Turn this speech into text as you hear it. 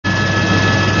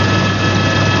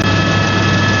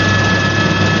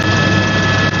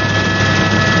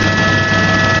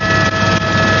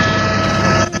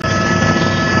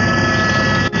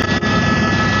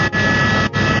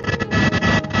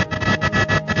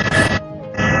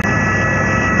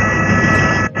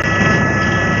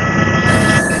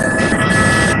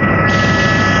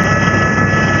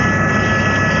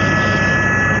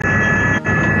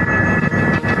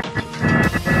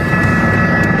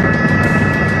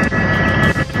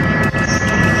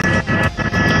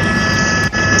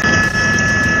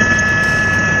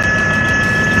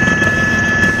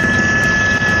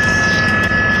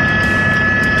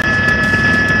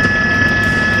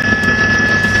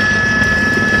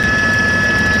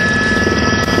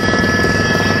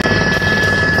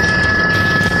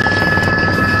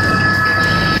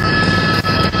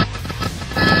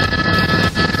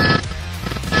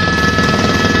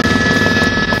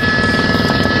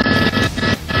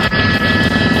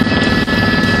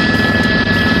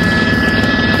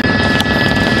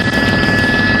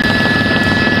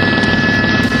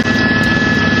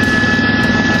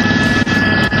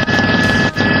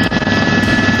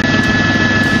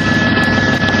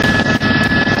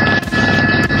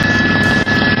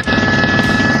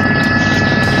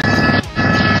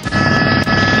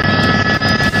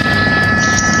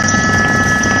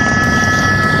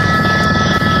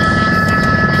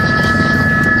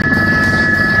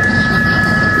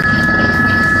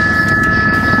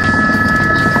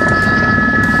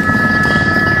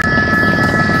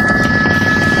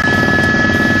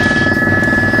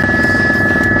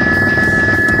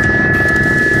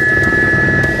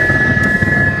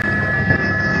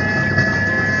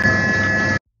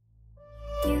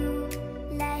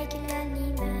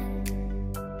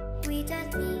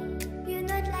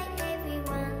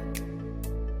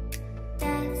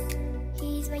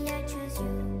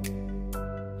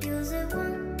You're the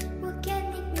one who can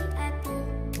make me happy.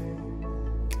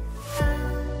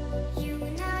 Oh, you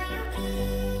know you're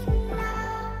in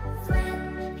love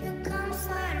when you come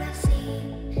for the sea.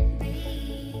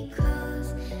 Because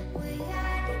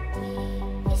reality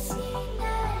is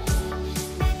finally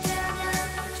better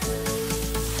than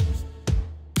dreams.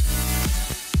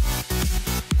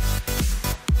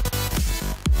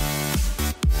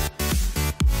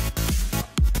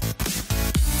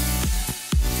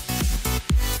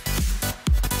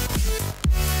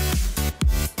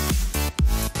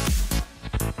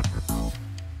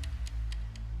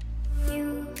 You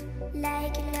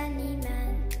like a lonely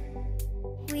man.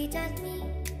 Without me,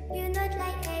 you're not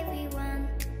like everyone.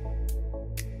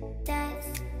 That's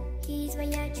his why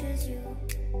I choose you.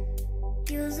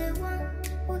 You're the one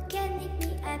who can make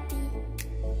me happy.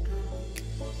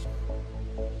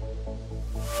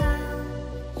 Oh,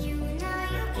 you know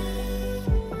you're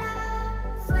in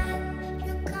love when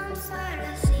you come for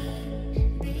the sea.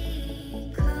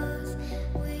 Because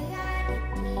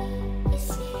reality is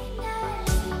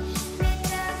finally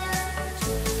better than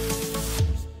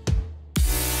dreams.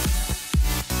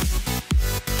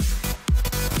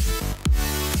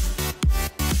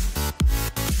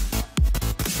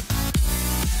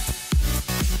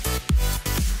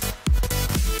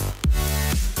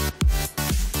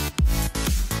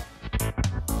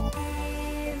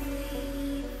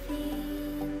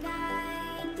 Everything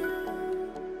I do,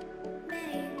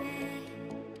 baby,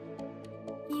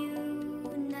 you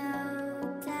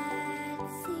know that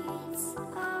it's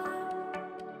all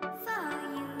for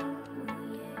you,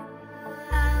 yeah.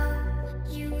 Oh,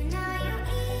 you know you're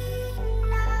in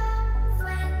love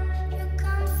when you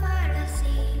come for the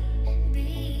sea.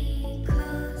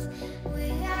 Because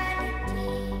reality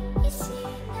is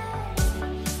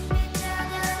finally better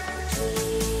than dreams.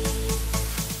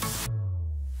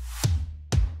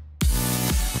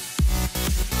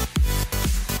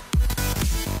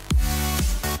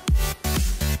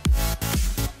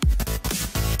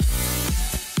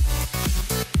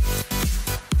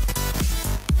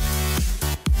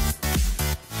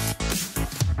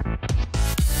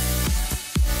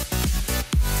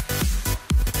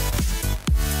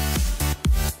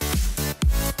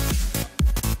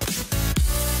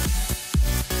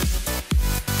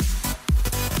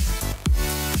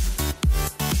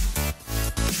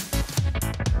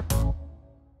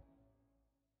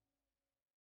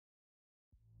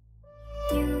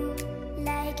 You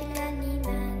like a lonely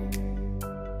man.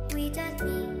 Without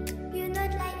me, you're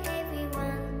not like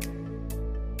everyone.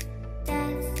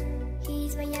 That's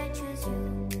his why I choose you.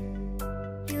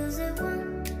 You're the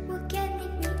one who can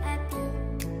make me happy.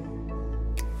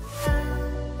 Oh,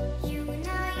 you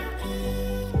know you're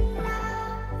in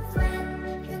love when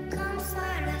you come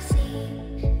for the sea.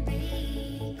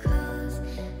 Because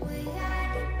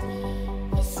reality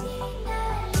is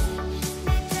finally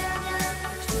better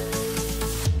than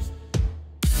dreams.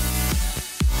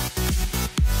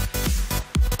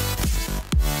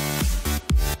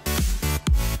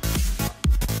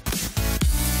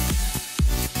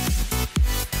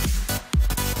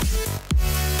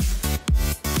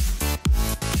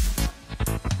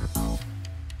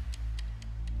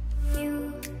 You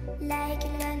like a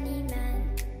lonely man.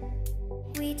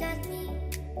 Without me,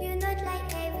 you're not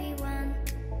like everyone.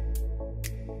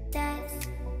 That's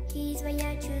his why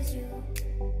I choose you.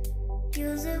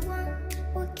 You're the one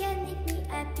who can make me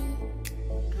happy.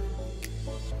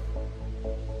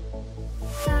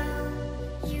 Oh,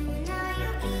 you know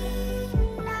you're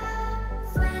in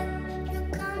love when you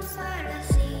come for the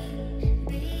sea.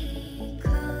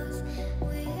 Because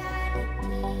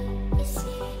reality is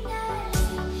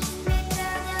finally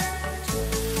better than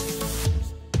dreams.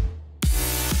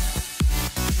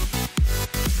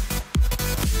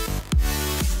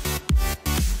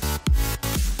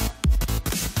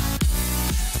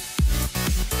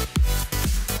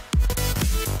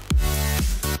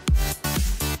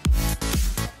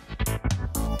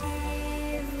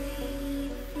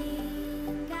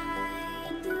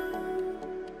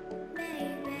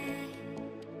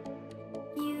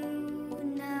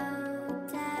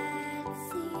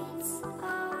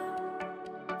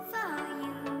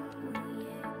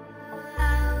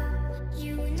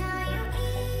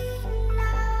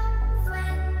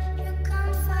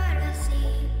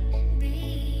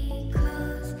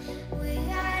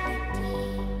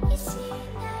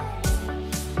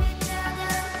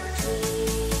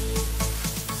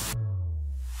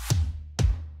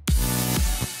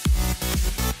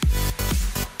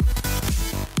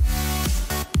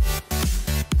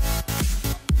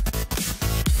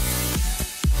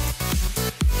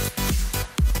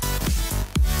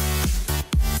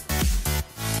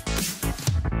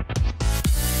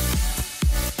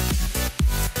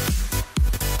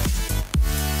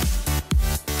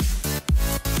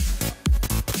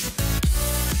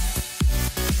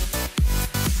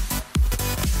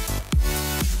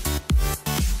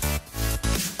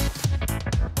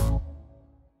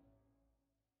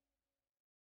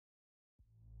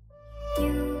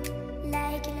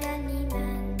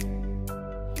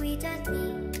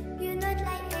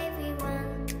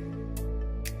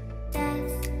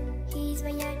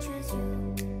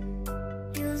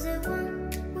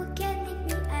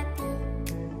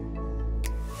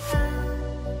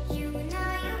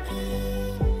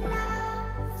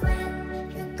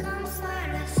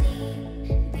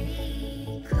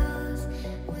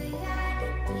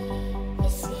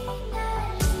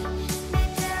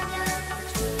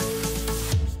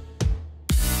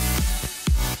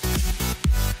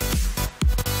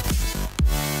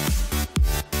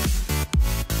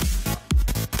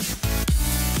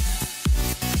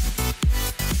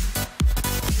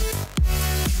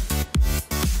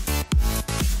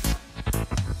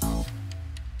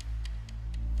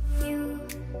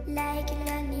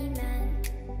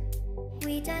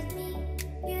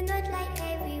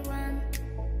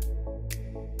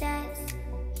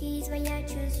 He's why I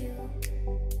choose you.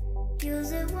 You're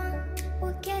the one who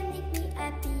can make me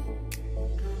happy.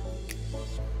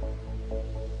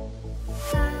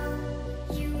 How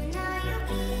you know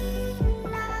you're in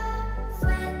love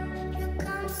when you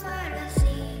come for the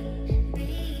sea.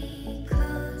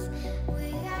 Because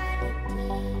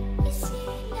reality is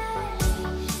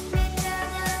scenery better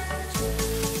than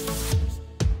dreams.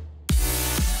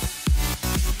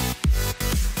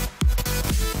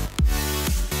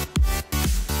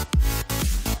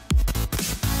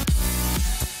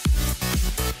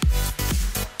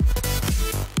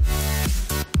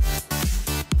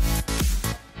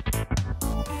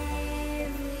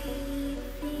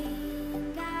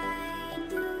 Everything I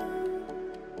do,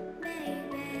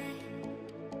 baby,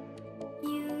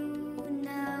 you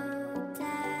know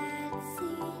that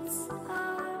it's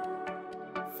all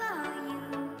for you.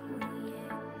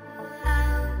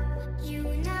 How you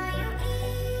know you're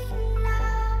in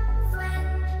love when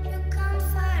you come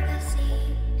for the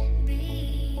sea.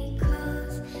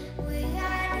 Because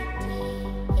reality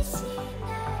is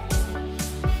scenery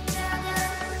better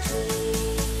than dreams.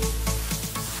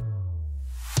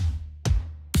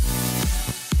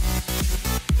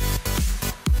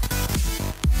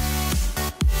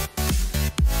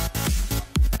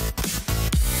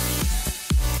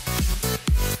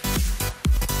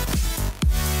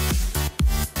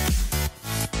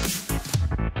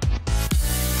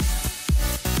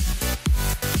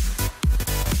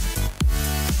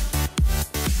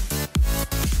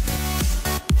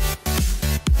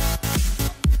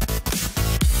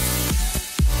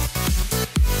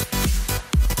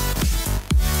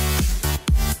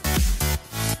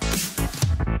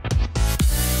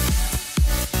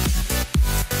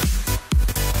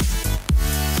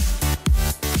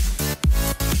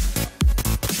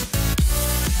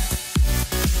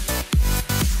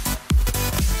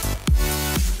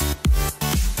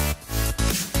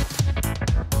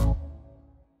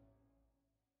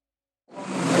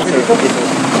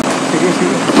 Sige.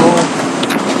 So,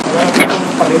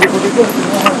 panili ko dito.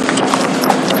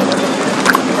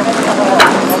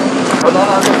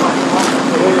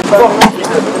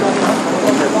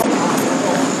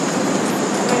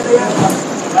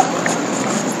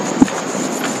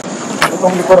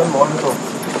 Itong likuran mo, ano to?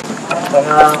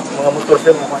 Mga motor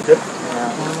sir, mga sir.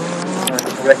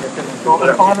 So,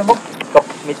 ano pangalan mo?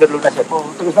 Major Luna, sir.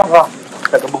 Taga saan ka?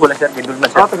 Taga Bohol, sir. Midul na,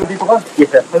 sir. Taga dito ka?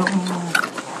 Yes, sir.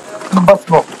 Anong bus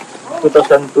mo?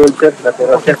 2012, sir.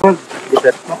 Lateral, sir. Yes,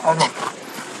 sir. Ano?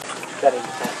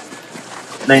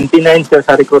 99, sir.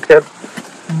 Sa record, sir.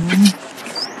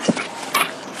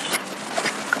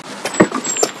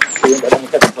 Yung alam,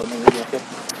 sir. Sa mga sir.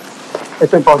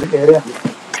 Ito yung public area.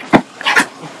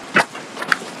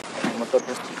 Motor,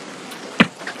 sir.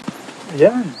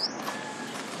 Ayan.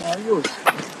 Ayos.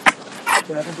 Ito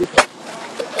natin dito.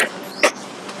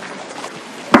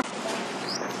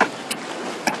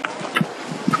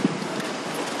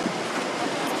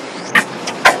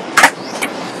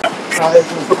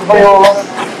 Gusto ko yung...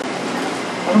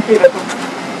 Anong pila ito?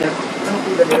 Anong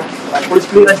pila nila? Police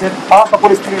clearance, sir. Sa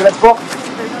police clearance po?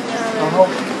 Ano?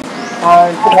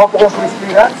 Kumuha po kong police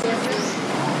clearance?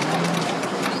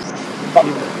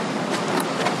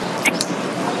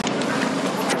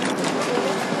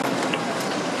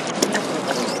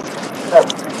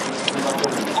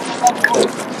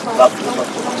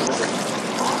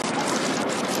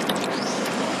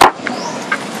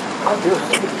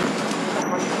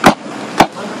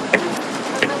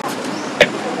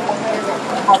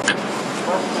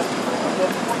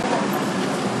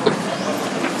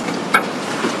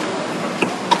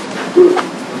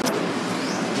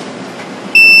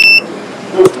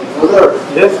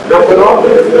 Yes, Doctor.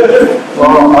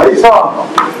 Ayos ah.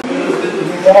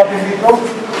 Hindi natin dito.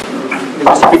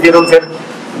 Speedy room, sir.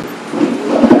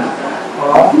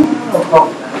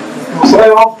 Gusto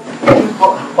kayo?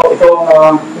 Ito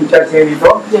ang in-charge kayo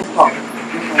dito? Yes po.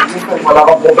 Wala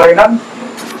kang complainant?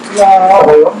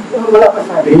 Ako yun? Wala pa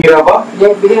sa akin. Bihira ba?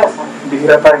 Bihira sa akin.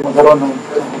 Bihira tayo magkaroon ng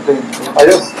complaint.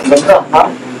 Ayos, ganda,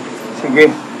 ha? Sige.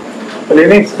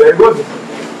 Palinis, very good.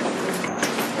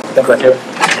 Ito ba, sir?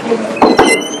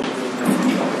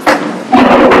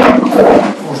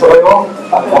 Gusto kayo?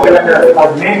 Okay lang yan.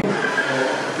 Admin.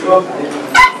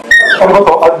 Ano ba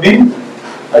ito? Admin?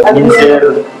 Admin,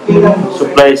 sir.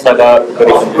 Supply sa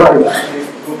operation.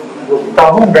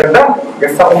 Tama, ganda.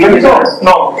 Ganda kong ganito.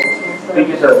 No. Thank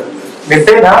you, sir.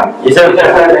 Maintain, ha? Yes, sir.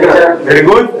 Very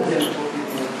good.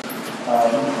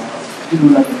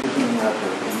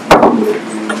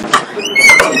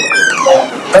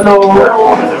 Hello.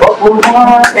 Puro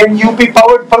mga NUP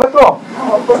powered pala to.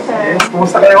 po, sir.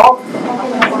 Kumusta kayo? Okay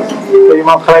na po, sir. So, yung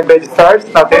mga crime registrars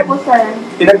natin. Opo, sir.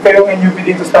 Ilan kayong NUP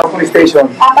dito sa police station?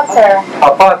 4, sir.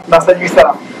 4. Nasaan yung isa?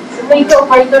 May ito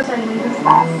operator, sir. May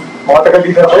staff. Mga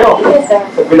taga-dito na kayo? Yes, sir.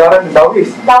 Tagbilaran, Dauis.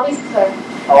 Dauis, sir.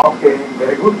 Okay,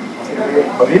 very good. Sige.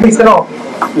 Malinis, ano?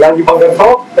 Lagi bang ganito?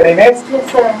 Taninis? Yes,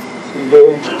 sir. Sige.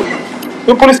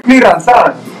 Yung police clearance,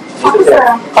 saan? Ako, sir.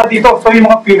 Dito. So, yung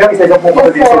mga pila, isa-isa pumunta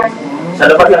Yes, dito. sir. Sa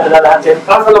labas lang sila lahat, sir.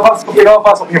 Sa labas, kung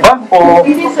pinapasok niyo ba? O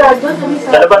Hindi, sir. Doon, doon, sir.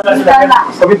 Sa labas lang sila, sir.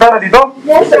 sa bintana dito?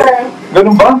 Yes, sir.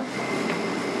 Ganun ba?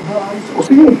 O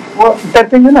sige,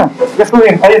 entertain nyo na. Gusto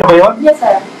yun. Ayun na ba yun? Yes,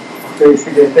 sir. Okay,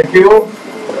 sige. Thank you.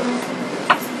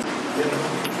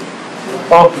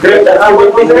 Oh, great.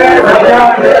 Okay,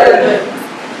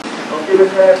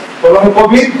 sir. Walang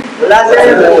COVID? Wala, sir.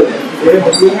 Okay,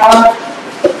 mag-ingat.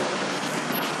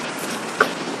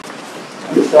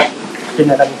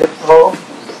 Sinarang, sir. Oo.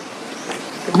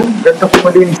 Ganda ko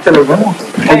malinis talaga.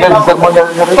 Ay, ganda mo na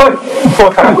rin. Oy!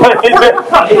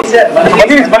 Malinis, sir.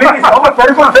 Malinis, malinis. Oh,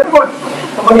 very good, very good.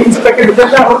 Mag-inspect ka dito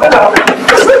na. Huwag ka na.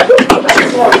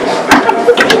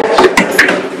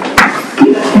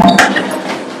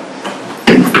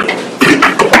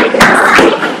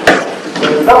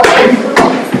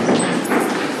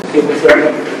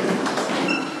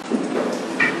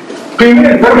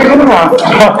 Pingin, pero may ano na.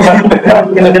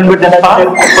 Kinaganbod na natin,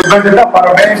 sir. Pagbandan na,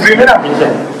 para may pingin na.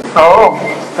 Oo.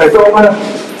 Ito ang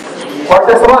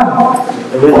quarters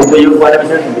 1. Ito yung wala,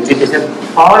 sir. BPPO, sir.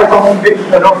 Ito ang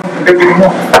bibigyan mo.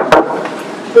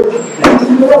 Good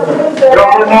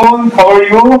afternoon, how are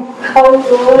you? How are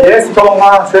you? Yes, ito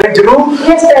ang Sir Jero.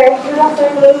 Yes, sir. Good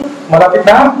afternoon. Malapit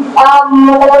na?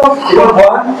 Matalabog Ilang po.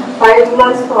 buwan? 5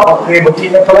 months po. Okay,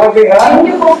 mag-ingat palagi, ha?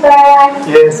 Thank you po, sir.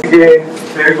 Yes, sige.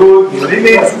 Very good.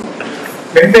 Malinis.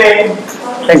 Maintain.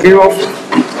 Thank you.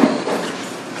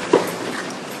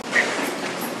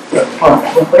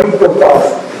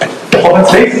 Common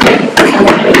space.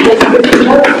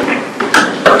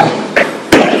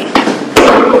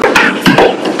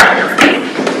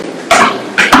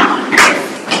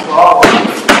 Wow.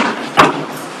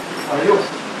 Ayos.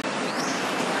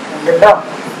 Ang ganda.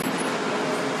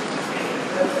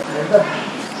 Ang ganda.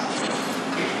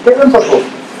 Kailan pa po?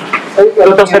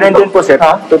 2019 po, sir.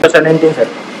 Ha? 2019, sir.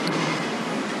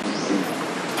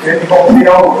 Hindi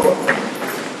ko ako.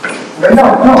 Ganda,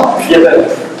 no? Yes, sir.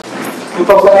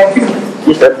 2019.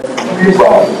 Yes, sir. Yes,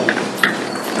 ako.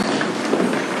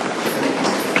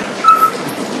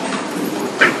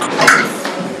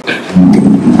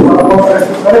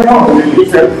 Yes,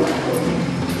 sir.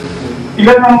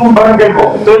 Ilan ang barangay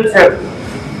mo? 12, sir.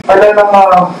 Ilan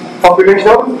ang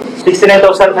population?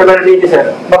 69,580, sir.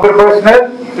 Number personnel?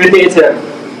 28, sir.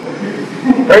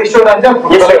 Ratio nandiyan.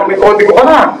 Yes, sir. Talagang may kodigo ka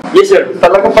na. Yes, sir.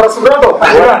 Talagang para sigurado.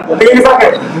 Ayan. Tingin sa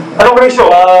akin. Anong ratio?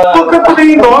 Huwag ka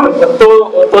tumingin doon.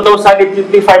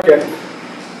 2,055, sir.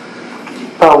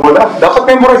 Wala. Dapat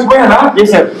memorize mo yan, ha?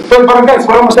 Yes, sir. 12 barangays.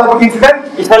 Walang masyadong incident.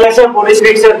 Isa lang, sir. Police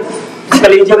week, sir.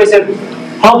 Physical injury, sir.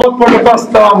 How about for the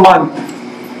past month?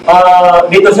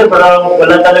 Dito, sir, parang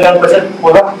wala talagang present.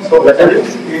 Wala. So, Wala, sir.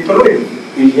 ituloy.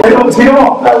 Ayun, sino mo?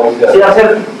 Sila,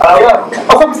 sir. Ayan.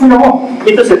 Pasok sino mo?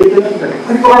 Dito, sir. Dito lang, sir.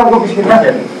 Hindi ko alam kung bisita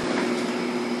natin.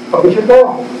 Pag-bisita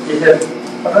tayo. Yes, sir.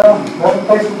 Para, meron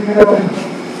tayo sa tingin natin.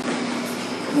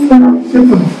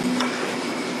 Sino?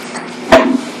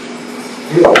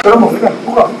 Pero mo, ganyan.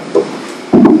 Buka.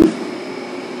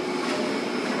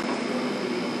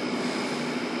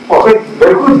 Okay,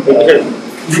 very good. Thank you, sir.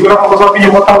 Hindi ko na kapasabi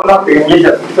yung mga tao natin. Yes,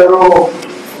 sir. Pero,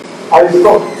 ayos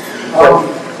ko.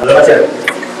 Ano ba, sir?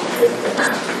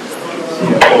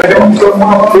 Pwede mong show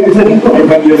mga kapatid dito.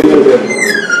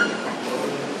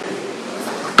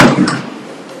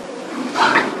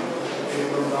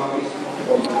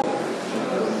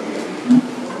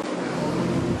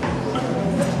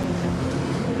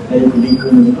 Ay, buling ko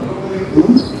na.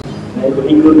 Ay,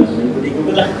 buling ko na. Ay, buling ko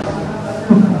na.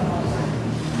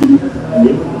 Ay,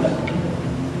 buling ko na.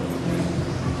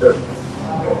 Sir.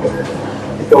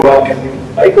 Ito ba?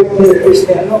 Ay, kung yung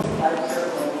na ano?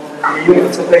 Yung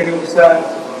sa tayo sa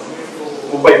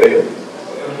Mumbai ba yun?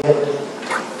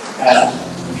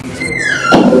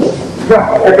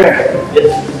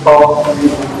 Yes. Oo.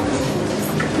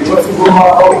 Hindi ko na siguro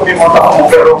makakawin yung mga tao mo,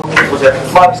 pero Opo, sir.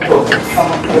 mas ko.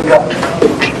 Ang talaga.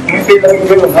 Hindi lang yung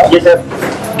gano'n, ha? Yes, sir.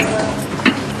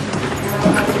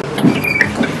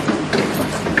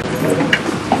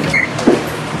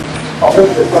 Okay,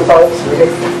 ito tayo.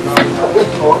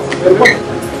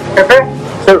 Pepe?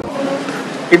 Sir.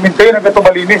 I-maintain ang ito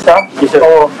malinis, ha? Yes, sir.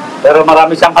 Oo. Pero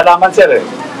marami siyang halaman, sir.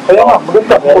 Kaya nga,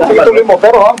 maganda. Kung ituloy mo,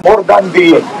 pero ha, more than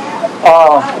the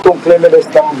itong cleanliness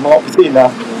ng mga opisina,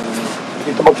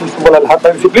 dito magsisimula lahat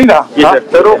ng disiplina. Yes, sir.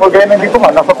 Pero kagaya ng dito nga,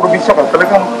 nasa probinsya ka,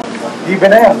 talagang given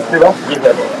na yan, di ba? Yes,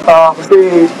 sir. Kasi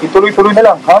ituloy-tuloy na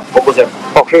lang, ha? Opo, sir.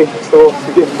 Okay, so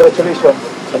sige, congratulations.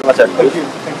 Salamat, sir. Thank you,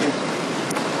 thank you.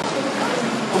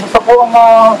 Kumusta po ang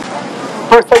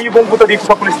first time yung pumunta dito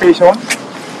sa police station?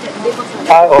 Hindi po, sir.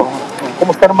 Oo.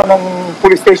 Kumusta naman ang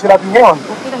police station natin ngayon?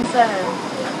 Okay lang, sir.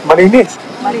 Malinis.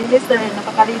 Malinis, sir.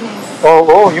 Napakalinis.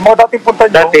 Oo, yung mga dating punta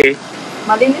nyo.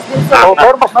 Malinis din, sir. Oo,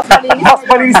 pero mas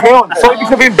malinis ngayon. So, ibig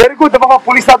sabihin, very good ang mga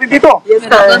police natin dito. Yes,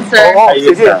 sir. Oo,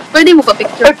 sige. Pwede mo ka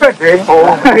picture? Pwede.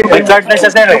 Oo. May card na siya,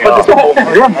 sir.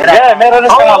 Ayun. Yeah, meron na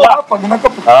sa kama. Pag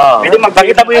nagkap... Pwede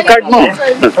magpakita mo yung card mo.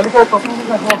 Halika, pasok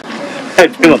na.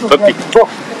 Pwede magpapicture. Go.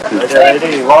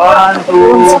 Ready? 1,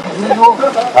 2.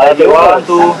 Ready, 1,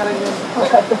 2.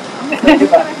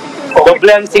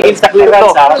 Doble ang singil sa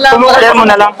clearance, ha? Tulungan mo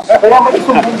na lang. Kaya may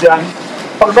isumbong dyan,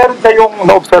 pag meron kayong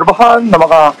naobserbahan na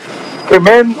mga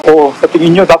krimen o sa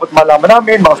tingin nyo dapat malaman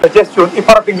namin, mga suggestion,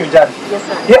 iparating nyo dyan. Yes,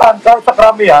 sir. Yan, kahit sa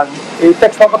krami yan,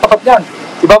 i-text na katapat yan.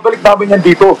 Ibabalik namin yan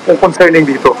dito, kung concerning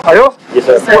dito. Ayos? Yes,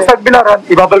 sir. Kung sa Tagbilaran,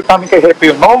 ibabalik namin kay Hepe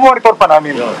yun. Mamamonitor pa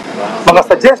namin. Mga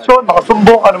suggestion, mga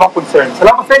sumbong, ano mga concern.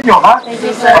 Salamat sa inyo, ha? Thank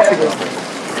you, sir. Sige.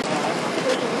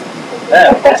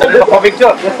 Sabi ko,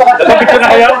 picture. Picture na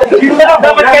kayo?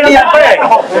 Dapat kanina pa eh.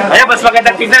 Ayan, mas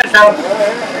magandang tignan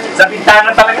sa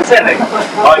bintana talaga, sir eh.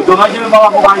 O, itunan nyo yung mga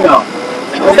mukha nyo.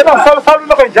 Kasi lang, salo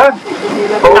na kayo dyan.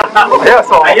 Ayos,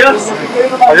 oh. Ayos.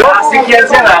 Ayos. Classic yan,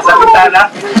 sir, ha, sa bintana.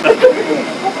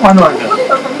 Ano?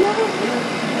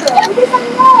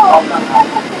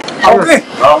 Okay.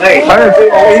 Okay. Ayun,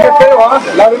 ingat kayo, ha?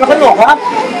 Lalo na kayo, ha?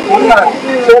 Ingat.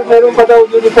 Sir, meron pa daw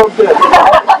uniform, sir.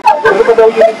 Meron pa daw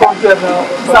uniform, sir, na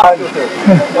saan, sir.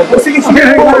 Sige, sige.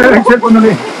 Cellphone na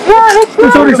rin.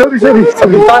 Sorry. Sa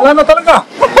bintana na talaga.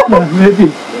 Maybe.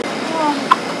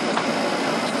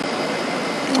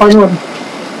 Ayun.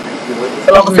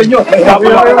 Salamat sa inyo.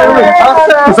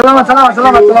 Salamat.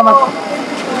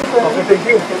 Okay, thank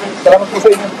you. Salamat po sa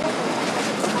inyo.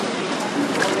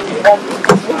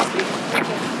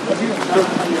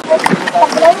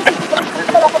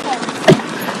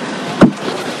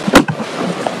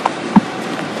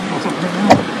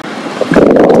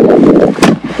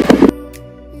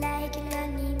 Like a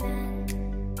lonely man,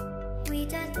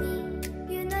 without me,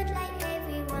 you're not like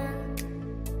everyone.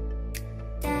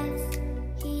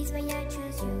 He's why I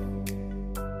choose you.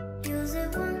 You're the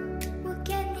one who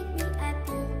can make me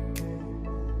happy.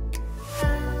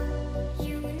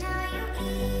 You know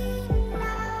you're in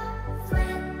love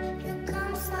when you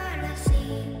come for the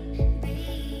same.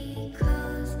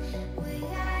 Because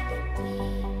reality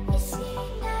is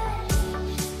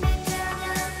finally better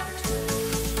than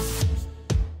dreams.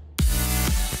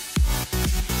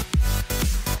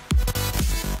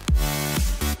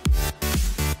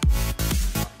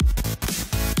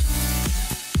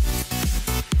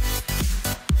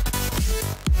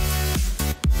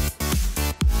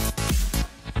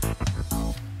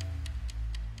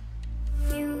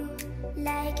 You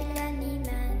like a lonely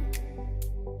man.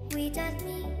 Without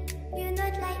me, you're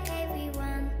not like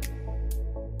everyone.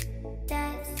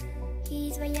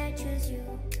 He's why I choose you.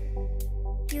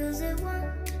 You're the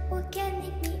one who can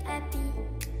make me happy.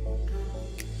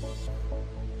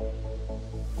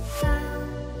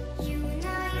 You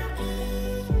know you're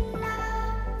in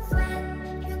love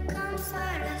when you come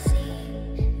for the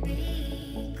same.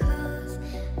 Because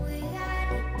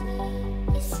reality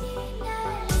is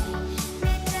finally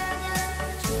better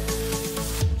than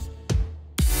dreams.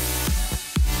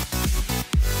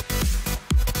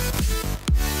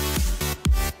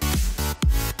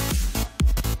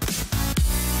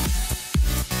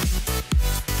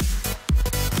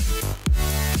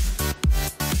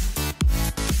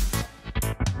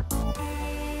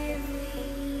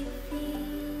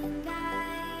 Everything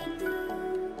I do,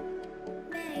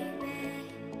 baby,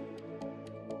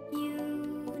 you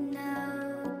know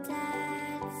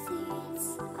that it's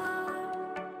all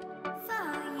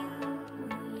for you.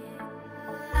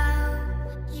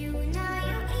 You know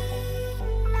you're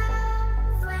in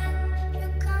love when you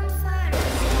come for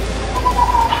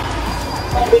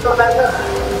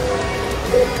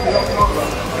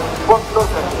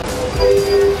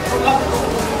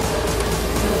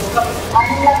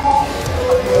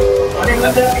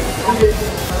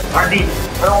Marty.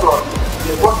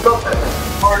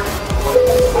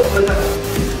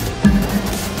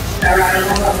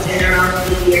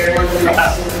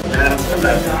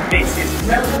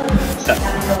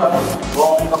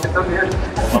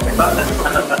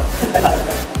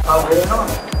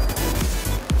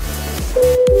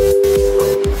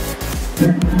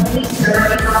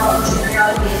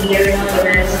 Guillermo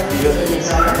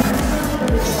Eleazar.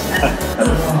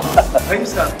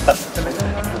 Ayos ka.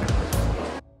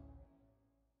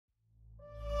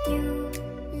 You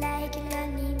like a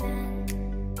lonely man.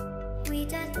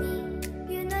 Without me,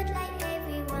 you're not like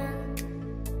everyone.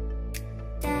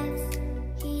 That's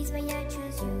he's why I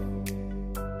choose you.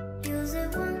 You're the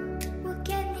one who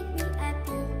can make me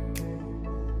happy.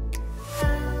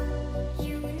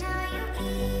 You know you're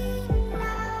in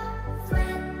love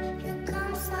when you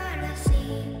come for the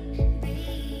same.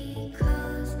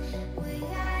 Because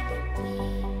reality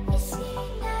is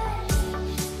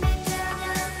finally better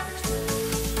than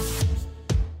dreams.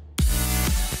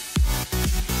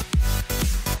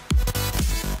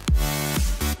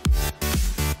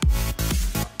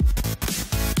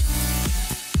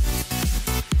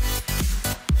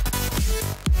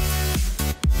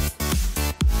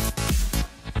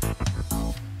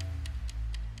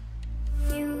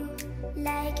 You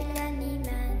like a lonely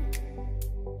man.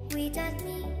 Without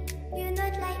me, you're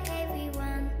not like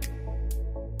everyone.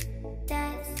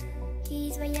 That's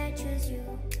he's why I choose you.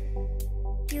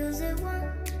 You're the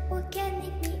one who can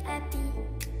make me happy.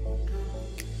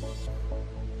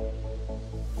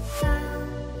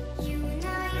 You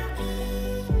know you're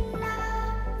in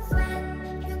love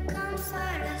when you come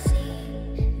for the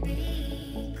same.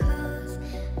 Because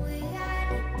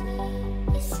reality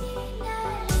is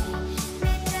finally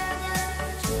better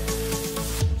than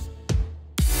dreams.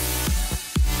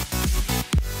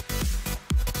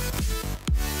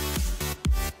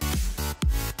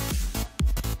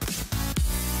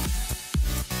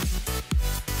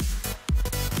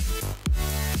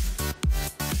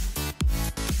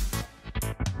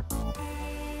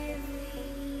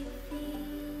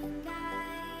 Everything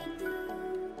I do,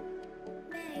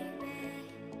 baby,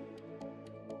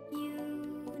 you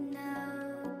know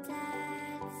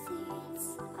that it's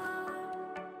all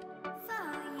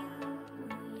for you.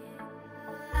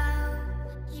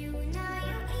 You know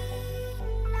you're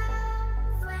in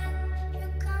love when you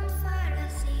come for the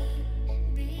same.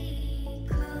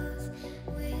 Because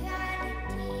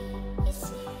reality is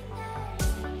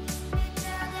finally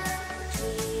better than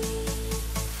dreams.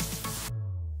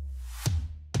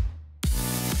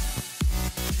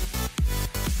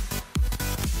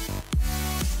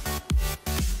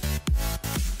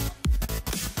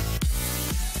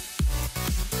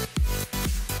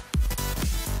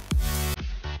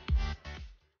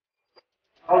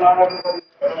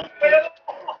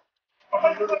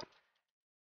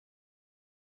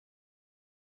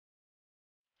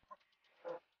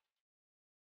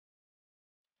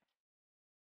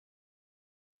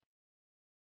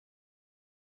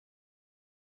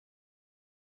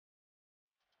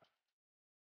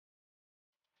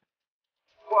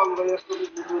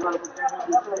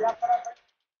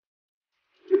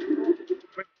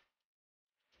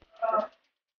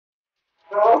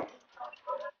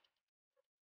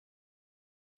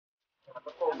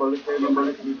 Balik kayo ng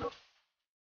balik dito.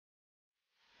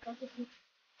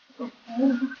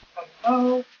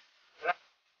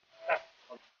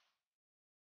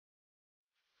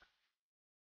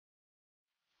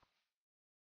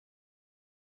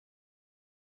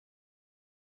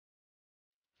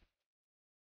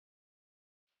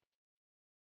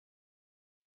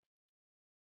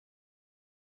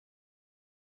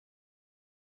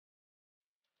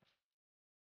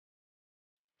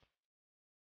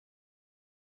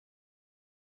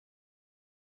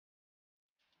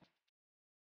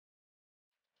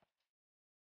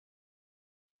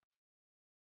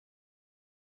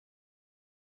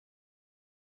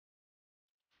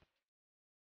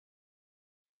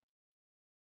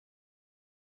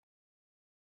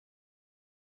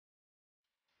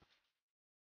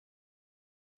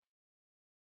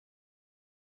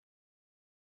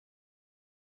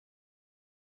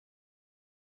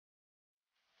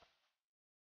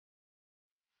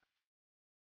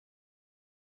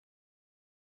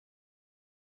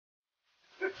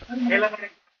 Sandali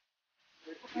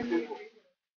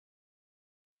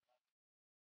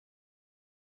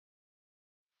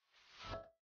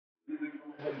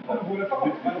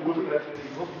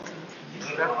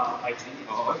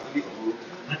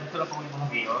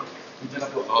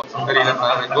lang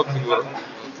na nag-book siguro.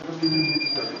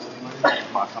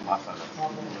 Masa-masa lang.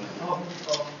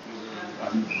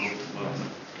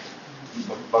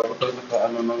 Bago tayo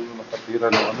naka-ano nang nakatira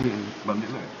ng ano yung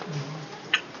Manila eh.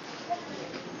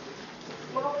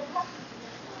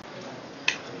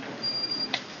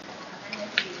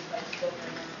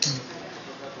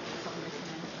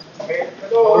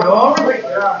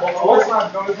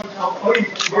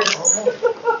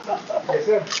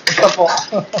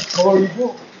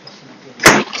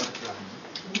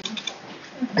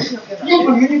 Yung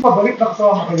pag hindi pabalik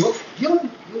nakasama kayo, yun.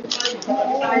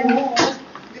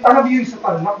 Alam niyo yung sa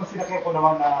Tarlac na sinakyan ko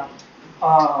naman na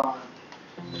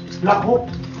Black Hawk.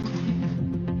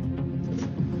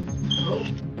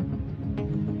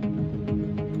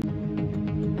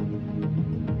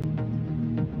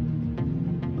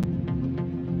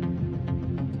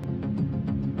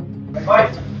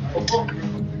 Bye. Opo.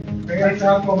 Kaya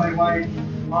sa ako, my wife,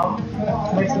 ma'am,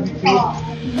 nice to meet you.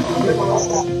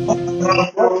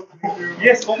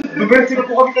 Yes, nag-register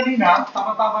po kami kanina,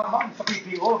 tama-tama naman sa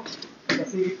PPO.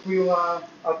 Kasi ito yung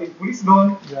ating police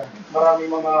doon,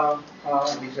 maraming mga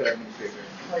administrator.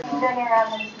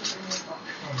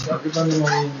 Sabi ba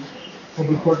naman yung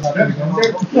report natin?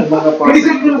 Pwede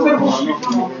sir, sir.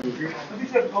 Pwede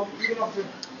sir, sir.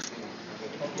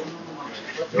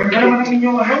 Ganda naman ang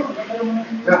inyong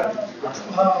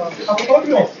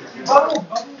kapitolyo. Bago.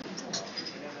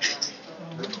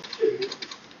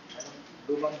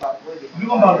 Lumang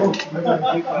bago.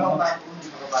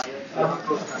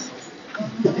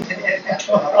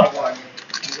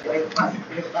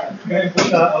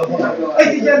 Ay,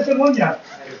 si Jan Semonia.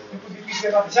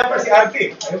 Siyempre si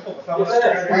Arte. Ayun po, kasama si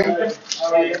Arte.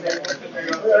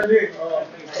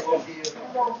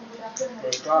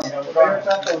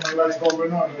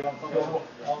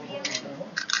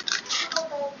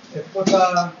 Ito po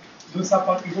doon sa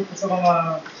pag-ikot po sa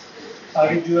mga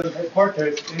regional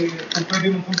headquarters, kung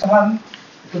pwede mong puntahan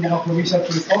itong mga provincial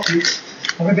police office,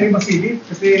 maganda yung masilip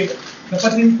kasi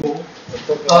napansin ko,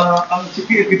 ang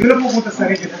CPNP, doon na pupunta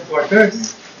sa regional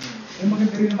headquarters.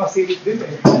 Maganda rin ang masilip din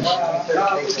eh.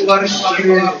 Tutuwa rin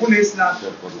mga police na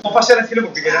mapasyalan sila,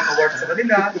 magbigay ng award sa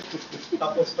kanila.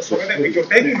 Tapos, mas maganda yung picture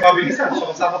taking, mabilisan.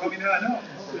 So, kasama kami na ano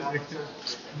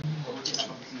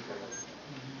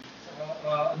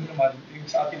naman, yung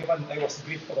sa atin naman, I was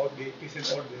briefed about the present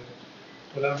order.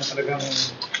 Wala naman talagang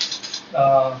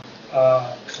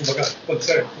kumbaga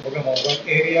concern. Kumbaga mga white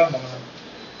area, mga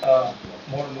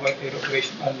more white area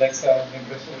operation unlike sa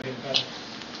Negros Oriental.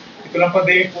 Ito lang pa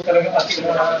din po talagang ating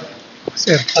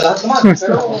sa lahat naman.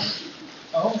 Pero,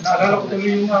 naalala ko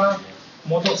tuloy yung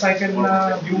motorcycle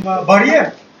na yung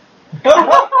barrier.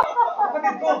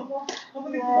 Kapatid ko,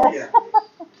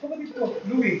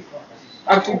 Louie.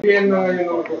 RCPN na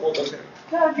yung nagkukutan sir.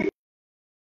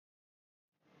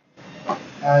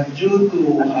 Due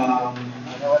to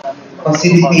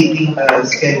facilitating the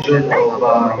schedule of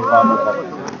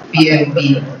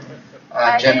PNP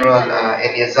General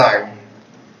Eleazar,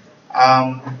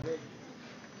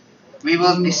 we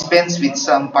will dispense with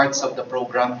some parts of the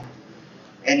program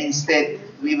and instead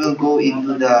we will go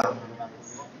into the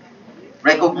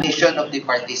recognition of the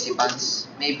participants.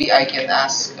 Maybe I can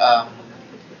ask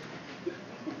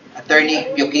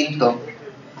Attorney Pioquinto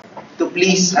to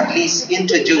please at least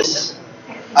introduce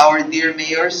our dear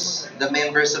mayors, the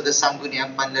members of the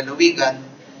Sangguniang Panlalawigan,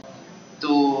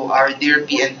 to our dear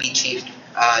PNP Chief,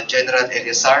 General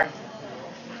Eleazar.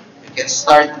 We can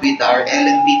start with our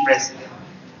LNP President,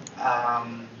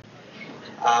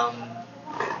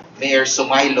 Mayor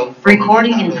Sumailo.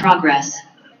 Recording in progress.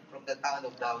 From the town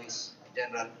of Dauis,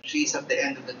 General. She's at the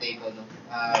end of the table, no?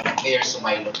 Mayor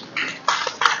Sumailo.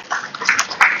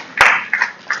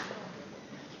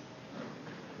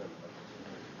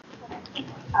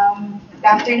 Good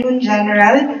afternoon,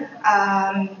 General.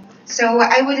 So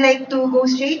I would like to go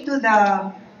straight to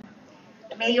the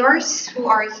mayors who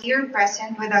are here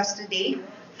present with us today.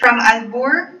 From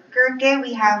Albur, Kirke,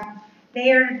 we have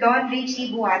Mayor Don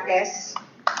Richie Buates.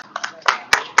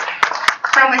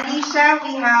 From Alicia,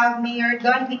 we have Mayor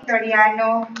Don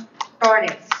Victoriano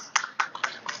Torres.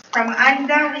 From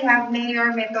Anda, we have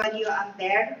Mayor Metodio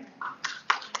Amber.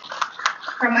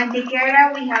 From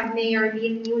Antiquera, we have Mayor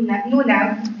Lynn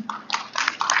Nunag.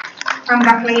 From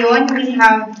Baclayon, we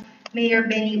have Mayor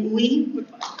Benny Uy.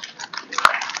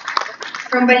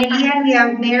 From Balilian, we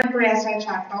have Mayor Teresa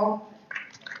Chato.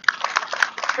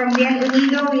 From Bien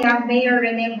Unido, we have Mayor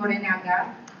Rene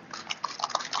Borenaga.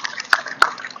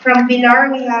 From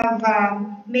Pilar, we have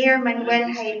Mayor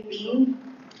Manuel Haipin.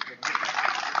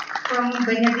 From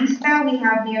Buenavista, we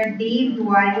have Mayor Dave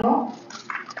Duayo.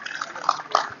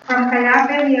 From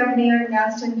Calape, we have Mayor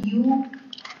Nelson Yu.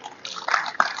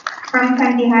 From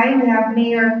Kandihay, we have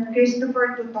Mayor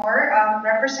Christopher Tutor,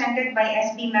 represented by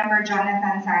SP member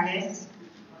Jonathan Sales.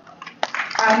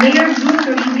 Mayor June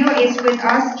Toribio is with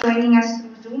us, joining us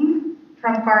through Zoom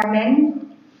from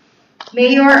Carmen.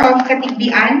 Mayor of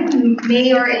Katigbian,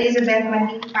 Mayor Elizabeth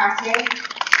Manning Pasek.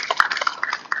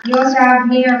 We also have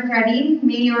Mayor Karim,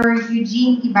 Mayor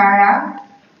Eugene Ibarra.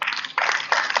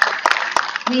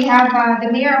 We have the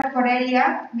Mayor of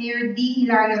Corelia, Mayor D.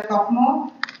 Hilario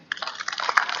Tocmo.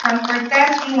 From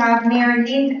Cortez, we have Mayor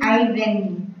Lynn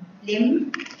Ivan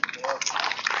Lim.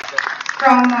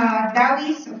 From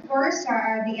Dauis, of course,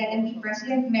 the LMP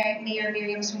President, Mayor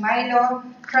Miriam Sumailo.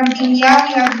 From Binya,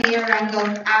 we have Mayor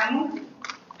Randolph Ang.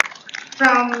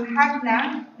 From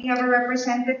Hagna, we have a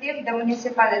representative, the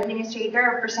Municipal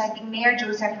Administrator, representing Mayor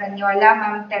Joseph Ranyola,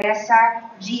 Ma'am Teresa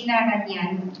Gina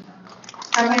Ranyan.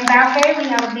 From Matape, we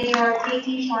have Mayor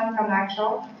Casey Sean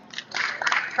Camacho.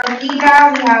 From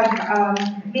Tila, we have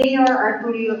Mayor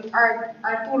Arturo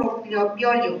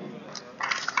Piolio.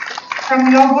 From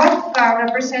Lobok,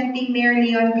 representing Mayor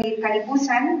Leon K.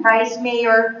 Calipusan, Vice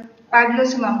Mayor Pablo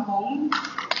Sumangkong.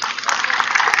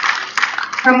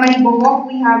 From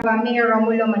Malibobok, we have Mayor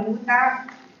Romulo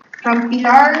Manuta. From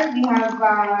Pilar, we have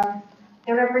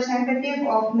the representative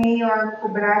of Mayor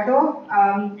Cobrado,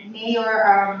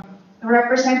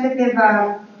 representative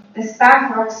the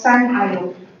staff, Roxanne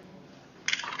Alo.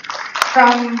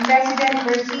 From President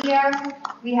Garcia,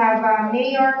 we have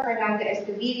Mayor Fernando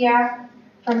Estevilla.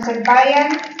 From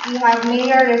Sagbayan, we have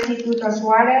Mayor Restituto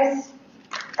Suarez.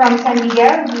 From San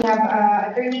Miguel, we have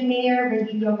Attorney Mayor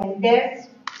Virgilio Mendez.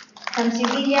 From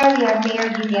Sevilla, we have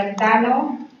Mayor Guillermo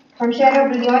Dano. From Sierra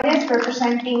Briones,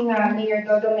 representing Mayor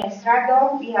Dodo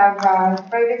Maestrado, we have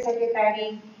Private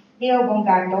Secretary Leo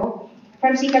Bongato.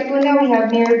 From Sikatuna, we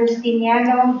have Mayor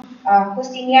Justiniana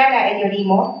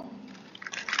Eliorimo.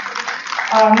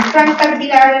 From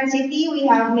Tagbilaran City, we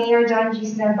have Mayor John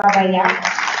Gisner Babaya.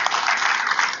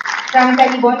 From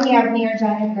Talibon, we have Mayor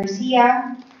Janet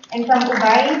Garcia. And from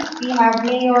Ubay, we have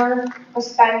Mayor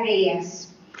Costan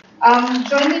Reyes.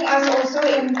 Joining us also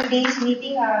in today's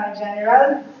meeting,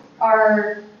 General,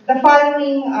 are the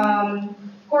following. Of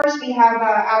course, we have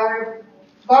our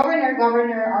Governor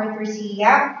Arthur C.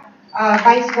 Yap,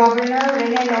 Vice Governor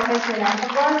Rene Lopez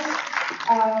Relantagos.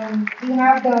 We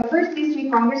have the First District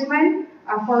Congressman,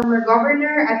 former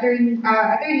Governor, Attorney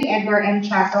Edward M.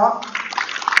 Chato.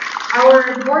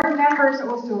 Our board members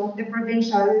also, the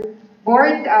Provincial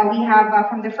Board, we have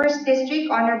from the First District,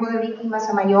 Honorable Ricky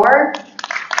Masamayor,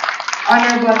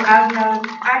 Honorable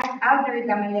Alder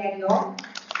Damalerio.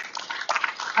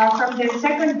 From the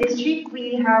Second District,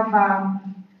 we have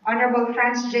Honorable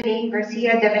Franz Jelaine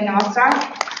Garcia de Venosa.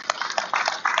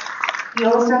 We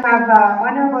also have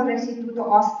Honorable Restituto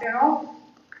Ostero.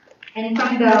 And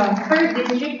from the Third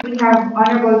District, we have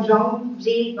Honorable John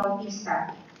J.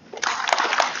 Bautista.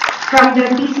 From the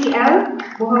PCL,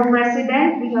 Bohol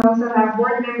President, we also have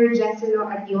Board Member Jenselo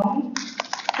Adyong.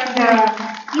 From the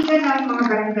Even ng mga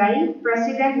Barangay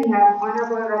President, we have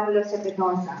Honorable Romulo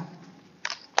Cepetosa.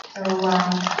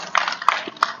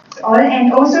 So,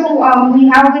 and also we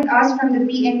have with us from the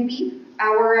PNP,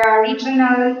 our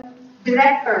Regional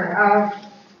Director of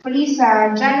Police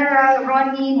General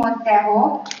Ronnie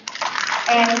Montejo,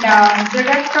 and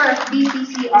Director of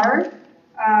BPCR,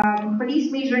 Police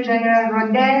Major General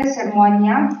Rodel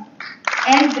Sermonia,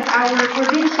 and our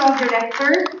Provincial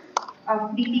Director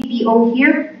of BPPO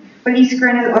here, Police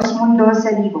Colonel Osmundo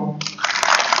Salibo.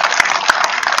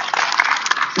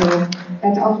 So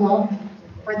that's all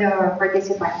for the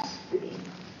participants today.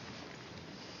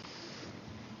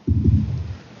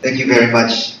 Thank you very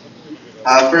much.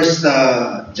 First,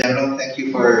 General, thank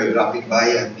you for dropping by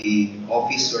at the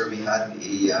office where we had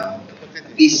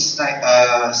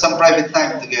some private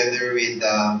time together with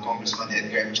Congressman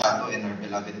Edgar M. Chato and our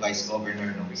beloved Vice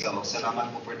Governor. So,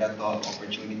 salamat po for that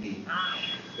opportunity.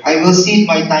 I will cede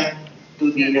my time to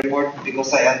the report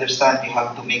because I understand you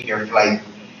have to make your flight.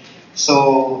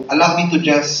 So, allow me to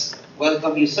just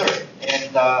welcome you, sir.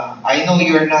 And I know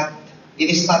it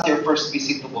is not your first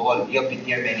visit to Bohol. You have been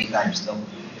here many times, no?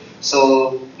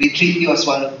 So we treat you as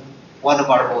one of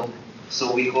our own.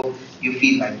 So we hope you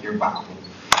feel like you're back home.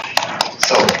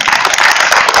 So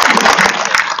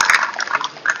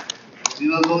we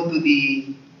will go to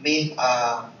the main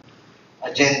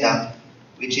agenda,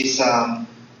 which is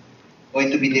going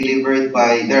to be delivered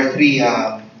by. There are three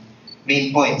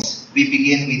main points. We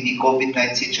begin with the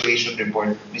COVID-19 situation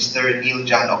report. Mr. Neil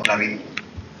John Oclarit.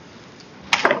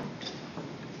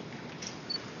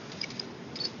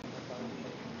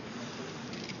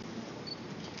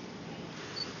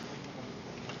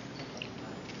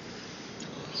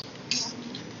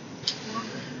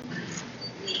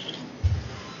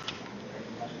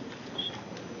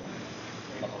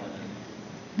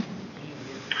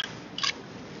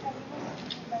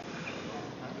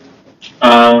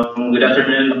 Good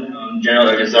afternoon, General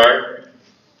Eleazar.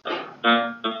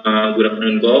 Good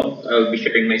afternoon, Go. I'll be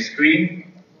sharing my screen.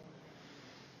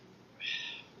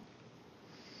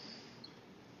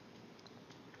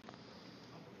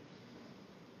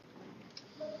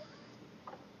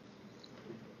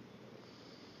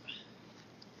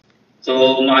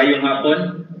 So, maayong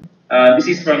hapon. This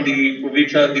is from the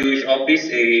Provincial Dauis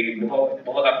office, a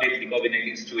Bohol update the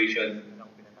COVID-19 situation.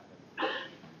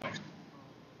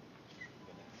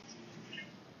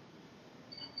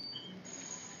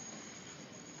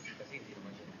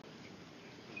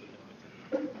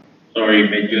 Sorry,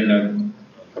 medyo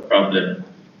nagka-problem.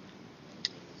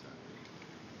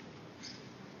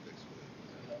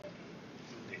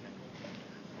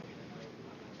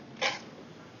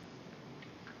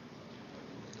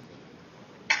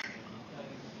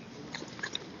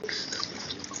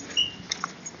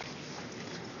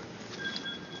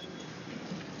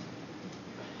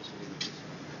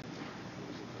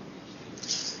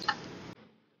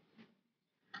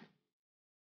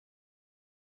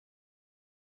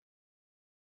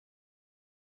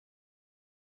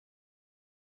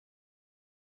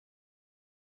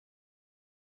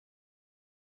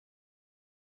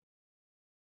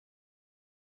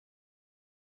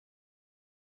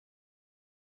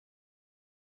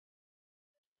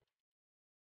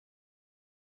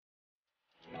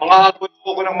 Mga hapon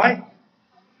po ko ng mic.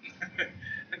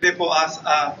 Hindi po,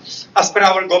 as per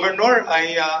our governor,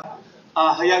 ay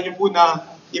hayaan niyo po na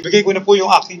ibigay ko na po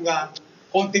yung aking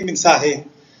konting mensahe.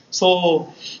 So,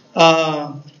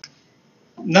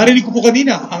 narinig ko po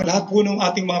kanina ang lahat po ng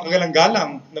ating mga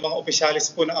kagalang-galang na mga opisyalis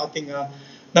po ng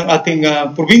ating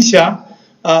probinsya,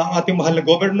 ang ating mahal na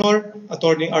governor,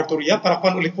 Attorney Arthur Yap.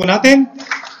 Parakuan ulit po natin,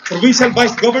 Provincial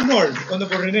Vice Governor,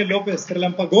 Honorable Rene Lopez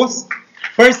Relampagos,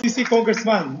 First DC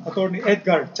Congressman, Attorney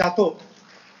Edgar Chato.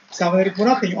 Kasama na rin po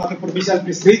natin yung ating Provincial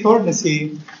Administrator na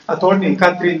si Attorney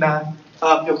Catherine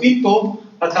Piopinto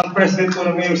at ang President po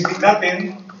ng Mayor's League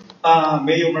natin,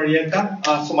 Mayor Marietta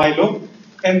Sumailo.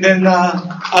 And then,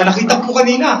 nakita po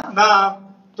kanina na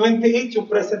 28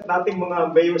 yung present nating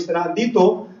mga mayors na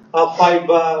nandito,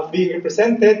 5 being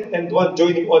represented and 1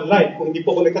 joining online. Kung hindi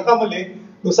po ako nagkakamali,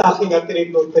 doon sa aking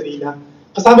tinake note kanina.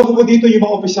 Kasama ko po dito yung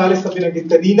mga opisyalis na pinanggit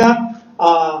kanina,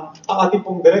 ang ating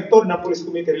pong Director ng Police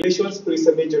Community Relations, Police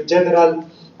Major General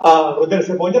Rodel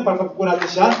Cebolla, para po natin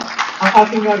siya. Ang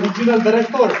ating Regional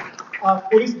Director,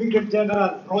 Police Brigadier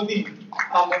General Ronnie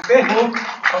Montejo,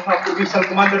 ang Provincial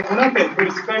Commander po natin,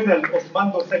 Police Colonel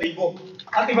Osmando Salibo,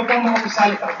 at iba pang mga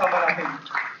opisyalis na kasama natin.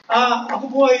 Ako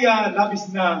po ay labis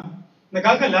na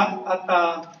nagagalak at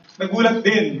nagulat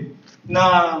din na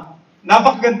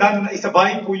napakaganda na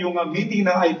naisabay po yung meeting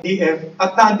ng ITF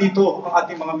at nandito ang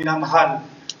ating mga minamahal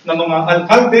na mga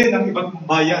alkalde ng ibang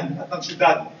bayan at ang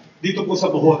syudad dito po sa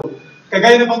Bohol.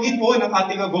 Kagaya na banggit po ng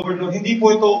ating governor, hindi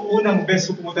po ito unang beses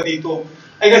pumunta dito.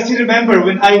 I can still remember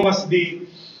when I was the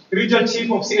Regional Chief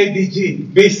of CIDG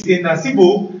based in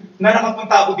Cebu, na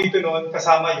nakapunta ako dito noon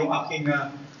kasama yung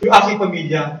aking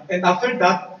pamilya. And after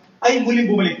that, ay muling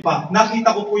bumalik pa.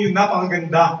 Nakita ko po yung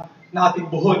napakaganda na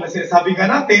ating Bohol na sinasabi nga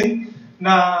natin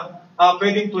na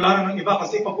pwedeng tularan ng iba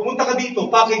kasi pag pumunta ka dito,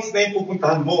 package na yung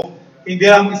pupuntahan mo. Hindi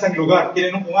lang isang lugar.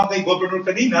 Tinanong ko nga kay Governor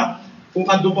kanina kung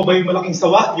ando pa ba yung malaking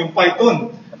sawa, yung python.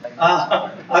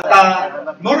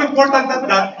 More important than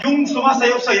that, yung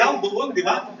sumasayaw-sayaw doon, di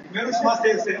ba? Meron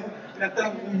sumasayaw-sayaw.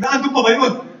 Naando pa ba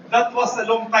yun? That was a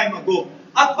long time ago.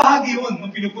 At bahagi yun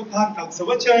ng pinupuntahan kang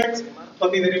Sawa Church,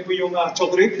 pati na rin po yung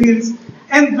Chocolate Hills,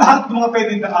 and lahat ng mga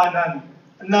pwedeng daanan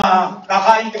na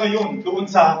kakain ka ngayon doon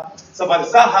sa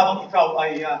bansa habang ikaw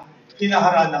ay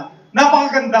hinaharana.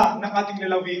 Napakaganda ng ating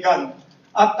lalawigan.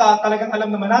 At talagang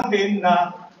alam naman natin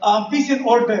na peace and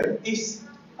order is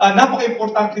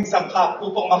napaka-importanting sangkap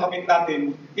upang makamit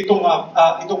natin itong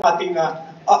ating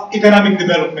economic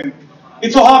development.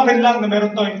 It so happen lang na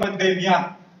meron tayong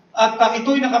pandemya at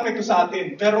ito'y nakapekto sa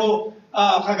atin. Pero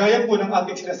kagaya po ng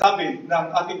ating sinasabi ng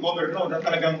ating governor na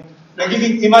talagang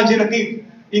nagiging imaginative.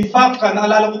 In fact,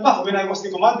 naalala ko pa when I was the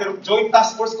commander of Joint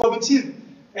Task Force COVID Shield,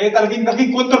 talagang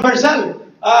naging controversial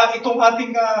itong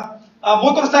ating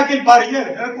motorcycle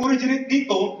barrier na nag-originate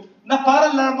dito na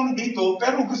para lamang dito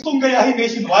pero gustong gayahin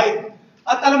nationwide.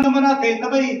 At alam naman natin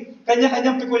na may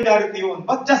kanya-kanyang peculiarity yun.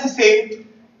 But just the same,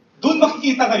 doon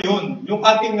makikita ngayon yung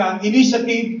ating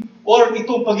initiative or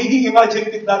itong pagiging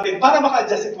imaginative natin para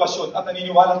maka-adjust sitwasyon. At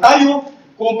naniniwala tayo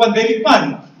kung pandemic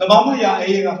man na mamaya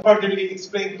ay furtherly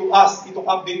explain to us itong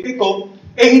update nito,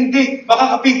 hindi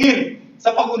makakapigil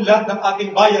sa pagunlad ng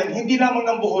ating bayan, hindi lamang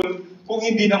ng Bohol, kung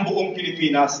hindi ng buong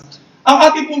Pilipinas. Ang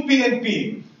ating pong PNP,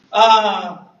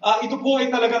 ito po ay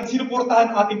talagang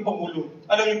sinuportahan ng ating Pangulo.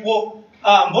 Alam niyo po,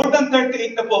 more than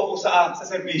 38 na po ako sa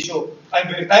serbisyo. I'm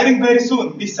retiring very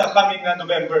soon, this coming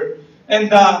November.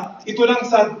 And ito lang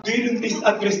sa during this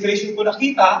administration ko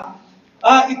nakita,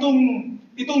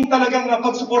 itong talagang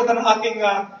pagsuporta ng ating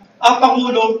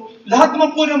Pangulo, lahat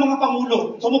naman po ng mga Pangulo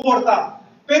sumuporta.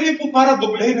 Pero yung po para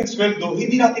doblehin ng sweldo,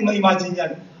 hindi natin ma-imagine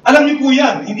yan. Alam niyo po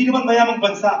yan, hindi naman mayamang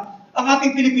bansa. Ang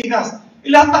ating Pilipinas,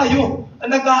 ilan tayo ang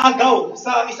nag-aagaw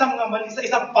sa isang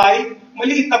pie,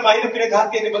 maliit na pie na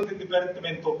pinaghatian ng ibang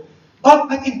departamento. But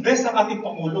nag-invest ang ating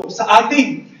Pangulo sa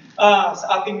ating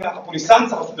kapulisan,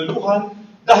 sa kasundaluhan,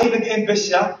 dahil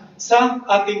nag-invest siya sa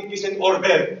ating peace and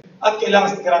order at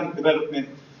kailangan sa economic development.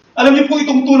 Alam niyo po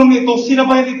itong tulong nito,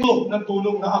 sinabayan ito ng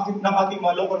tulong ng ating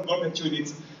mga local government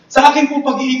units. Sa akin po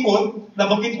pag-iikot,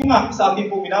 nabanggit ko nga sa ating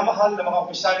po minamahal na mga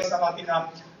opisyalis ng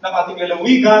ating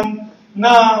lalawigan,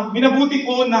 na minabuti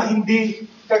ko na hindi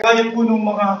kagaya po ng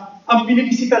mga, ang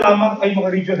binibisita lamang ay mga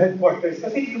regional headquarters.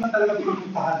 Kasi hindi naman talaga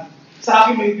pinupuntahan. Sa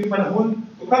akin may panahon,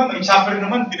 may chopper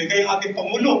naman, binigay ang ating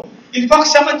Pangulo. In fact,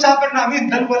 siya man chopper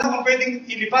namin dahil wala kang pwedeng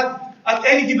ilipad at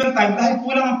any given time dahil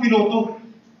kulang ang piloto.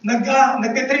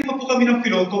 Nagtitrip pa po kami ng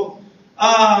piloto.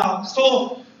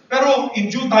 Pero in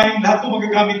due time, lahat po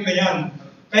magagamit na yan.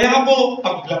 Kaya nga po,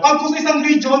 paglapag ko sa isang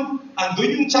region,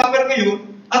 andun yung chopper ngayon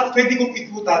at pwede kong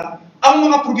ikutan ang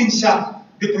mga probinsya,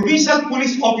 the provincial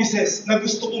police offices na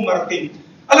gusto kong marating.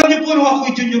 Alam niyo po, nung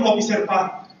ako'y junior officer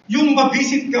pa, yung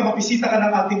mabisita ka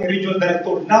ng ating regional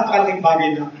director, napakalaking bagay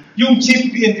na. Yung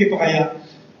chief PNP pa kaya.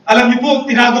 Alam niyo po,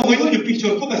 tinago ko yun, yung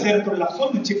picture ko, kasi Senator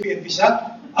Lacson, yung chief PNP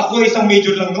siya. Ako ay isang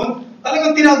major lang noon.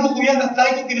 Talagang tinago ko yan at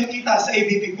lagi ko pinakita sa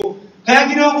ABP ko. Kaya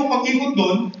ginawa ko pag-ikot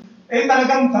doon,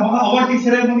 talagang sa mga awarding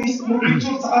ceremonies, mga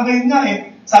picture, saka ngayon nga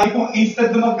sabi ko,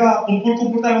 instead na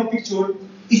mag-kumpul-kumpul tayo mag-picture,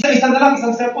 isa-isa na lang,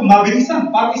 isang cellphone,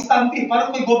 mabilisan, parang standing,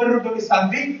 parang may governor doon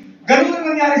standing. Ganun ang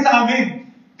nangyari sa amin.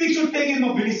 Picture taking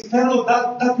mabilis, pero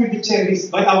that will be cherished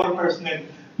by our personnel.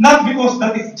 Not because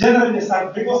that is generally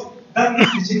necessary, because that is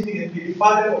the CPNP, the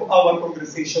father of our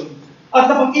organization. At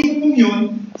sa pag-ikot po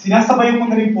yun, sinasabayan ko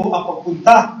na rin po ang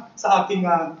pagpunta sa ating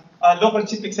local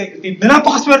chief executive na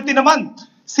napakaswerte naman.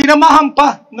 Sinamahan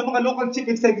pa ng mga local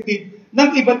chief executive ng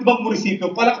iba't ibang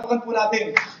munisipyo. Palakpakan po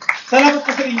natin. Salamat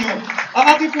po sa inyo. Ang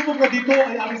ating pupunta dito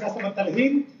ay aming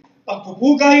sasamantalahin,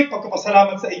 pagpupugay,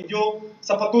 pagkapasalamat sa inyo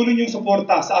sa patuloy niyong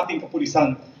suporta sa ating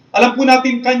kapulisan. Alam po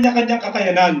natin kanya-kanyang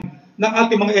kakayanan ng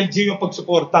ating mga LGU yung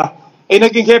pagsuporta.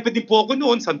 Naging hepe din po ako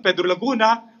noon, San Pedro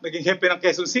Laguna, naging hepe ng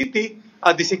Quezon City,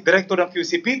 District Director ng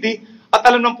QCPD, at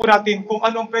alam naman po natin kung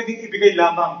ano ang pwedeng ibigay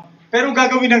lamang. Pero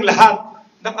gagawin ng lahat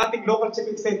ng ating local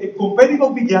chief executive kung pwede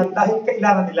magbigyan dahil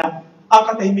kailangan nila ang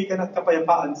katahimikan at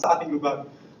kapayapaan sa ating lugar.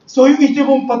 So yung issue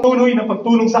mong patuloy na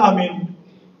pagtulong sa amin,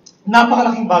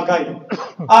 napakalaking bagay.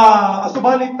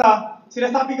 Subalit,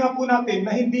 sinasabi nga po natin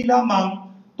na hindi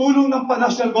lamang tulong ng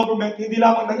national government, hindi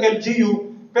lamang ng LGU,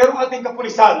 pero ating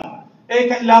kapulisan,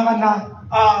 kailangan na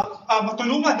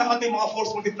matulungan ng ating mga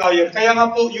force multiplier. Kaya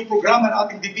nga po yung programa ng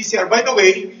ating DPCR. By the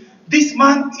way, this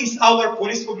month is our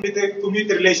Police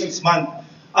Community Relations Month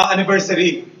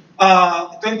anniversary,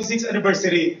 26th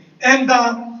anniversary. And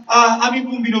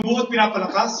amin pong binubuo at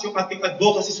pinapalakas yung ating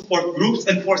advocacy support groups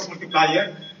and force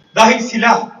multiplier dahil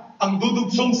sila ang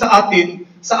dudugsong sa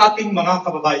ating mga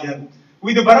kababayan.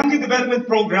 With the Barangay Development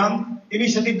Program,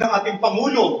 initiative ng ating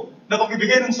Pangulo na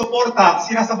pagbibigay ng suporta,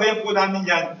 sinasabayan po namin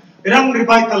yan ng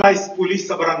revitalized police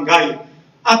sa barangay.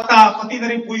 At pati na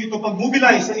rin po ito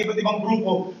pag-mobilize sa iba't ibang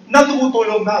grupo na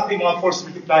tumutulong na ating mga force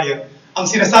multiplier. Ang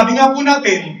sinasabi nga po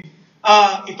natin,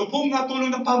 ito pong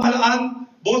tulong ng pamahalaan,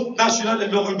 both national and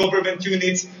local government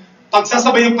units,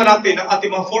 pagsasabayan pa natin ang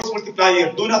ating mga force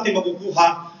multiplier, doon natin makukuha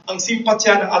ang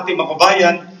simpatsya ng ating mga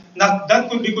kababayan na that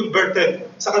could be converted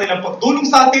sa kanilang pagtulong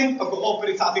sa atin,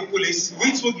 pag-cooperate sa ating police,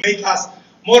 which would make us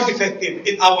more effective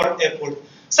in our effort.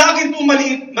 Sa akin po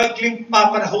maikling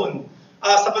panahon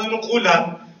sa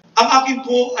panunungkulan, ang akin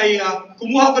po ay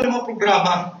kumuha pa ng mga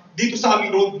programa dito sa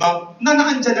aming roadmap na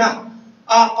naandyan na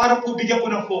para po bigyan po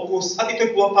ng focus at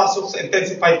ito'y pumapasok sa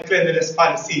intensified cleanliness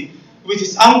policy, which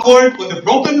is anchored on the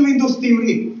broken windows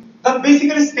theory that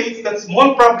basically states that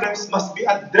small problems must be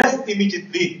addressed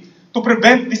immediately to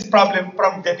prevent this problem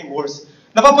from getting worse.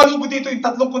 Napapalubog dito yung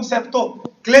tatlong konsepto: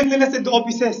 cleanliness in the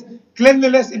offices,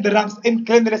 cleanliness in the ranks, and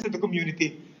cleanliness in the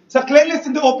community. Sa cleanliness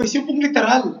in the office, yung pong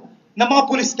literal na mga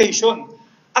police station.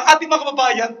 Ang ating mga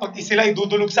kababayan, pag sila ay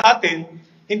dudulog sa atin,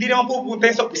 hindi naman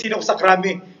pupunta sa opisina o sa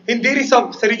krami. Hindi rin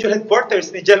sa regional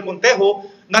headquarters ni Jel Montejo,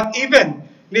 not even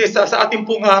sa ating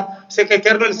pong si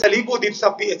Colonel Salibo dito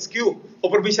sa PHQ o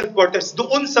Provincial Headquarters,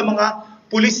 doon sa mga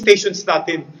police stations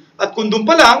natin. At kung doon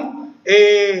pa lang,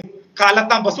 kalat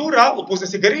ng basura, upos na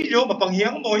sigarilyo,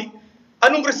 mapanghiyang moy,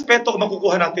 anong respeto ang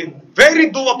makukuha natin?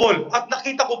 Very doable. At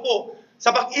nakita ko po,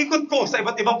 sa pag-ikot ko sa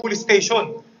iba't ibang police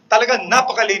station, talagang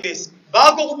napakalinis.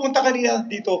 Bago ko pumunta kanina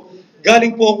dito,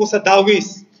 galing po ako sa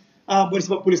Dauis,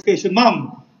 Municipal Police Station.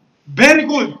 Ma'am, very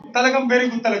good. Talagang very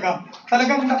good talaga.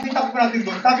 Talagang nakita ko natin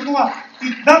doon. Sabi ko nga,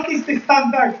 If that is the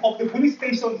standard of the police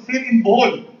stations here in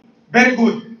Bohol, very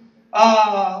good.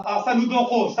 Saludo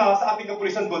ako sa ating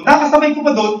kapulisan doon. Nakasabay ko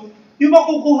pa doon, yung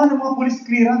makukuha ng mga police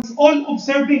clearance, all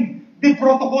observing the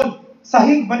protocol.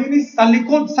 Sahig, malinis, sa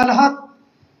likod, sa lahat.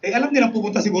 Eh, alam nilang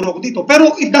pupunta siguro ako dito.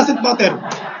 Pero it doesn't matter.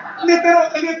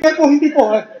 Pero hindi po.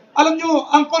 Alam nyo,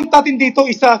 ang point natin dito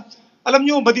isa, alam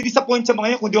nyo, madidisappoint sa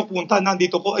mga yan kung di ako pumunta,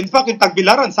 nandito ko. In fact, yung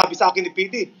Tagbilaran, sabi sa akin ni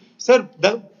PD, Sir,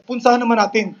 punsahan naman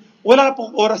natin. Wala na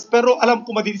pong oras, pero alam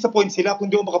ko madidisappoint sila kung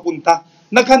di ako makapunta.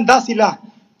 Naghanda sila.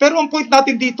 Pero ang point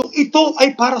natin dito, ito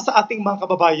ay para sa ating mga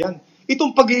kababayan.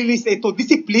 Itong pag-release na ito,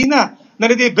 disiplina na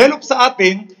na-develop sa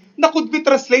atin na could be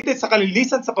translated sa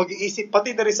kalilisan, sa pag-iisip,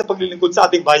 pati na rin sa paglilingkod sa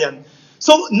ating bayan.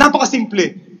 So,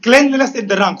 napakasimple. Cleanliness in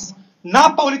the ranks.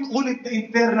 Napaulit-ulit na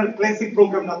internal cleansing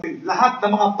program natin. Lahat ng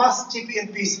mga past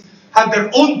CPNPs have their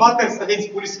own battles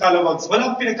against police calawags.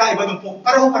 Walang pinagkaiba doon po.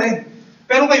 Pareho pa rin.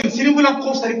 Pero ngayon, sinimulan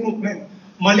ko sa recruitment.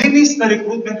 Malinis na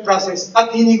recruitment process at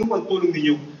hiningi ko ang tulong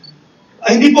ninyo.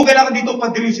 Hindi po kailangan dito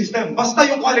pa-drill system. Basta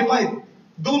yung qualified.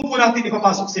 Doon po natin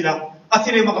ipapasok sila at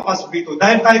sila yung makapasok dito.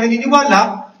 Dahil tayo naniniwala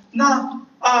na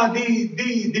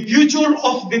the future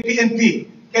of the PNP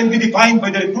can be defined by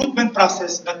the recruitment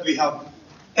process that we have.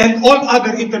 And all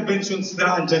other interventions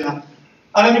na andyan na.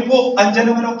 Alam niyo po,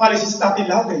 andyan naman ang policies natin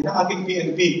lahat ng ating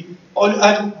PNP.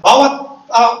 Bawat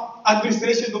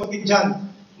administration dumating dyan,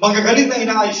 magagaling na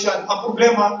inaayos yan. Ang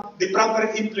problema, the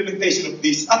proper implementation of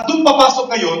this. At doon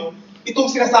papasok ngayon, itong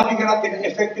sinasabi ka natin ng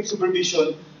effective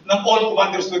supervision ng all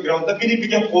commanders to the ground na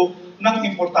binibigyan ko ng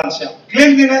importansya.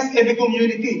 Cleanliness in the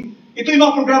community. Ito yung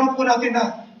mga programa po natin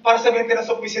na para sa maintenance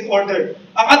of peace and order.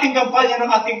 Ang ating kampanya ng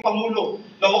ating Pangulo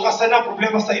na wakasan na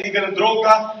problema sa illegal na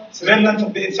droga, remnants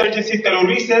of the insurgency,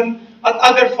 terrorism, at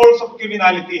other forms of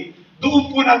criminality.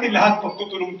 Doon po natin lahat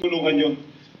pagtutulong-tulungan yun.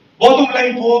 Bottom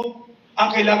line po,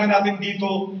 ang kailangan natin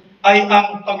dito ay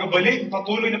ang pagbabalik,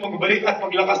 patuloy na pagbabalik at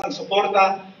paglakas ng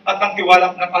suporta at ng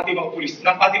tiwala ng ating mga pulis,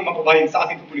 ng ating mga kabayan sa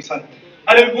ating kapulisan.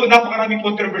 Alam po, napakaraming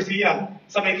kontrobersiya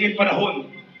sa maikling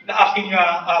panahon na aking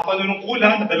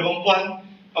panunungkulan na 2 buwan.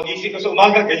 Pag-isip ko sa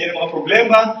umaga, ganyan ang mga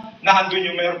problema, na andun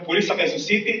yung mayroong pulis sa Quezon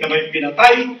City na may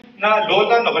pinatay, na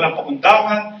lola, na walang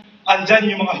pakundangan. Andyan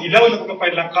yung mga hilaw na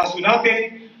pagkapahil ng kaso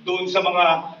natin, doon sa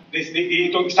mga,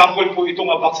 itong example po,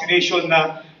 itong vaccination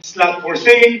na slot for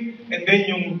sale, and then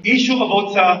yung issue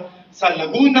about sa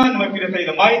Laguna na may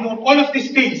pinatay na minor, all of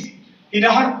these things,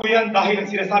 hinaharap ko yan dahil ang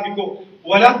sinasabi ko,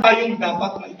 wala tayong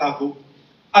dapat na itago.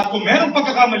 At kung merong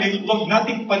pagkakamali, huwag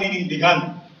nating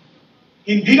paninindigan.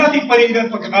 Hindi natin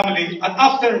panindigan pagkakamali at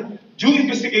after due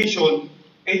investigation,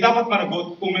 dapat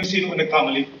managot kung may sino ang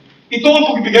nagkamali. Ito ang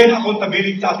pagbibigay ng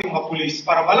accountability sa ating mga pulis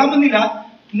para malaman nila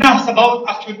na sa bawat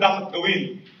action dapat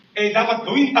gawin. Dapat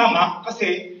gawin tama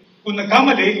kasi kung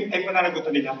nagkamali, ay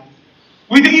pananagutan nila.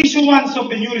 With the issuance of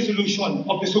the new resolution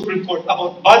of the Supreme Court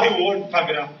about body-worn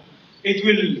camera, it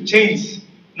will change.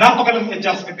 Napakalaking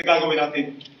adjustment na gagawin natin.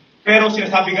 Pero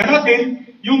sinasabi nga natin,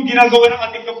 yung ginagawa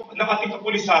ng ating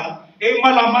kapulisan,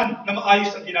 malaman na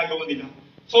maayos ang ginagawa nila.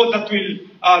 So that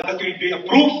will be a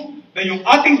proof na yung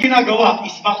ating ginagawa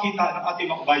is makita ng ating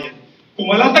mga kabayan. Kung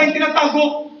wala tayong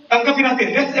tinatago, tanggapin natin.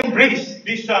 Let's embrace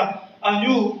this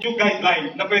new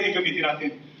guideline na pwedeng gamitin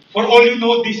natin. For all you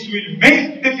know, this will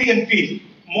make the PNP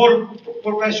more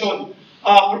professional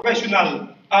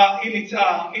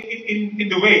in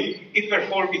the way it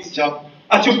performs its job.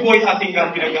 At yun po ay ating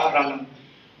pinag-aaralan.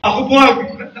 Ako po,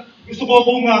 gusto ko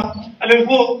pong, alam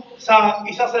po, isa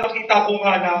sa nakita ko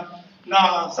nga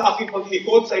na sa aking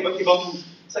pag-ikot sa iba't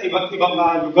ibang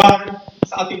lugar,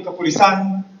 sa ating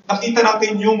kapulisan, nakita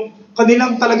natin yung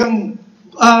kanilang talagang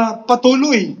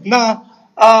patuloy na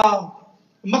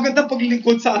magandang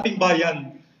paglilingkod sa ating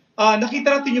bayan.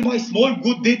 Nakita natin yung mga small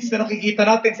good deeds na nakikita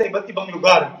natin sa iba't ibang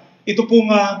lugar. Ito po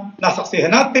nga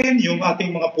nasaksihan natin, yung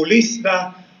ating mga pulis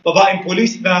na babaeng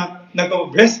pulis na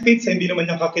nag-breastfeed sa hindi naman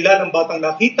niyang kakilalang batang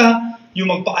nakita, yung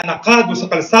magpaanak ka doon sa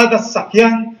kalsada, sa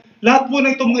sakyan. Lahat po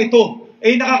na itong mga ito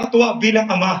ay nakakatuwa bilang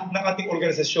ama ng ating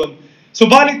organisasyon.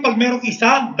 Subalit pag merong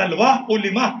 1, 2 o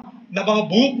 5 na mga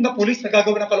buhok na pulis na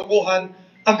gagawa ng kalokohan,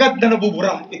 agad na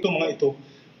nabubura itong mga ito.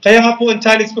 Kaya nga po ang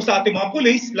challenge ko sa ating mga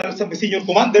pulis, lalo sa senior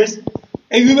commanders,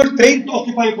 we were trained to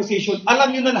occupy a position.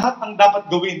 Alam nyo na lahat ang dapat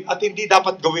gawin at hindi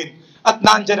dapat gawin. At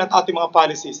nandyan at ating mga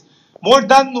policies. More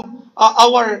than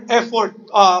our effort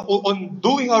on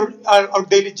doing our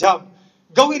daily job,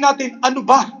 gawin natin ano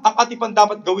ba ang ating pang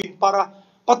dapat gawin para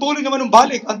patuloy naman ng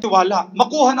balik ang tiwala.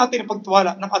 Makuha natin ang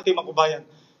pagtiwala ng ating mga kabayan.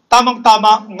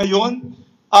 Tamang-tama ngayon,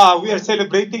 we are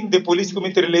celebrating the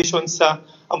Police-Community Relations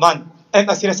Month. And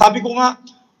as sinasabi ko nga,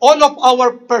 all of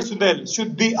our personnel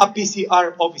should be a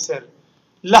PCR officer.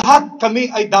 lahat kami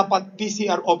ay dapat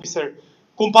PCR officer.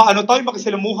 Kung paano tayo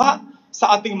makisalamuha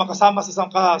sa ating makasama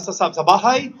sa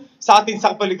bahay, sa ating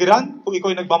sa kapaligiran, kung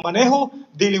ikaw ay nagmamaneho,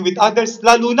 dealing with others,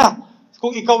 lalo na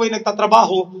kung ikaw ay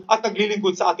nagtatrabaho at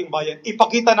naglilingkod sa ating bayan.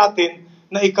 Ipakita natin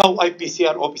na ikaw ay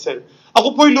PCR officer.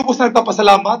 Ako po ay lubos na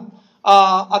nagpapasalamat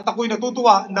at ako'y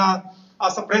natutuwa na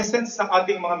sa presence ng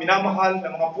ating mga minamahal na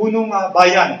mga punong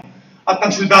bayan at ng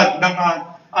syudad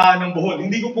ng Bohol.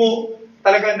 Hindi ko po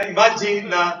talaga na-imagine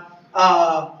na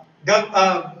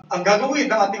ang gagawin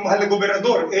ng ating mahal na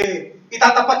gobernador,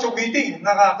 itatapat yung meeting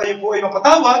na kayo po ay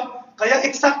mapatawag, kaya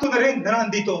eksakto na rin na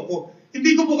nandito ako.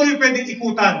 Hindi ko po kayo pwedeng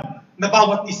ikutan na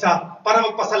bawat isa para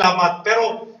magpasalamat.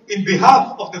 Pero in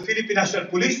behalf of the Philippine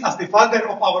National Police, as the father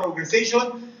of our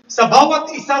organization, sa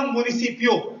bawat isang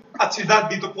munisipyo at syudad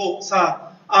dito po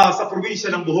sa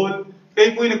Provincial ng Bohol,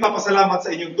 kayo po ay nagpapasalamat sa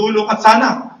inyong tulong at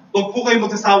sana huwag po kayo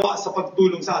magsasawa sa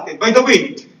pagtulong sa atin. By the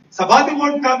way, sa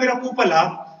body-worn camera po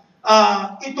pala,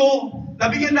 ito,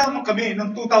 nabigyan lamang kami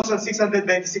ng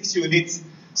 2,696 units.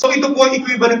 So ito po ay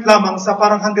equivalent lamang sa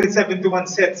parang 171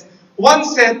 sets. One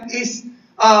set is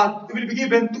will be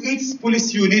given to each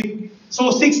police unit. So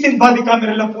 16 body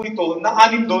camera lang po ito, na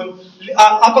 6 doon,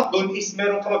 4 doon is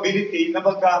merong capability na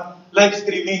mag-live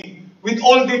streaming with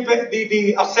all the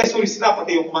accessories na,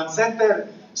 pati yung command center.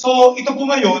 So ito po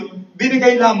ngayon,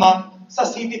 binigay lamang sa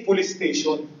City Police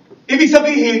Station. Ibig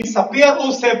sabihin, sa PRO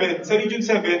 7, sa Region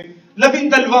 7, 12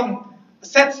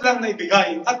 sets lang na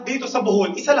ibigay. At dito sa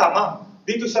Bohol, isa lamang.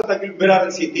 Dito sa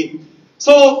Tagbilaran City.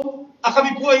 So,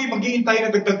 kami po ay maghihintay na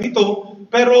dagdag nito,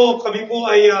 pero kami po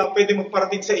ay pwede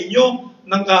magparating sa inyo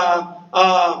ng,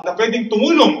 na pwedeng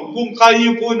tumulong kung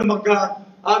kayo po na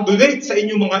mag-donate sa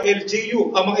inyong mga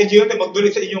LGU. Ang mga LGU ay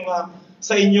mag-donate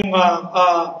sa inyong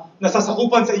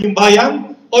nasasakupan sa inyong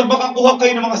bayan, or baka kuha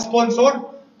kayo ng mga sponsor.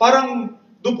 Parang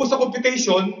doon po sa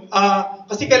computation,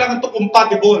 kasi kailangan to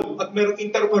compatible at mayroong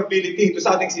interoperability ito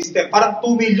sa ating system. Parang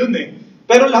 2 million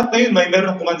Pero lahat na yun,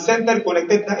 meron ng command center,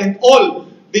 connected na, and all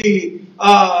the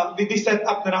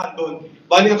setup na naandun.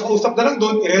 Bali, ang kausap na lang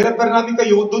doon, i-refer namin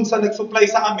kayo doon sa nag-supply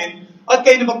sa amin at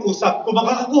kayo na mag-usap. Kung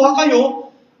makakakuha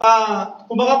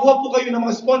po kayo ng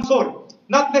mga sponsor,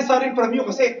 not necessarily from you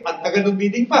kasi at taganong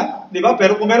bidding pa, di ba?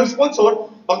 Pero kung meron sponsor,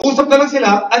 mag-usap na lang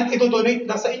sila at ito-donate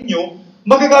na sa inyo,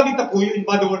 magagamit na po yung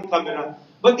body-worn camera.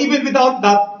 But even without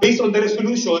that, based on the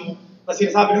resolution na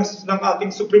sinasabi ng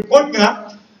ating Supreme Court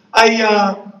nga, ay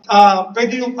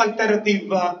pwede yung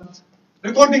alternative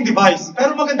recording device.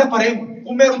 Pero maganda pa rin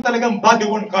kung meron talagang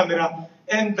body-worn camera.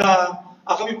 And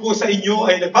kami po sa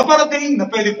inyo ay nagpaparating na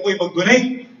pwede po kayo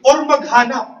mag-donate or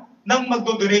maghanap ng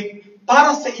mag-donate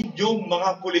para sa inyong mga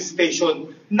police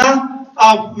station na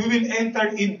we will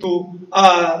enter into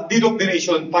deed of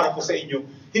donation para po sa inyo.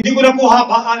 Hindi ko na po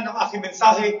habaan ang aking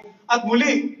mensahe at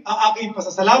muli ang aking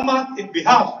pasasalamat in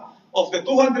behalf of the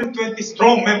 220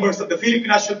 strong members of the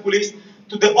Philippine National Police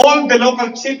to all the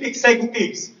local chief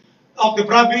executives of the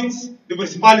province, the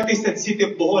municipalities, and city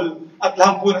of Bohol at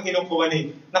lahat po ng inyong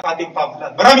kumani ng ating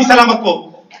pamahalaan. Maraming salamat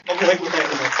po. Mabuhay po tayo.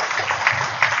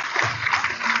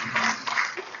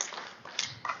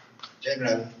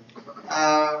 General,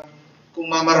 kung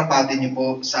mamarapatin niyo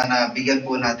po, sana bigyan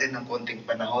po natin ng konting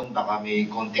panahon. Baka may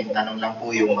konting tanong lang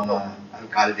po yung mga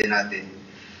alkalde natin.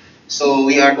 So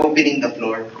we are opening the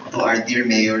floor to our dear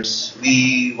mayors.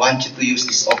 We want you to use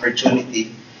this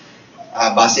opportunity.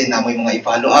 Base na mo yung mga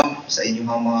i-follow up sa inyong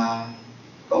mga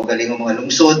kaugaling mga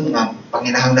lungsod, mga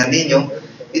panginahanglan ninyo.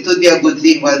 It would be a good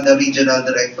thing while the regional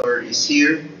director is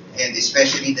here and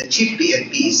especially the chief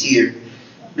PNP is here.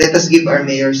 Let us give our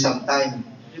mayor some time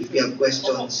if you have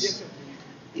questions.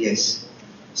 Yes.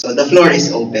 So the floor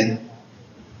is open.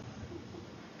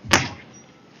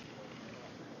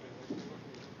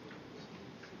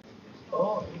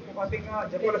 Yung ating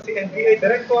dyan pala si NBA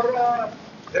Director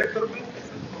Bill.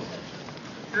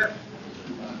 Sir.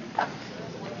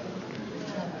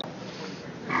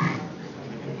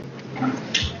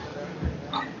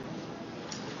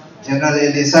 General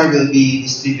Eleazar will be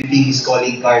distributing his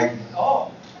calling card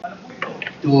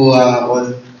to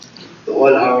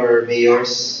all our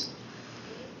mayors.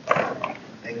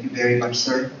 Thank you very much,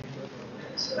 sir.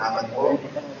 Salamat po.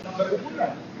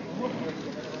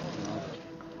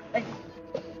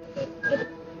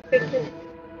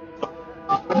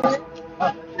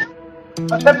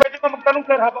 Sir, pwede ko magtanong,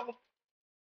 sir, habang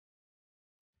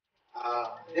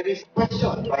there is a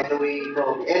question, by the way,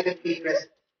 from LFP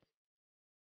President.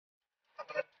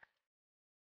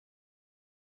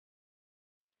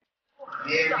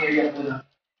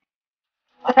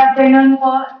 Good afternoon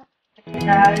po,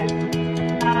 General.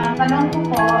 Tanong ko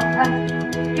po,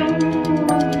 yung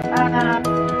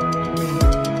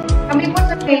kami po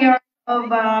sa Mayor of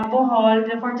Bohol,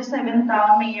 the 47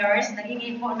 town mayors,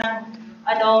 nagiging po ng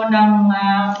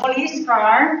police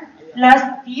car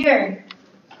last year.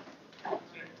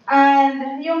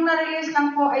 And yung na-release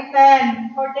lang po ay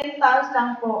 14 towns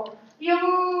lang po.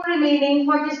 Yung remaining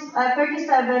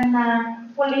 37 na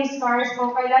police cars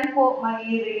po, kailan po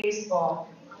mai-release po?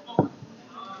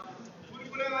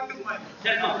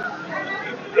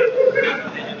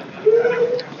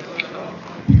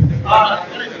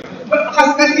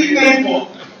 Kasi ngayon po,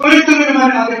 tuloy-tuloy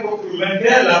naman ang ating procurement.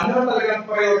 Kaya lang, meron talagang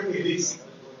priority list.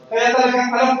 Kaya talagang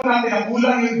alam po natin na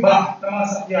kulang yung iba ng mga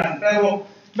sakyan. Pero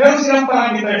meron silang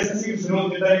parameters na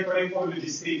sinusunod ng Directorate for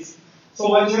Logistics. So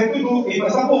what you have to do,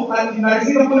 basta po,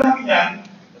 na-receive po namin yan,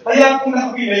 kaya po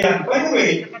nakapila yan. By the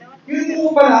way, yun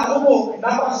po pala, ako po,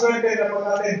 napakaswerte na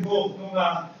pag-attend ko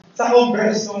sa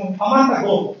Congress nung a month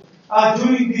ago,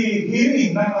 during the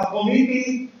hearing ng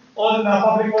Committee on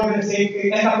Public Order and Safety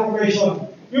and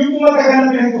Appropriation. Yung pumatagal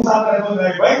na pinag-usapan na doon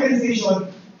na revitalization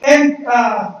and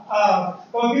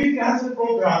community enhancement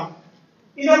program,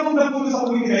 inabot na po sa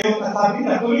committee na yun at sabi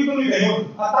na tuloy-tuloy na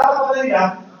yun. At tatapatan nila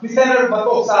ni Senator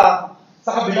Bato sa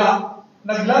kabila,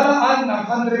 naglalaan ng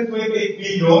 128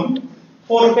 billion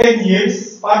for 10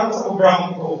 years para sa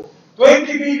programa ito. 20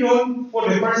 billion for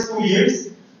the first 2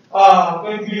 years,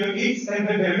 20 billion each, and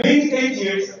then the remaining 8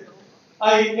 years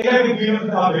ay 11 billion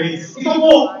na average. Ito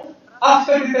po,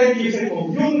 after the 10 years ito,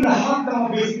 yung lahat ng mga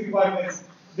basic requirements,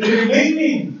 the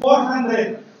remaining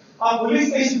 400 police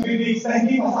station buildings na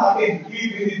hindi pa sa atin,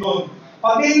 ibibigay doon.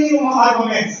 Pati yung mga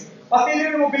armaments, pati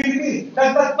yung mobility,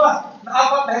 dagdag pa na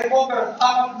 4 na helicopter,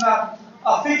 4 na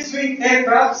fixed-wing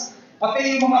aircrafts,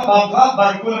 pati yung mga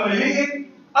barko na maliliit,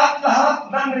 at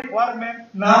lahat ng requirement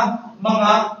na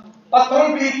mga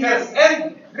patrol vehicles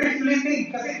and refleeting,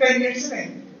 kasi 10 years yun eh.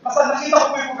 Kasi nakita ko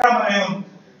po yung programa na yun.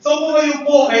 So kung ngayon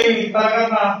po ay talagang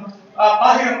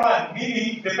pahirapan,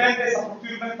 meaning depende sa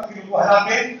procurement na kinukuha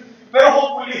natin, pero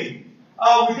hopefully,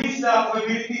 with this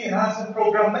mobility enhancement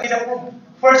program na ina po,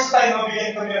 first time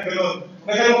mabigyan kami ng gano'n.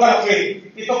 Na gano'n kalaki.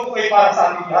 Ito po ay para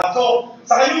sa ating lahat. So,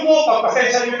 sa kayo po,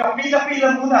 pagpasensya nyo na pila-pila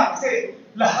muna kasi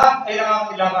lahat ay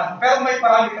nangangailangan. Pero may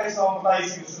parami tayo sa mga tayo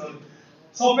sinusunod.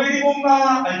 So, pwede pong,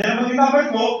 andyan naman yung number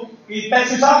ko,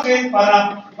 i-text nyo sa akin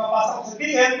para mapasa ko sa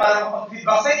DM, para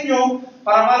mapag-feedback sa inyo,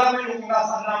 para malaman nyo kung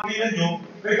nasaan na ang pila nyo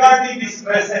regarding this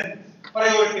present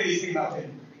priority listing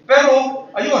natin. Pero,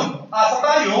 ayun, asa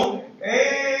tayo,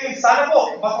 sana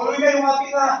po, matuloy na yung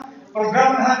ating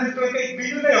programa ng 128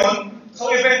 billion na yun,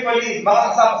 so eventually,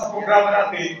 makakasama sa programa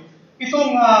natin,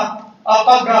 itong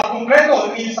pag-konkreto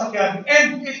ng inyong sakyan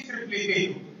and its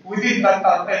repleting within that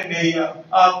 10-year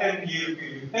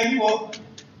period. Thank you po.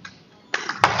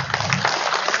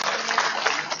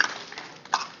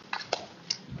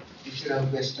 Additional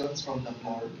questions from the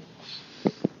floor?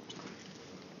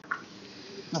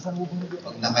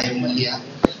 Huwag na kayong maliya.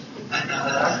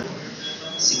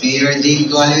 Si Mayor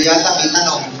Dave Dualio yata may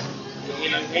tanong.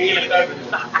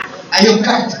 Yung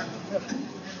card.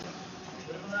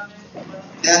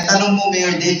 Kaya tanong mo,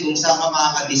 Mayor Dave, kung saan ka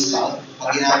makaka-discount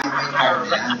pag ginamit mo yung card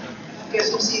na yan.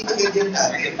 Quezon City, ganyan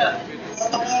natin.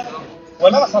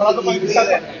 Wala, sarado pa yung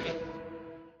discount.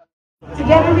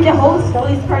 Together with the host,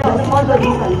 Police Colonel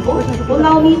Lorenzo will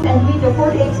now meet and greet the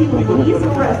 482 police who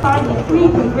were assigned in 3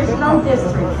 congressional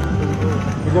districts.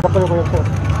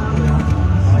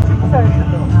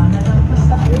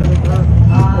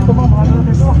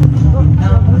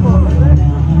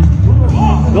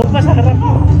 Doon pa sa harap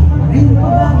mo.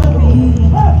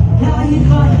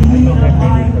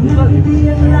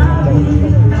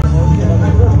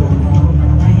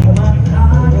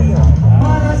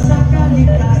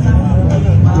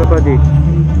 Labadi.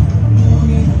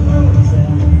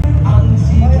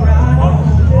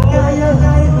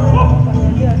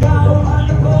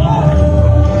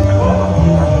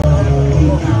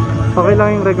 Okay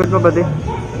lang yung record mo, buddy.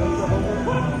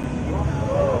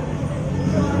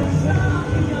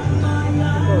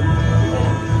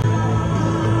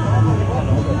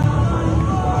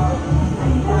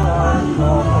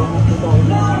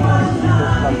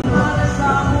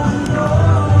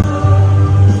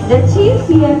 The Chief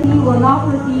CPNP will now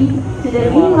proceed to the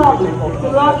main lobby to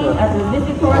log in as a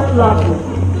visitor's lobby.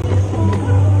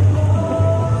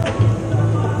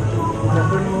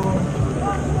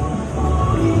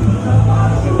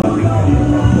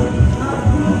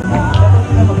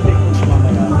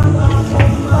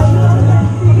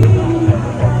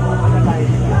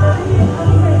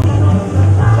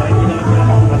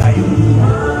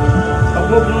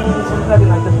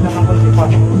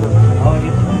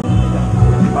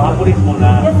 Papulis mo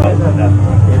na.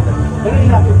 Pero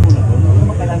ilapit mo na doon. Huwag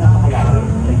mo kailangan pakayaan.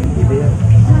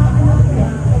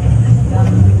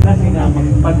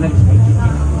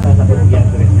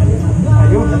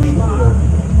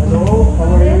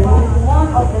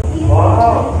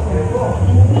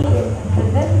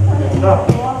 BPPO.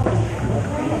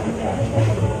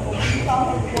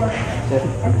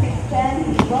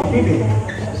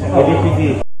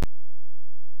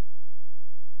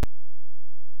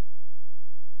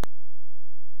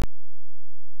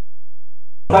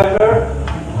 Driver.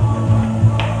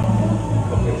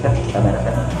 Okay, sir. Tama na,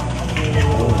 sir.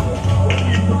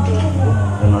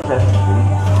 Ano, sir?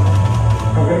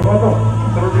 Kagaling mo ito.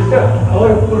 Sir.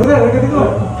 Okay, puro na. Nagkati ko.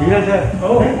 Sige, sir.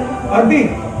 Oo.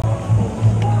 Ardi.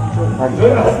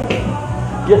 Join us.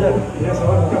 Yes, sir. Yes, sir.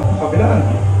 Kabilaan.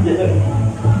 Yes, sir.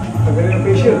 Kagaling ng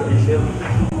facial. Facial.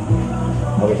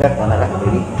 Okay, sir. Tama na.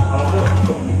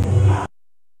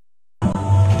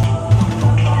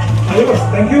 Ayos.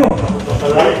 Thank you.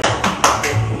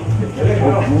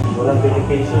 Walang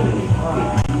dedication.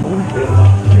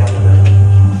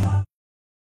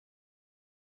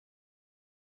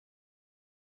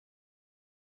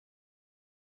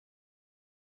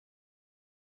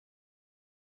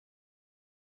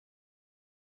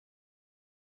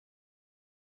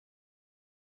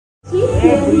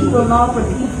 CPNP will now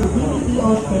proceed to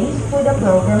BPPO stage for the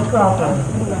program proper.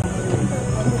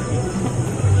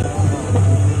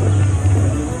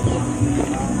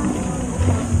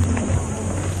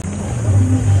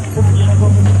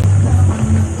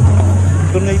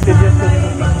 Donated yan sa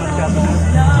masyado.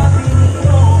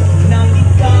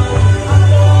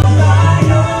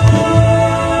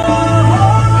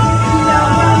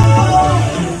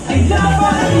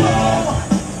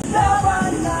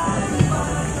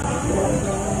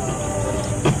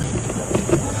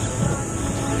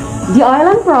 The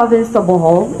island province of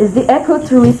Bohol is the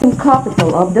ecotourism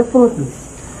capital of the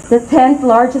Philippines, the 10th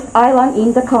largest island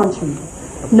in the country,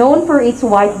 known for its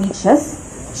white beaches,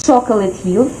 chocolate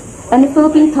hills, and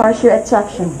Philippine tertiary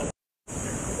attraction.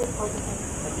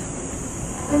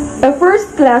 A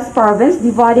first-class province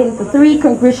divided into 3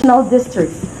 congressional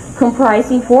districts,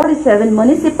 comprising 47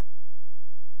 municipalities.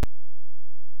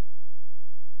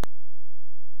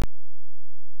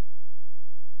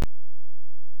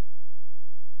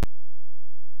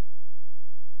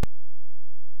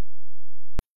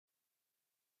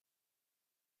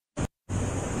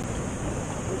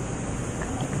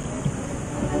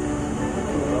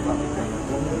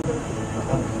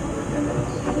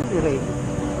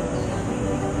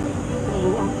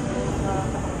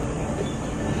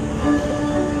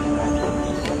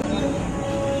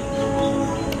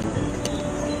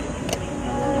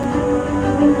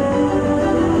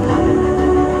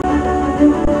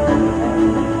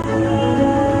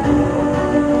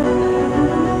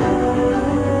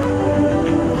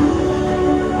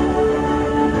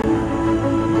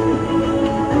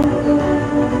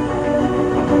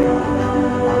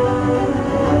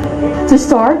 To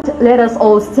start, let us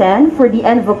all stand for the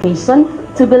invocation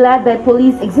to be led by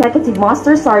Police Executive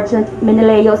Master Sergeant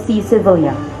Meneleo C.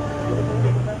 Sevilla.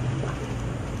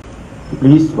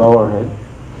 Please bow our head.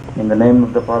 In the name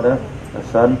of the Father, the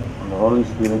Son, and the Holy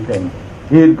Spirit, amen.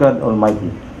 Dear God Almighty,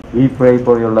 we pray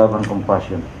for your love and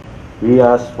compassion. We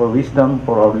ask for wisdom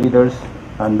for our leaders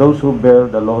and those who bear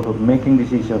the load of making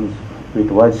decisions with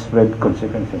widespread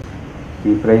consequences.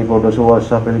 We pray for those who are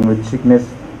suffering with sickness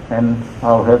and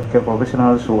our healthcare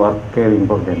professionals who are caring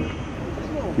for them.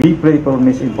 We pray for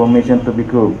misinformation to be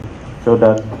curbed so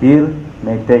that fear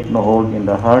may take no hold in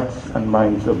the hearts and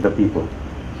minds of the people.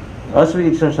 As we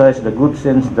exercise the good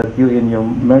sense that you in your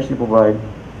mercy provide,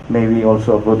 may we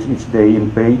also approach each day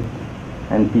in faith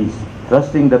and peace,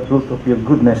 trusting the truth of your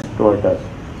goodness toward us.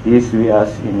 This we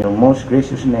ask in your most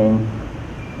gracious name,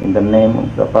 in the name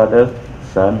of the Father,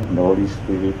 Son, and the Holy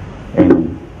Spirit.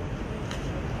 Amen.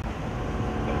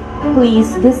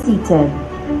 Please be seated.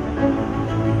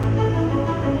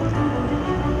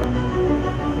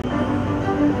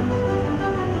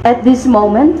 At this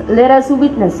moment, let us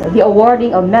witness the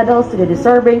awarding of medals to the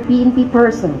deserving PNP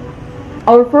person.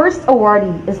 Our first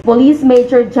awardee is Police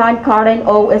Major John Karen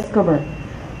O. Escobar.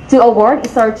 To award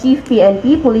is our Chief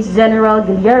PNP Police General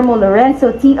Guillermo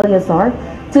Lorenzo T. Eleazar,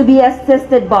 to be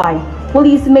assisted by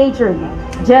Police Major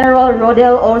General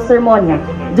Rodel O. Sermonia,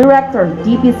 Director,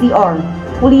 DPCR,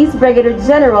 Police Brigadier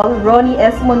General Ronnie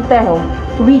S. Montejo,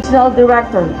 Regional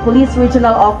Director, Police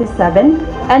Regional Office 7,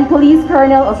 and Police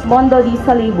Colonel Osmondo D.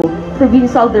 Salibo,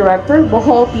 Provincial Director,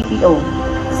 Bohol PPO.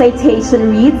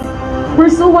 Citation reads,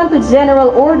 pursuant to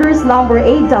General Orders Number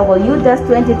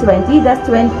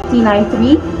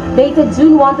 8W-2020-293, dated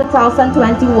June 1,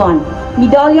 2021,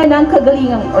 Medalya ng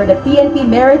Kagalingan or the PNP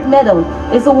Merit Medal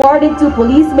is awarded to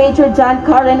Police Major John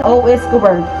Karen O.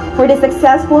 Escobar for the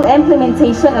successful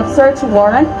implementation of search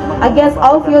warrant against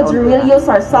Alfio Jurilio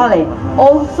Sarsale,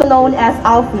 also known as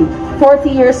Alfie, 40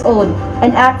 years old,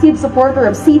 an active supporter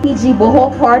of CTG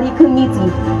Bohol Party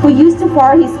Committee, who used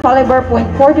fire his caliber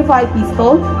 .45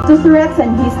 pistol to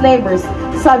threaten his neighbors.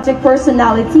 Subject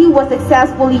personality was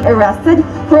successfully arrested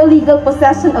for illegal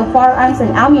possession of firearms and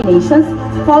ammunition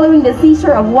following the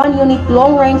seizure of 1 unit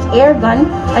long-range air gun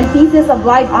and pieces of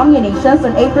live ammunition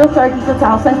on April 30,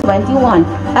 2021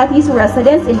 at his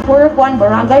residence in Purapuan,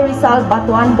 Barangay Rizal,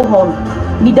 Batuan, Bohol.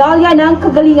 Medalya ng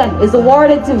Kagalingan is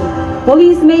awarded to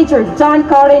Police Major John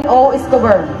Karen O.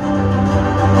 Escobar.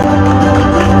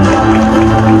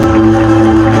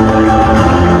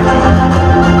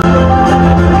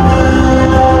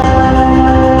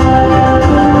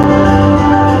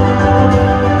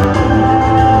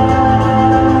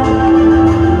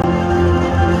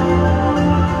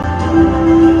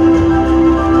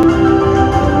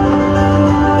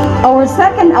 Our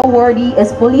second awardee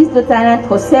is Police Lieutenant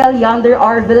Jose Leander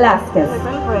R. Velasquez.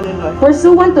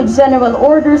 Pursuant to General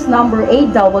Orders Number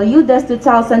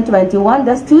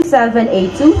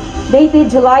 8W-2021-2782, dated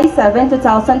July 7,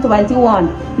 2021,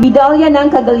 Medalya ng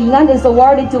Kagalingan is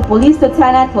awarded to Police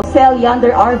Lieutenant Jose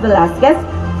Leander R. Velasquez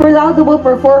for laudable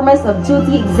performance of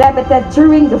duty exhibited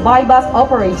during the bypass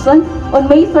operation on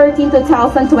May 13,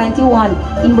 2021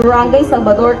 in Barangay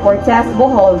Salvador Cortez,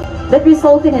 Bohol, that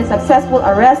resulted in successful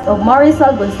arrest of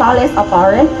Marisol Gonzalez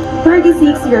Apare,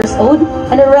 36 years old,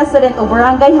 and a resident of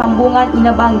Barangay Hambungan,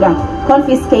 Inabanga,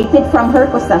 confiscated from her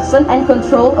possession and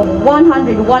control of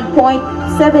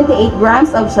 101.78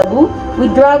 grams of shabu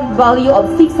with drug value of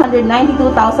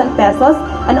 692,000 pesos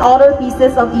and other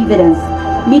pieces of evidence.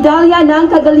 Medalya ng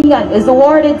Kagalingan is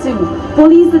awarded to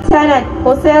Police Lieutenant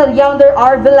Jose Leander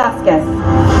R. Velasquez.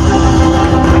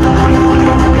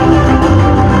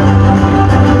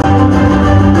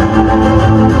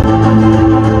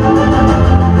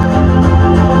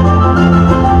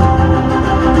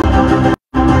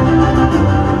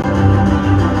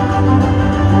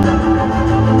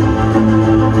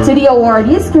 To the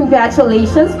awardees,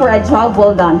 congratulations for a job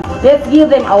well done. Let's give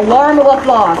them a warm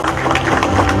applause.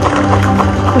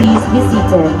 Please be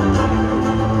seated.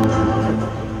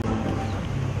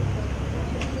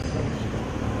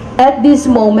 At this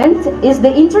moment is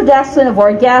the introduction of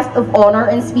our guest of honor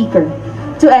and speaker.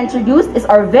 To introduce is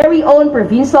our very own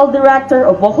Provincial Director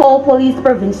of Bohol Police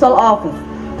Provincial Office,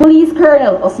 Police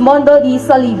Colonel Osmondo D.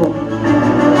 Salibo.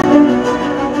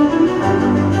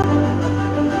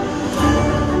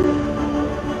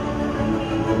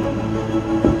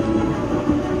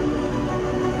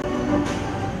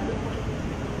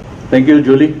 Thank you,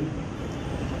 Julie.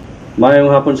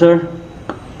 Mayong hapon, sir.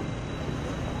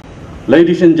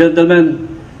 Ladies and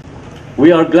gentlemen,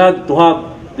 we are glad to have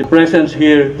the presence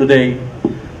here today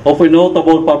of a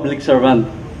notable public servant,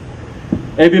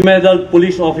 Heavy Medal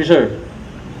Police Officer,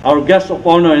 our guest of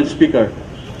honor and speaker.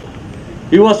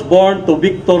 He was born to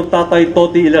Victor Tatay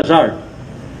Toti Eleazar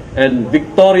and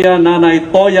Victoria Nanay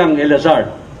Toyang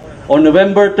Eleazar on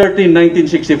November 13,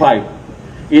 1965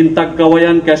 in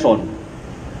Tagkawayan, Quezon.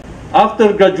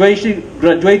 After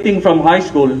graduating from high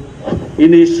school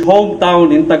in his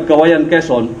hometown in Tagkawayan,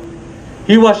 Quezon,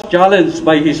 he was challenged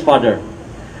by his father,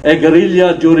 a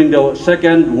guerrilla during the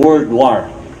Second World War,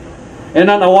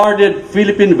 and an awarded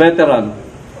Philippine veteran,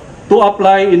 to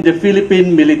apply in the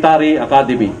Philippine Military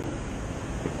Academy.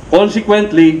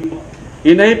 Consequently,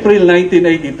 in April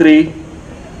 1983,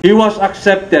 he was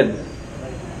accepted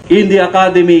in the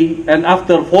academy and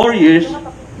after 4 years,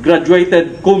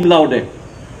 graduated cum laude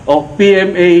of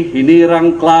PMA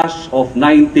Hinirang class of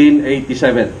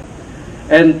 1987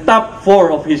 and top 4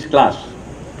 of his class.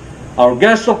 Our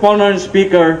guest of honor and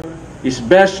speaker is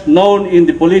best known in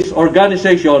the police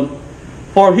organization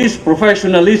for his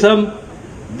professionalism,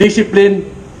 discipline,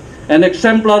 and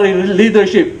exemplary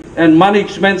leadership and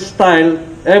management style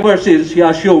ever since he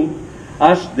assumed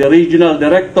as the regional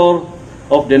director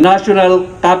of the National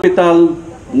Capital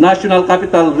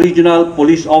Regional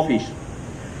Police Office.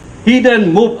 He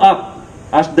then moved up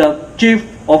as the chief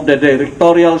of the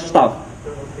directorial staff,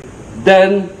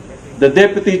 then the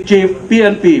deputy chief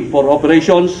PNP for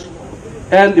operations,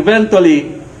 and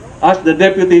eventually as the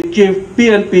deputy chief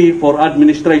PNP for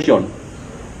administration,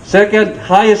 second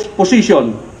highest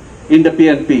position in the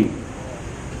PNP.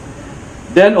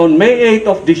 Then on May 8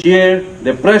 of this year,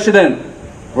 the President,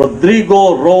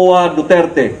 Rodrigo Roa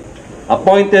Duterte,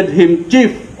 appointed him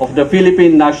chief of the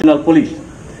Philippine National Police.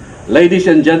 Ladies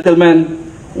and gentlemen,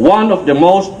 one of the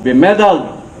most bemedaled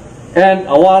and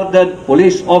awarded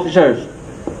police officers,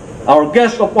 our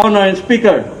guest of honor and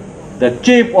speaker, the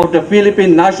Chief of the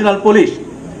Philippine National Police,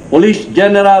 Police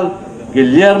General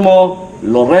Guillermo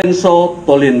Lorenzo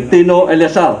Tolentino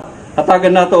Eleazar.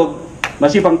 Hatagan nato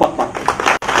masipang pakpak.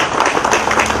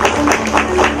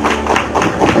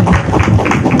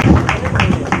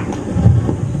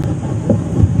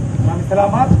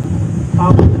 Salamat.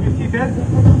 Be seated.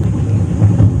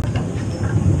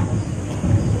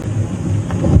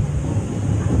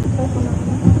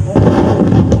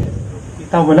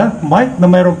 Kita mo na, Mike, na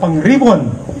mayroon pang ribbon.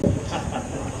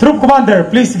 Troop Commander,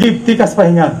 please give tikas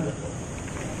pahinga.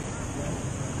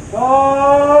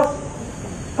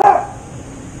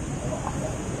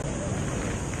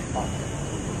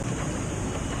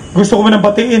 Gusto ko munang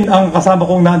batiin ang kasama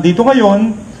kong nandito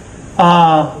ngayon,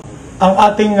 ang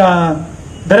ating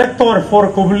Director for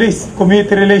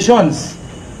Community Relations.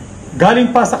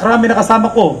 Galing pa sa karami na kasama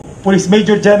ko, Police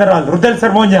Major General Rodel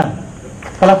Sermonia.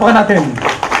 Palakpakan natin.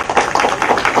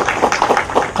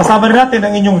 Kasama rin natin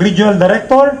ang inyong Regional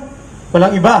Director,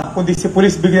 walang iba kundi si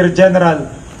Police Brigadier General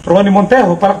Ronnie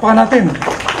Montejo. Palakpakan natin.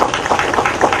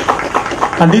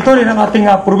 Nandito rin ang ating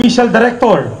Provincial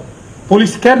Director,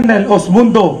 Police Colonel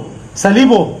Osmundo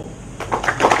Salibo.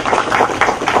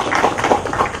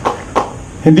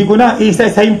 Hindi ko na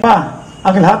isa-isahin pa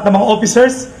ang lahat ng mga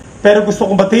officers, pero gusto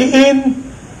kong batiin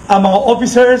ang mga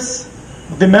officers,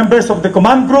 the members of the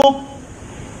command group,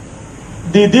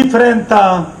 the different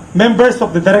members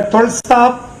of the directorial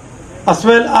staff, as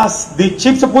well as the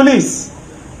chiefs of police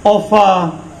of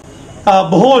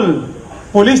Bohol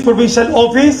Police Provincial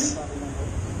Office,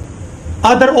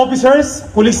 other officers,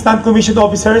 police non-commissioned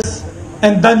officers,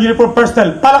 and non-uniform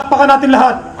personnel. Palakpakan natin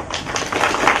lahat.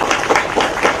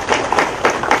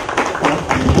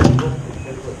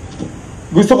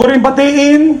 Gusto ko rin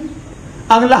batiin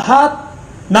ang lahat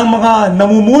ng mga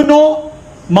namumuno,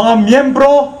 mga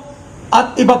miyembro,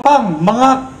 at iba pang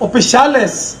mga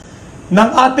opisyales ng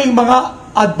ating mga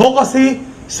advocacy,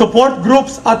 support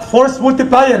groups at force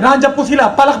multiplier. Nandiyan po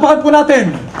sila. Palakpakan po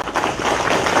natin.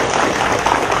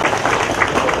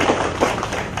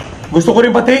 Gusto ko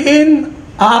rin batiin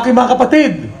ang aking mga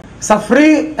kapatid sa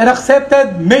Free and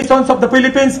Accepted Masons of the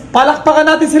Philippines.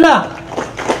 Palakpakan natin sila.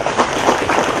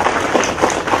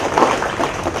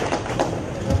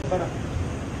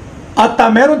 At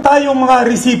meron tayong mga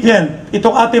recipient,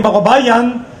 itong ating mga kabayan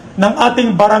ng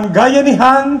ating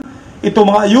barangayanihan, itong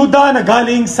mga ayuda na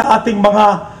galing sa ating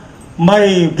mga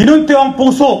may ginuntiwang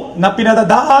puso na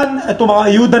pinadadaan, itong mga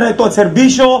ayuda na ito at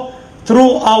serbisyo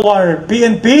through our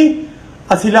PNP,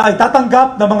 at sila ay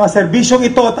tatanggap ng mga serbisyong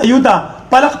ito at ayuda.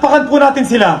 Palakpakan po natin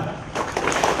sila.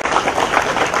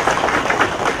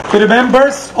 To the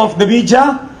members of the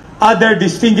media, other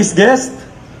distinguished guests,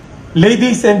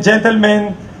 ladies and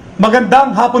gentlemen,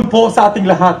 magandang hapon po sa ating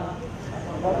lahat.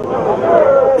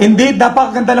 Indeed,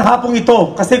 napakaganda ng hapong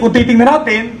ito. Kasi kung titingnan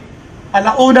natin,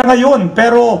 alauna ngayon,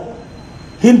 pero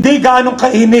hindi gaanong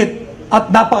kainit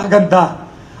at napakaganda.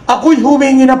 Ako'y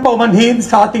humingi na paumanhin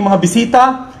sa ating mga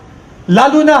bisita,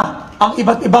 lalo na ang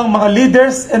iba't ibang mga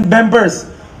leaders and members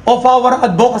of our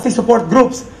advocacy support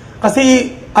groups.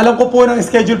 Kasi alam ko po ng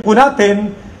schedule po natin,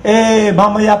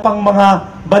 mamaya pang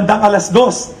mga bandang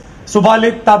 2:00.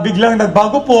 Subalit, biglang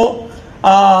nagbago po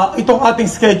itong ating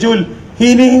schedule.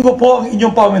 Hinihingo po ang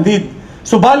inyong paumanhin.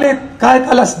 Subalit, kahit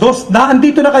 2:00 na,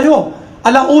 andito na kayo.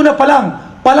 Alauna pa lang,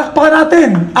 palakpakan natin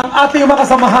ang ating mga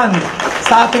kasamahan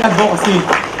sa ating advocacy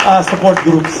support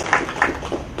groups.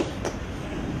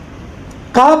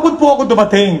 Kahapon po ako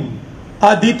dumating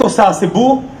dito sa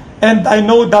Cebu, and I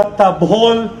know that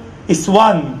Bohol is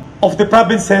one of the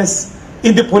provinces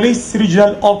in the Police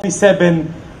Regional Office 7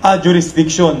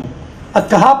 jurisdiction. At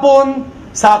kahapon,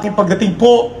 sa aking pagdating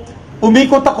po,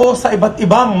 umikot ako sa iba't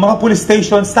ibang mga police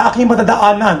stations sa aking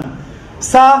matadaanan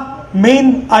sa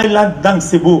main island ng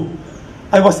Cebu.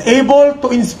 I was able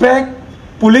to inspect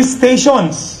police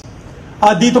stations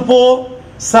dito po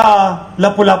sa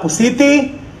Lapu-Lapu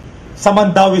City, sa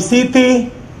Mandawi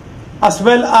City, as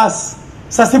well as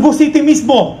sa Cebu City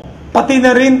mismo, pati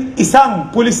na rin isang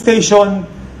police station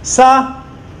sa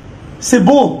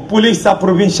Cebu Police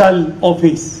Provincial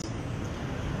Office.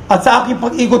 At sa aking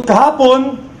pag-ikot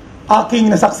kahapon, aking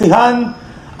nasaksihan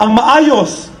ang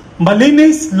maayos,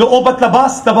 malinis, loob at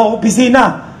labas na mga opisina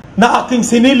na aking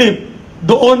sinilip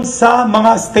doon sa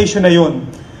mga station na yun.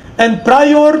 And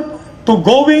prior to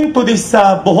going to this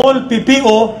Bohol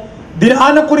PPO,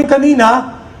 dinaanan ko rin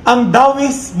kanina ang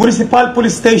Dauis Municipal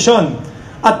Police Station.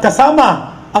 At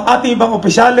kasama ang ating ibang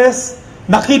opisyales,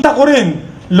 nakita ko rin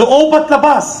loob at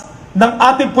labas ng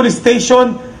ating police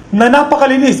station na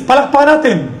napakalinis. Palakpakan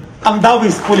natin ang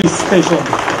Dauis Police Station.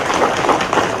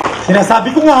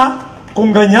 Sinasabi ko nga, kung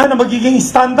ganyan na magiging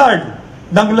standard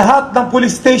ng lahat ng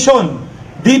police station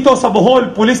dito sa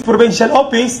Bohol Police Provincial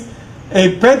Office,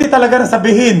 pwede talaga na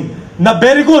sabihin na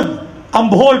very good ang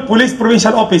Bohol Police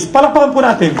Provincial Office. Palakpakan po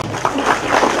natin.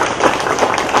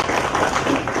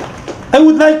 I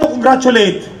would like to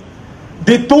congratulate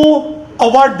the two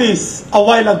awardees a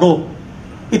while ago.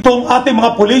 itong ating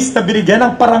mga pulis na binigyan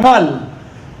ng parangal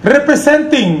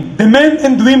representing the men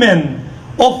and women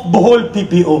of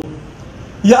Bohol-PPO.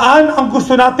 Yaan ang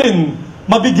gusto natin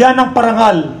mabigyan ng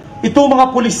parangal itong mga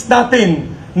pulis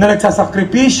natin na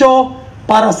nagsasakripisyo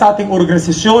para sa ating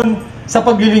organisasyon sa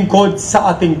paglilingkod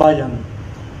sa ating bayan.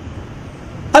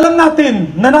 Alam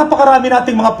natin na napakarami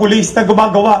nating mga pulis na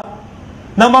gumagawa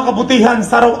ng mga kabutihan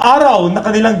sa araw-araw na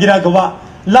kanilang ginagawa,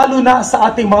 lalo na sa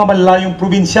ating mga malalayong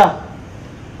probinsya.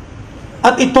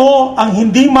 At ito ang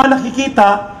hindi man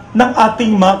nakikita ng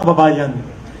ating mga kababayan.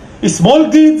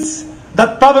 Small deeds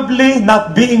that probably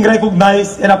not being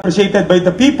recognized and appreciated by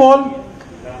the people,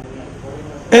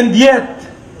 and yet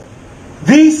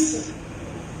these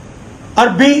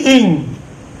are being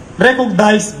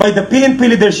recognized by the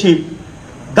PNP leadership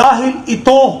dahil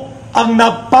ito ang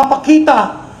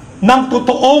nagpapakita ng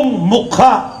totoong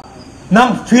mukha ng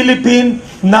Philippine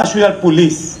National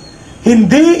Police.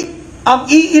 Hindi ang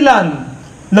iilan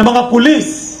na mga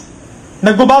pulis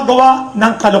na gumagawa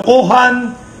ng kalokohan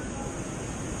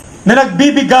na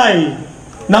nagbibigay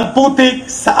ng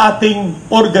putik sa ating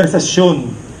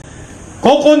organisasyon.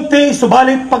 Kukunti,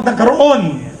 subalit pag nagkaroon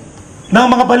ng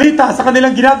mga balita sa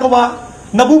kanilang ginagawa,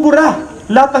 nabubura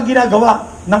lahat ng ginagawa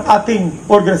ng ating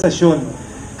organisasyon.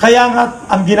 Kaya nga,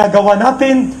 ang ginagawa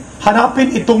natin, hanapin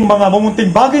itong mga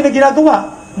mamunting bagay na ginagawa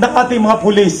ng ating mga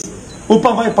pulis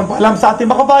upang maipagpaalam sa ating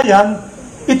mga kabayan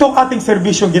itong ating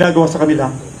serbisyong ginagawa sa kanila.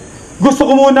 Gusto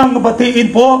ko munang batiin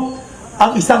po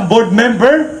ang isang board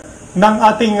member ng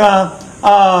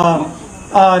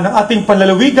ating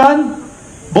panlalawigan,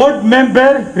 Board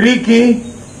Member Ricky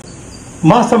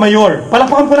Masamayor.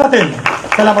 Palakpakan po natin.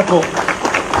 Salamat po.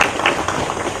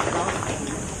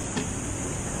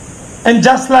 And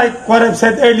just like what I've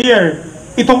said earlier,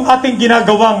 itong ating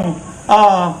ginagawang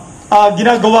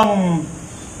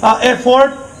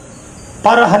effort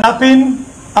para hanapin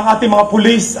ang ating mga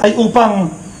pulis ay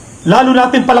upang lalo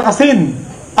natin palakasin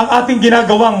ang ating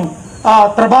ginagawang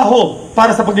trabaho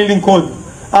para sa paglilingkod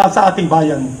sa ating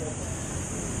bayan.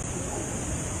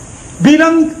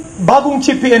 Bilang bagong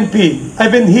CPNP,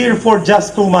 I've been here for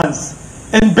just 2 months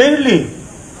and barely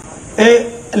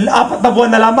 4 na buwan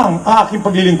na lamang ang aking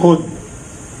paglilingkod.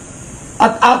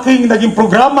 At aking naging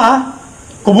programa,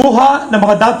 kumuha ng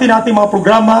mga dati nating mga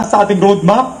programa sa ating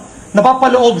roadmap na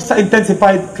papaloob sa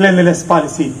Intensified Cleanliness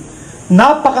Policy.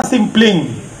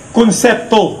 Napakasimpleng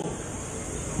konsepto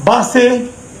base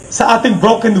sa ating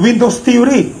broken windows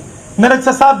theory na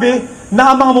nagsasabi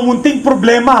na ang mga mamunting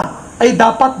problema ay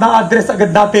dapat na-address agad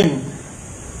natin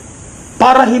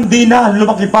para hindi na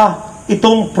lumaki pa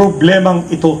itong problemang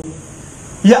ito.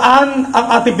 Yaan ang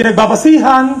ating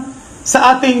pinagbabasihan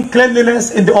sa ating cleanliness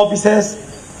in the offices,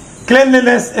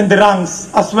 cleanliness in the ranks,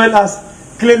 as well as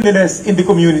cleanliness in the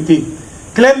community.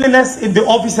 Cleanliness in the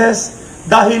offices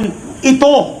dahil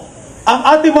ito ang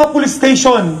ating mga police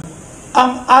station,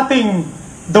 ang ating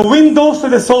the windows to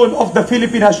the soul of the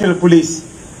Philippine National Police.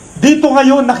 Dito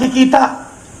ngayon nakikita,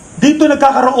 dito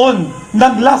nagkakaroon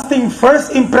ng lasting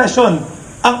first impression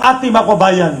ang ating mga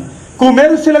kababayan. Kung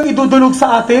meron silang idudulog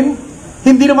sa atin,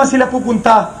 hindi naman sila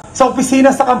pupunta sa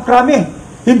opisina sa Camp Crame.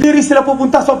 Hindi rin sila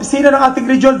pupunta sa opisina ng ating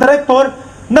regional director,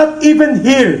 not even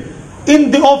here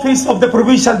in the office of the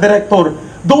provincial director.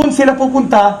 Doon sila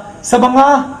pupunta sa mga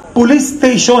police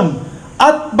station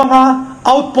at mga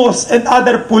outposts and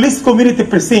other police community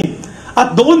precinct.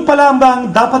 At doon pa lamang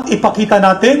dapat ipakita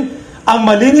natin ang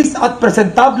malinis at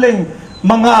presentableng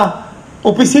mga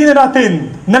opisina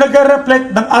natin na nag-reflect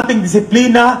ng ating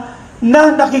disiplina na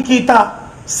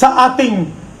nakikita sa ating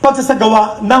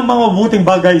pagsasagawa ng mga mabuting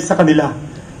bagay sa kanila.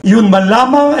 Yun man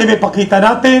lamang ay may pakita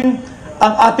natin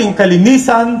ang ating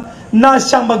kalinisan na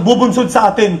siyang magbubunsod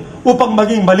sa atin upang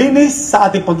maging malinis sa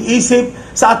ating pag-iisip,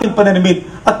 sa ating pananamit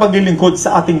at paglilingkod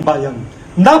sa ating bayan.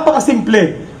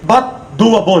 Napakasimple but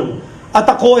doable. At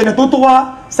ako ay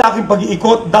natutuwa sa aking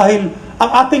pag-iikot dahil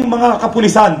ang ating mga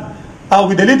kapulisan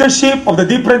with the leadership of the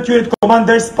different unit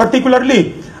commanders,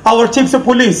 particularly our chiefs of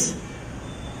police,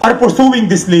 are pursuing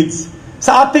these leads.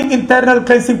 Sa ating internal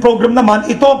cleansing program naman,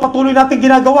 ito ang patuloy natin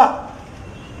ginagawa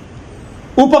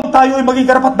upang tayo ay maging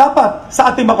karapat-dapat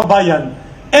sa ating mga kabayan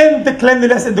and the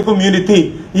cleanliness in the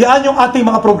community. Yan yung ating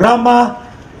mga programa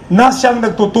na siyang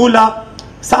nagtutulak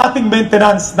sa ating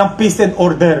maintenance ng peace and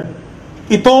order.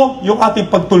 Ito yung ating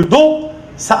pagtuldok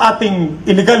sa ating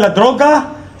illegal na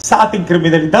droga, sa ating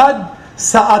kriminalidad,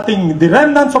 sa ating the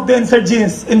remnants of the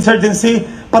insurgency,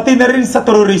 pati na rin sa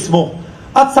terorismo.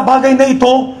 At sa bagay na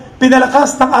ito,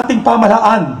 pinalakas ng ating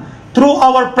pamahalaan through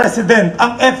our President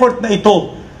ang effort na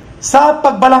ito sa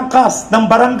pagbalangkas ng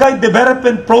Barangay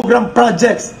Development Program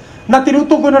projects na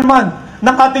tinutugunan naman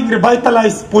ng ating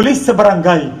revitalized police sa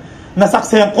barangay.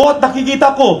 Nasaksihan ko at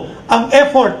nakikita ko ang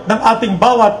effort ng ating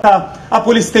bawat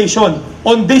police station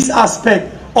on this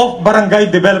aspect of barangay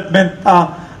development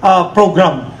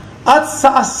program. At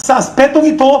sa aspetong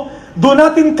ito, doon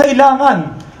natin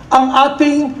kailangan ang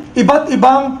ating iba't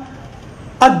ibang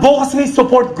advocacy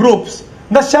support groups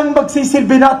na siyang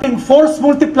magsisilbi nating force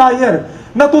multiplier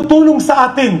na tutulong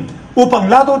sa atin upang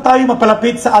lalo tayo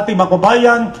mapalapit sa ating mga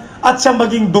kabayan at siyang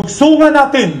maging dugsungan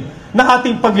natin na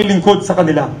ating paglilingkod sa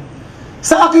kanila.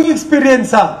 Sa aking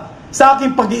eksperyensya, sa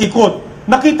aking pag-iikot,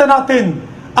 nakita natin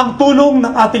ang tulong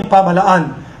ng ating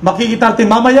pamahalaan. Makikita natin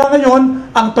mamaya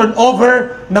ngayon ang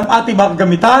turnover ng ating mga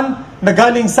gamitan na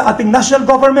galing sa ating national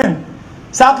government.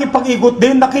 Sa aking pag-ikot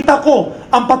din, nakita ko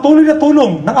ang patuloy na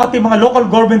tulong ng ating mga local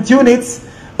government units,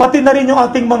 pati na rin yung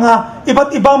ating mga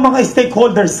iba't ibang mga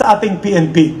stakeholders sa ating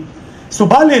PNP.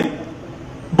 Subalit,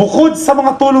 bukod sa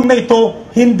mga tulong na ito,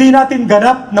 hindi natin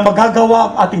ganap na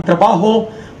magagawa ang ating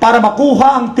trabaho para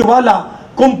makuha ang tiwala,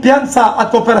 kumpiyansa at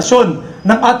kooperasyon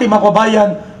ng ating mga kabayan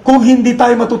kung hindi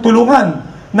tayo matutulungan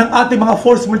ng ating mga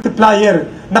force multiplier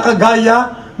na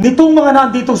kagaya nitong mga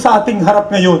nandito sa ating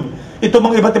harap ngayon. Ito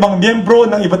mga iba't ibang miyembro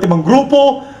ng iba't ibang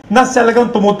grupo na talagang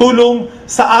tumutulong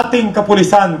sa ating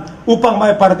kapulisan upang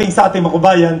maiparating sa ating mga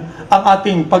kabayan ang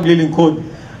ating paglilingkod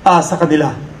sa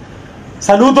kanila.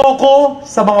 Saludo ako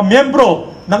sa mga miyembro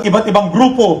ng iba't ibang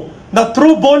grupo na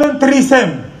through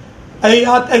volunteerism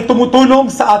ay tumutulong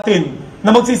sa atin na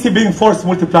magsisibing force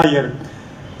multiplier.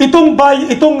 Itong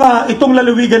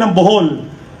lalawigan ng Bohol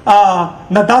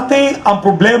na dati ang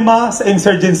problema sa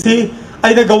insurgency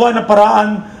ay nagawa ng paraan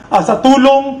sa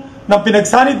tulong ng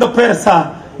pinagsanid na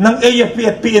pwersa ng AFP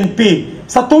at PNP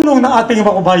sa tulong ng ating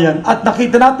mga kabayan at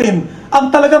nakita natin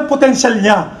ang talagang potensyal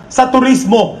niya sa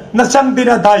turismo na siyang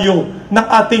dinadayo ng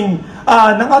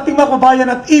ating mga kabayan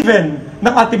at even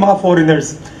ng ating mga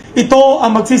foreigners. Ito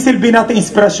ang magsisilbi nating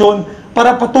inspirasyon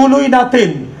para patuloy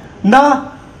natin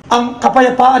na ang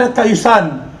kapayapaan at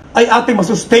kaayusan ay ating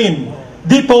masustain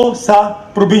dito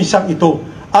sa probinsyang ito.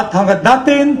 At hangad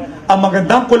natin ang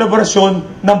magandang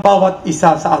kolaborasyon ng bawat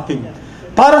isa sa atin.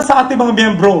 Para sa ating mga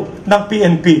miyembro ng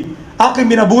PNP, aking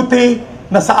minabuti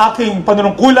na sa aking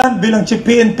panunungkulan bilang Chief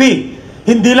PNP,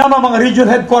 hindi lamang mga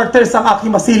regional headquarters ang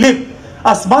aking masilip.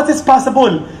 As much as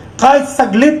possible, kahit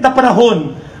saglit na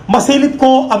panahon, masilip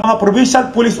ko ang mga provincial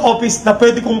police office na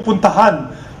pwede kong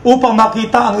puntahan upang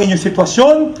makita ang inyong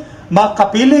sitwasyon,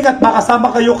 makapiling at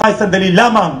makasama kayo kahit sandali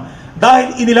lamang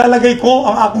dahil inilalagay ko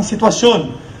ang aking sitwasyon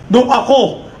nung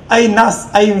ako ay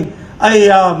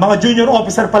mga junior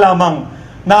officer pa lamang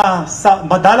na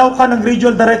madalaw ka ng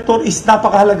regional director is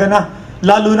napakahalaga na,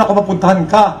 lalo na kung mapuntahan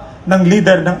ka ng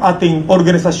leader ng ating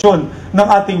organisasyon, ng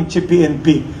ating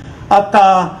CPNP. At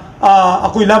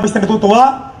ako'y labis na natutuwa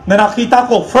na nakita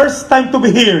ko, first time to be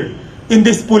here in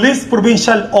this police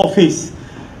provincial office.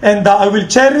 And I will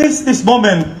cherish this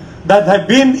moment that I've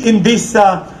been in this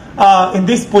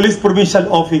police provincial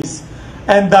office.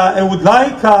 And I would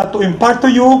like to impart to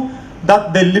you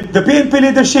that the PNP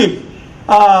leadership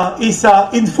is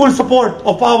in full support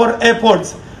of our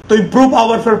efforts to improve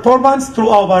our performance through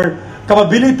our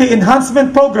capability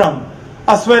enhancement program,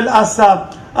 as well as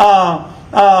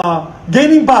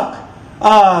gaining back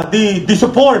the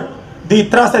support, the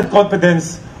trust and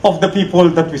confidence of the people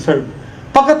that we serve.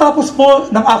 Pagkatapos po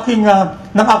ng aking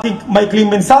maikling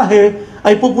mensahe,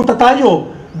 ay pupunta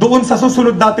tayo doon sa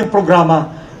susunod nating programa,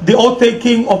 the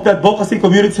oath-taking of the advocacy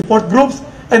community support groups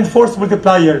and force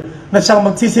multiplier na siyang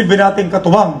magsisilbi nating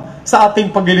katuwang sa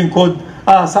ating paglilingkod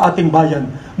sa ating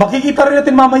bayan. Makikita rin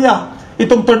natin mamaya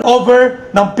itong turnover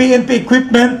ng PNP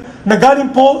equipment na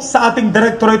galing po sa ating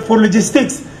Directorate for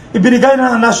Logistics. Ibinigay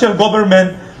na ng national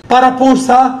government para po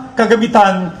sa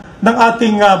kagamitan ng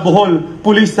ating Bohol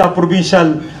Police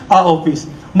Provincial Office.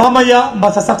 Mamaya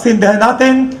masasaksindihan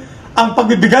natin ang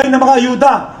pagbibigay ng mga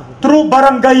ayuda through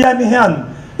barangay yanihan.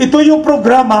 Ito yung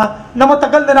programa na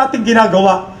matagal na natin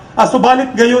ginagawa.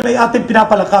 Subalit ngayon ay ating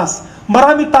pinapalakas.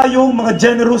 Marami tayong mga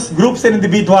generous groups and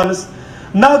individuals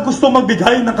na gusto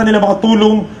magbigay ng kanilang mga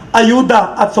tulong,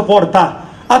 ayuda at suporta.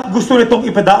 At gusto nitong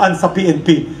ipadaan sa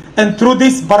PNP. And through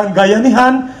this barangay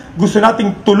yanihan, gusto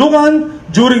nating tulungan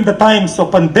during the times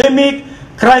of pandemic,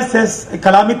 crisis,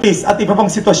 calamities at iba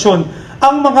pang sitwasyon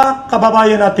ang mga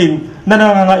kababayan natin na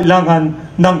nangangailangan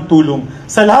ng tulong.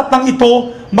 Sa lahat ng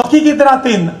ito, makikita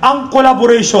natin ang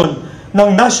collaboration ng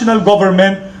national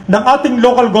government, ng ating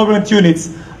local government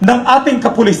units, ng ating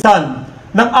kapulisan,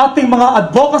 ng ating mga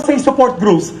advocacy support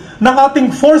groups, ng ating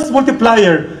force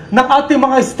multiplier, ng ating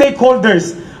mga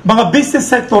stakeholders, mga business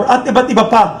sector at iba't iba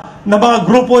pa na mga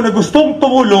grupo na gustong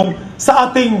tumulong sa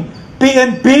ating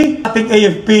PNP, ating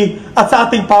AFP at sa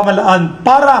ating pamahalaan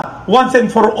para once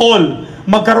and for all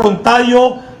magkaroon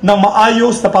tayo ng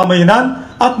maayos na pamayanan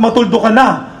at matuldukan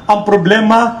na ang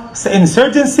problema sa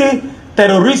insurgency,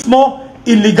 terorismo,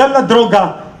 illegal na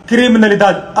droga,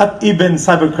 kriminalidad at even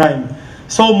cybercrime.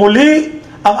 So muli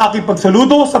ang aking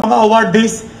pagsaludo sa mga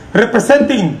awardees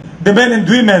representing the men and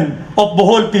women of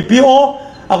Bohol PPO.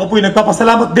 Ako po'y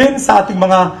nagpapasalamat din sa ating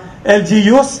mga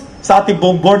LGUs, sa ating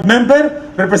buong board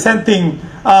member representing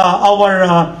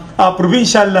our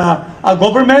provincial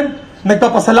government.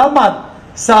 Nagpapasalamat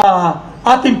sa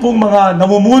ating pong mga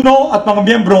namumuno at mga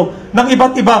miyembro ng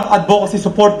iba't ibang advocacy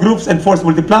support groups and force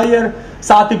multiplier,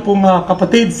 sa ating pong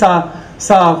kapatid sa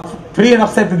Free and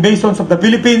Accepted Nations of the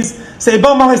Philippines, sa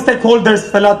ibang mga stakeholders,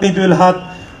 sa lahat nito lahat,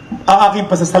 ang aking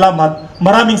pasasalamat.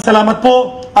 Maraming salamat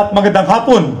po at magandang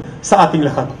hapon sa ating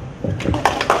lahat.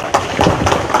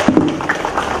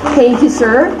 Thank you,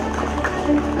 sir.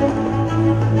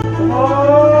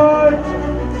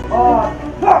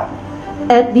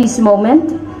 At this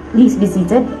moment, please be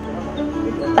seated.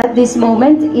 At this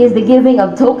moment is the giving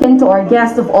of token to our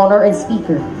guest of honor and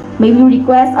speaker. May we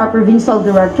request our Provincial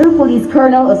Director, Police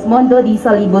Colonel Osmondo D.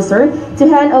 Salibo, sir, to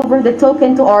hand over the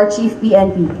token to our Chief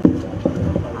PNP.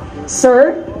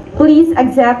 Sir, please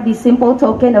accept this simple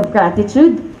token of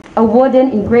gratitude, a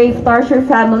wooden engraved tarsier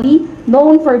family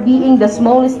known for being the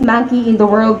smallest monkey in the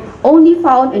world, only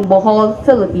found in Bohol,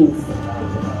 Philippines.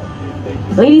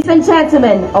 Ladies and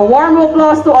gentlemen, a warm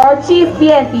applause to our Chief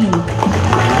PNP.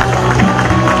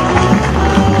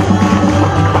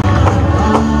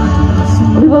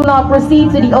 We will now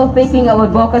proceed to the oath-taking of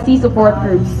advocacy support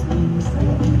groups.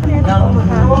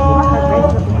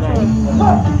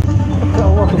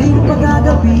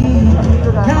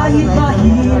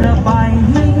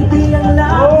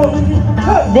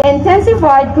 The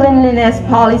intensified cleanliness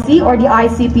policy, or the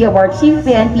ICP of our Chief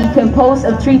PNP, composed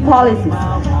of 3 policies: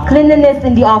 cleanliness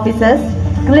in the offices,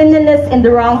 cleanliness in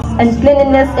the ranks, and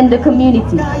cleanliness in the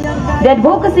community. The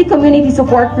advocacy community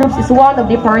support groups is one of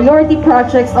the priority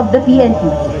projects of the PNP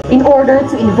in order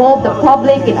to involve the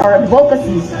public in our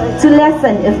advocacy to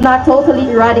lessen, if not totally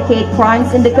eradicate,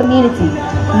 crimes in the community.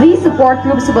 These support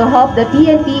groups will help the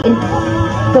PNP in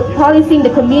policing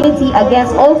the community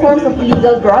against all forms of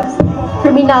illegal drugs,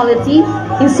 criminality,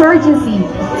 insurgency,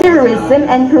 terrorism,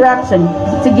 and corruption.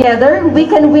 Together, we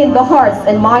can win the hearts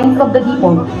and minds of the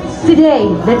people. Today,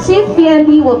 the Chief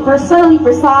PNP will personally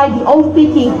preside the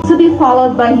oath-taking to be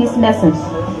followed by his message.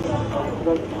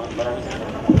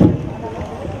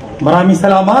 Maraming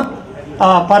salamat.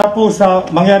 Para po sa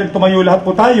mangyaring tumayo lahat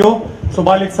po tayo,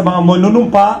 subalit sa mga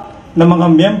manunumpa ng mga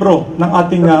miyembro ng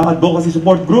ating advocacy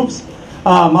support groups,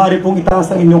 maaari pong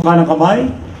itaas ang inyong kanang kamay,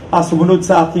 sumunod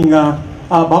sa aking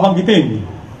babanggitin.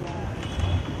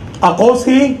 Ako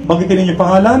si, banggitin niyo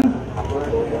pangalan,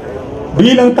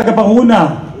 bilang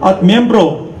tagapanguna at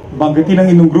miyembro, banggitin ang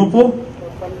inyong grupo,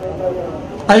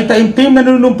 ay taimtim na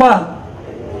nanunumpa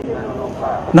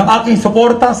ng aking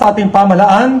suporta sa ating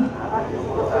pamahalaan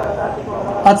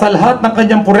at sa lahat ng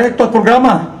kanyang proyekto at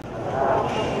programa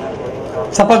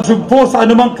sa pagsugpo sa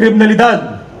anumang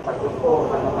kriminalidad,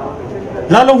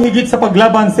 lalong higit sa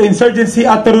paglaban sa insurgency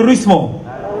at terorismo,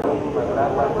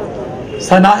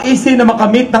 sa naisin na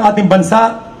makamit ng ating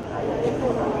bansa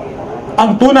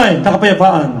ang tunay na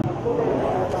kapayapaan.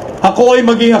 Ako ay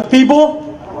maging aktibo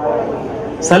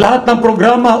sa lahat ng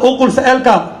programa ukol sa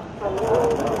LCAP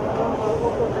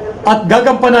at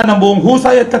gagampanan ng buong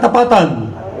husay at katapatan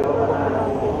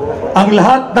ang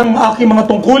lahat ng aking mga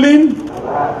tungkulin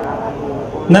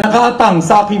na nakaatang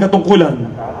sa aking katungkulan.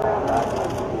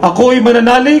 Ako ay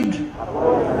mananalig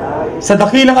sa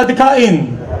dakilang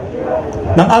adikain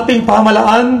ng ating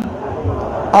pamahalaan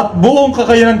at buong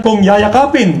kakayanan kong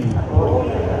yayakapin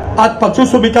at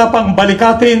pagsusubikapang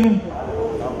balikatin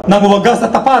ng wagas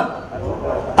at tapat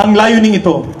ang layuning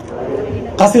ito.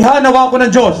 Kasihan nawa ko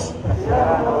ng Diyos.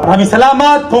 Maraming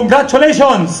salamat.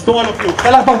 Congratulations to all of you.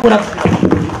 Palakpak po natin.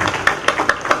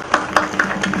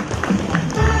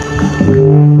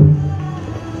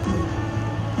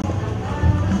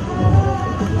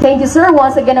 Thank you, sir.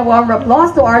 Once again, a warm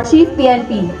applause to our Chief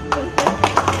PNP.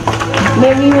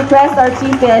 May we request our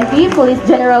Chief PNP, Police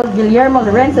General Guillermo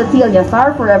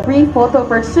Eleazar, for a brief photo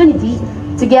opportunity,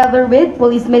 together with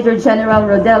Police Major General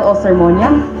Rodel Osermonia,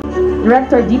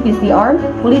 Director DPCR,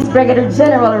 Police Brigadier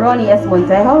General Ronnie S.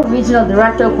 Montejo, Regional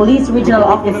Director of Police Regional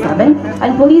Office 7,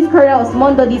 and Police Colonel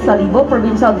Osmondo D. Salibo,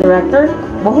 Provincial Director,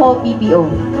 Bohol PPO.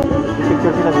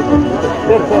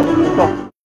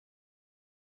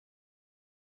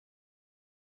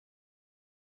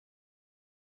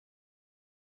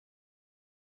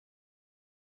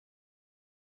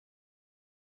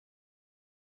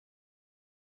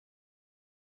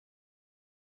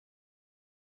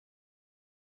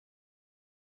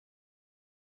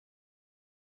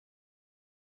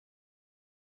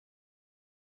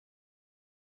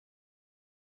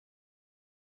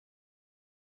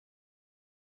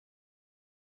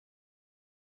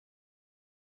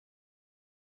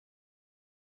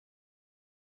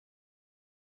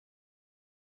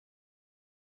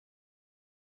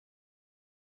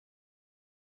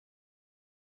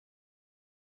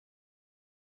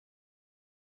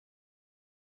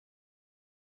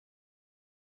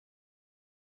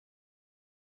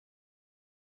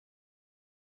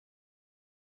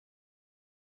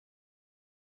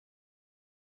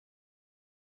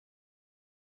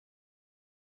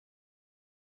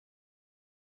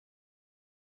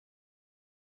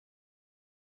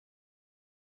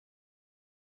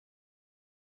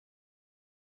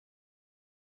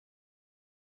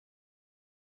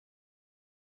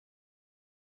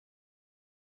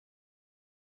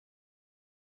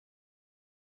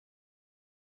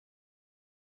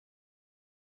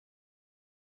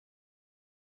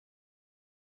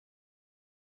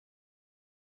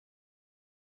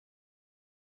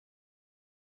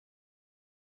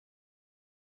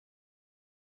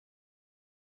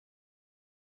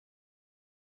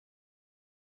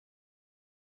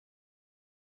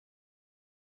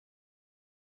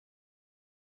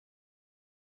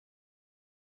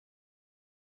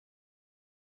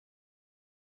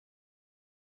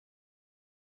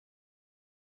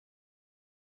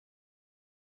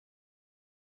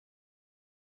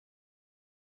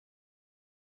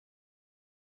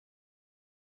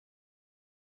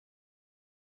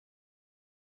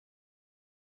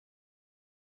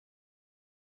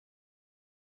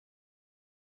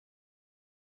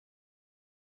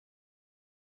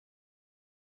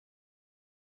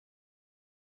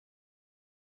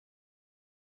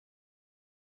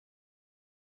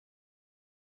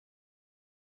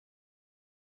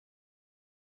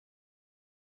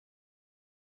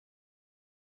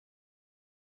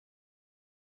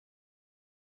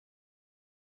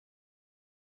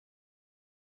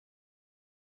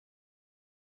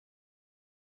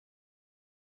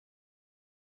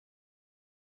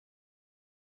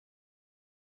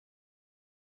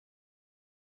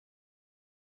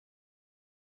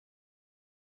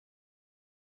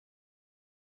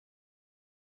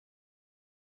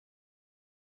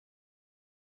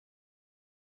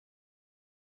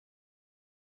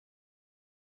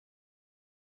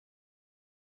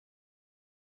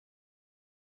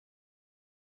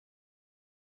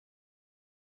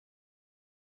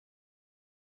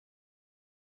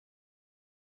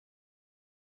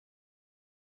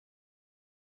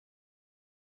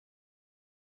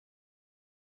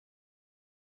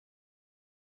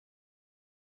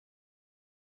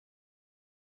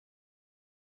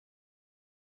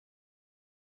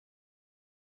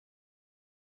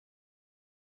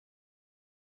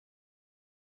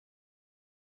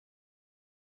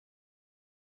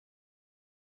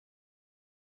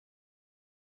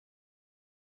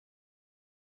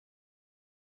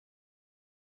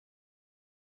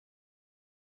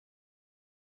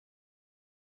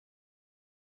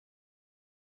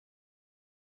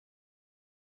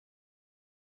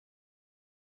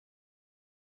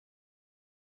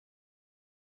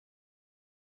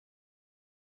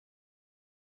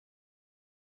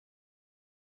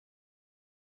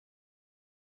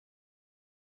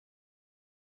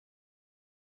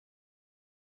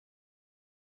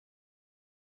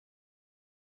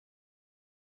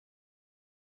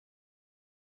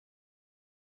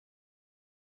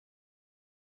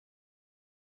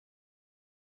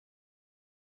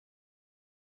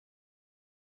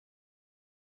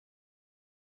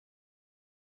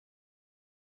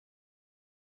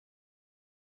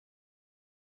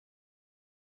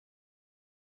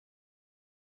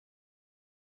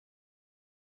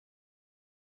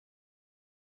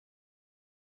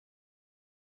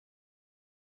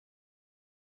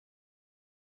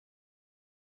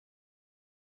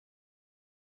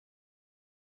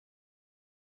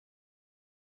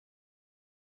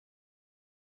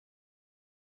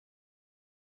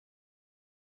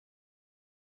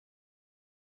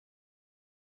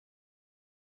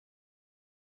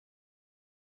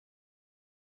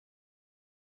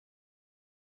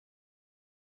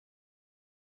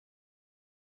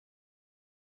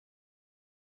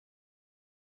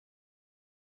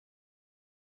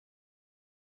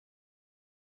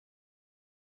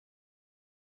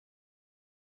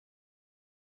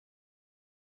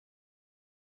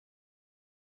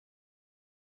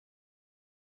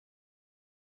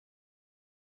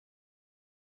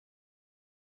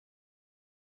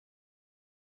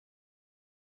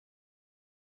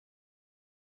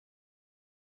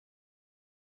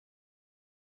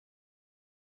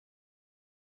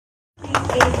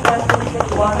 case resolution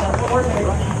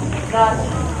 1-430,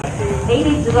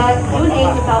 dated June 8,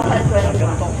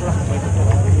 2021.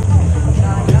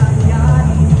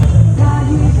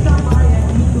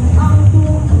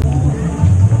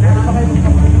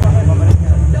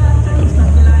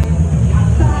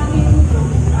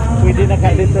 Pwede na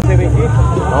kalit sa si Ricky.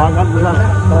 Tawagan ko lang.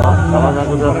 Tawagan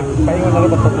ko lang. Paingon na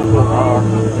rin sa puso. Oo.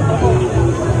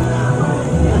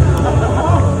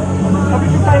 Sabi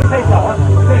ko tayo sa isa. O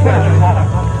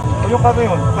yung kami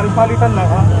yun, palitan lang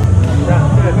ha.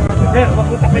 Sir,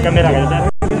 magpunta may camera kayo sir.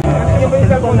 Sige,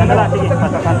 patakanta na lang.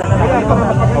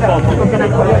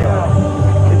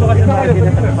 Ito kasi na rin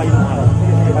na tayo.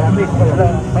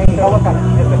 May gawat ka.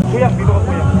 Kuya, dito ka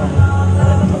kuya.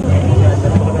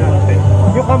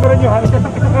 Yung camera nyo ha, isang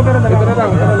camera na lang. Ito na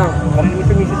lang, ito na lang.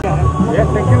 Misis ka ha. Yes,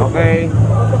 thank you. Okay.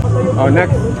 Oh,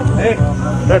 next. Hey.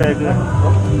 Sir, ito na.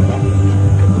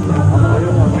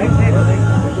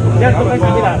 Yan, ito kayo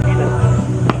kabila.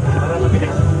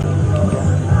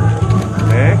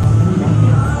 Next.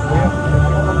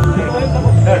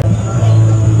 Sir.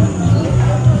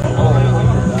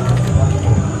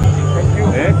 Thank you.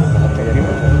 Next.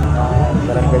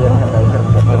 Barang kaya na tayo sir.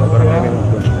 Barang kaya na.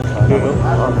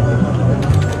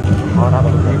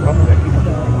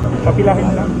 Papilahin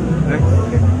na lang. Next.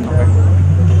 Okay.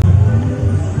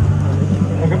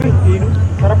 Magabi,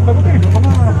 sarap magabi.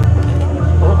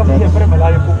 Mga kami siyempre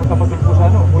malayo pupunta madulpo sa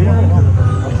ano. Kuya, ano?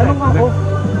 Tanong nga ako.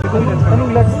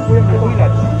 Anong lads? Kuya, anong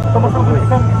lads? Kamasang ko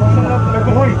isang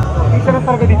Dagohoy. Isa lang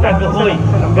talaga dito. Dagohoy.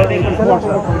 Galing ang force.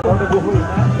 Dagohoy.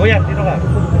 Kuya, dito ka.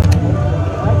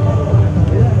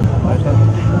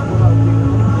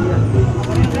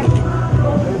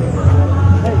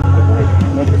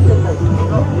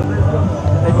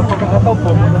 Ay, magpagkakataw po.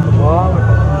 Wow.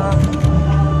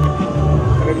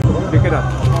 Sige na.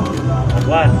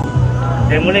 One.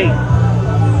 Demulay.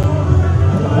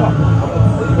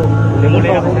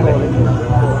 Demulay ako.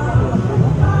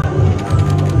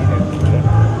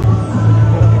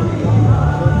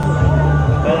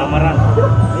 Amaran.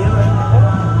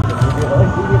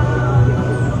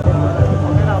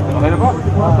 Okay na po?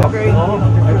 Okay.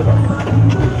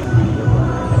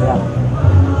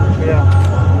 Kaya.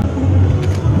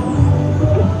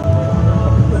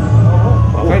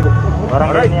 Okay.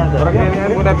 Parang ganyan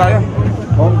muna tayo.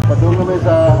 Padung kami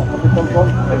sa Capitol po.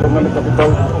 Padung kami sa Capitol.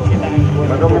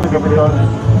 Padung kami sa Capitol.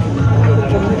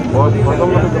 Boss, padung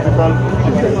kami sa Capitol.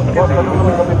 Boss, padung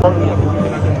kami sa Capitol.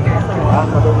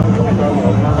 Padung kami sa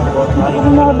Capitol. Ano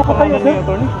na nakatayo, sir?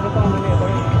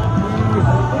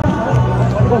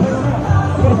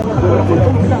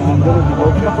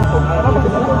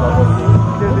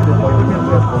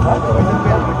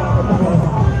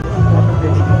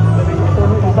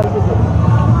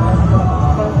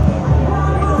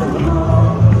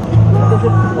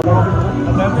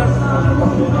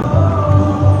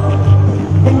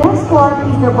 The next part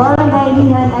is the barangay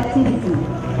lihan activity.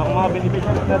 Ang mga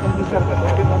beneficial natin din sir.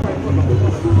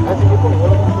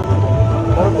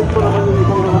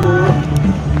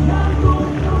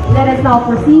 Let us now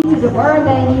proceed to the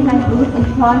barangay lihan booth in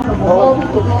front of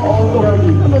Bohol-Panglao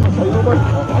building.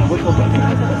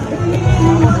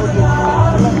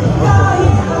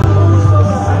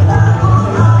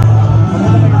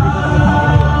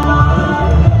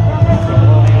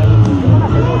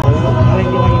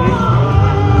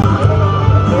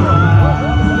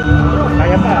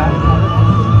 Kaya pa.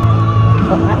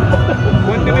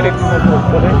 20 minutes.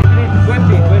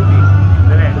 20.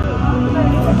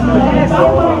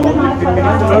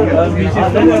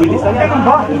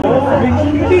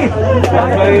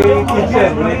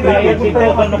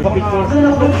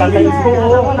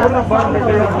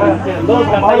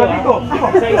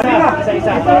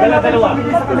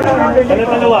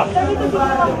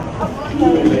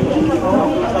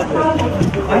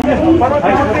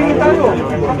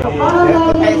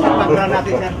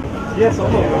 Yes,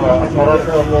 opo. Para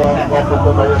sa mga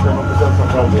wapo tayo sa mag-isang sa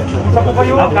kalye. Isa po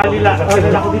kayo? Ang kalila.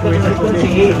 Kalila ko dito sa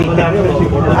sige.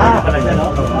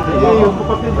 Yung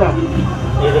kapatid na.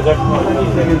 I-regard mo.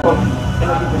 Sige po.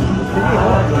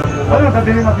 Ano,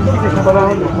 sabihin natin sige sa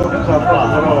balahon.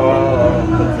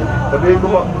 Sabihin ko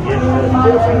ba?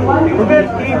 Robert,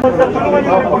 tulungan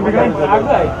niyo ang pagbigay.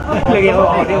 Aga eh. Lagyan ko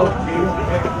audio.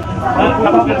 Ano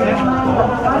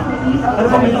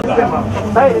ba may sistema?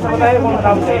 Tayo, isang tayo kung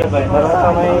nakawin sa iyo ba? Para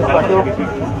sa may patyo.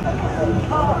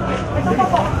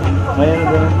 May ano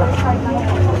ganun ba?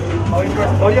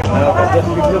 Oh, yan.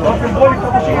 Symbolic na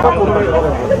kasi iba po. Halika,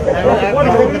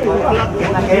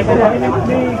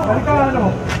 ano?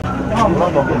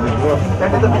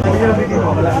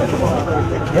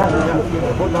 Yan.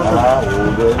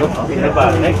 Sino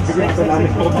ba? Next. Di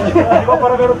ba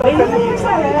para meron tayo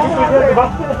di ba?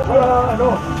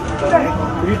 Ano?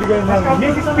 Binibigyan ng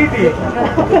Mrs. Speedy.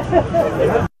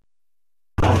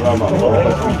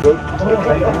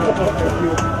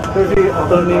 Sir, si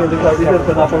Atty. Sir,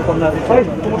 pinapalpang natin. Hi,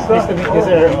 kumusta? Nice to meet you,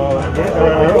 sir.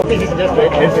 Okay, this is just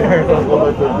right. Yes, sir.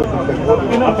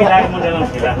 Pilahin mo na lang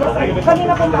sila.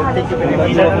 Kanina po lahat.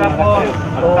 Pila na lang po.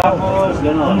 Tapos,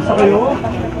 gano'n. Kumusta kayo?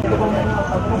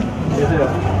 Yes, sir.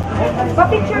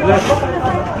 Pa-picture.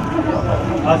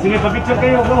 Sige, pa-picture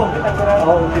kayo. Go.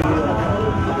 Okay.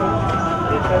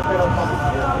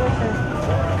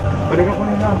 Balikan ko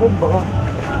na yung nabog, baka.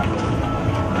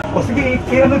 O sige,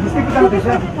 ano, distribute natin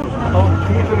siya.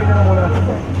 Sige, tuloy na muna.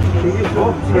 Sige,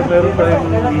 so, sige, meron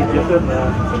tayong video, sir, na...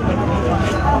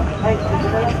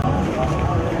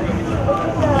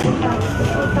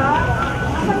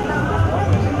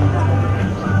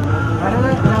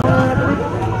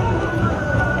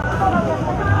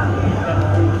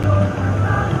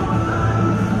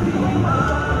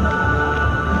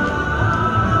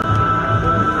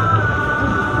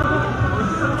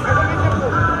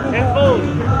 Cellphone.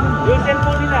 Yung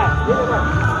cellphone nila.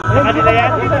 Sa kanila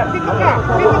yan? Dito ka.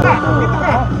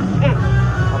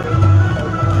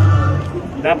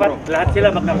 Dapat lahat sila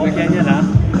magkakopya niyan, ha?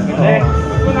 Next.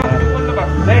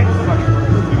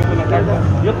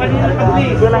 Yung kanina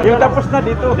pagli. Yung tapos na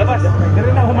dito. Labas. Dari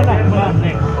na humana.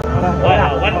 Next.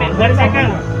 1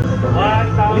 second. 1,000.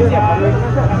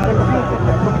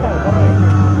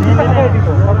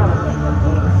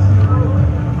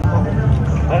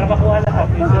 Para makuha lahat.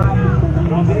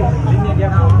 Linya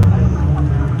diyan.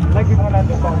 Lagi mo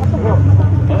natin pa.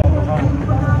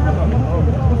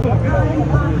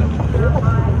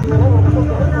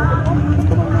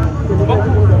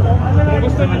 Kung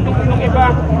gusto ng iba,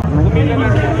 bumili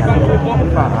lang sa ibang grupo.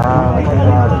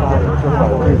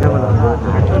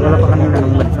 Wala pa kanina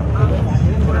ng bansa.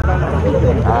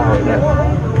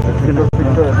 Pinto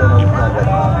ito ng sagat.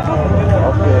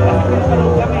 Okay.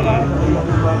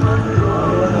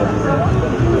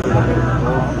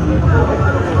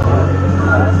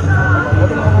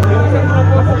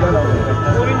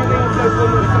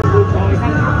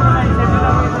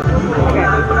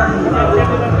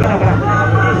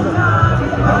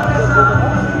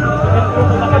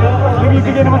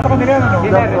 Bibigyan naman sa kanila, ano?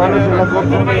 Ano sila ko?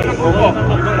 Oo.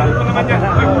 Ito naman yan.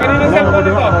 Kanina cellphone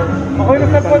ito. Ako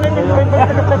yung cellphone niya.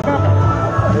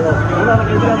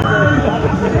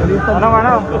 Ano?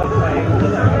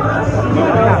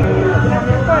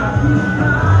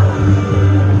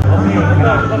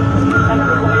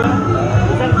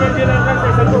 Isang cellphone lang sa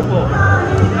isang grupo.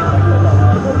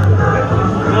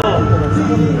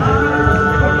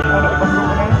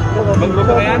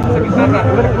 Mag-grupo na yan? Sa gitna ka?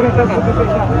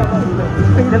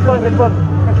 Cellphone.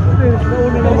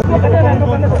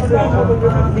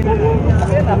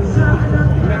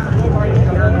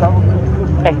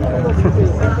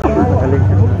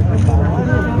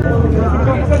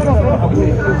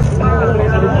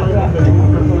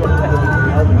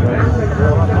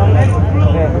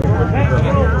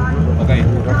 Okay.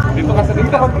 Dito ka sa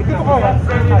dito. Dito ka.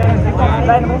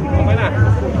 Okay na.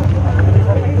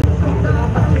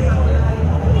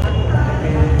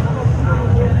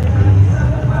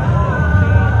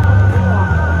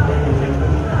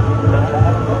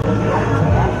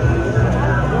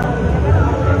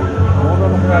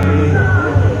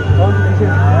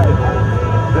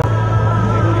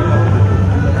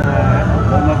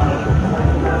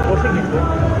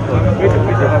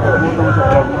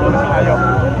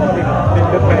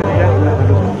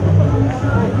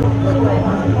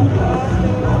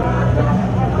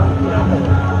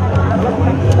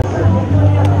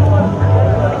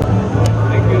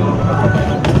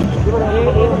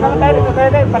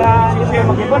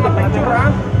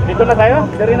 Dito na tayo?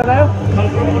 Dari na tayo?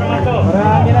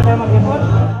 Marami na tayo mag-import.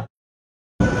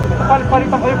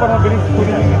 Palitan kayo para mabilis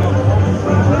kunin yung ino.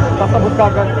 Sasabot ka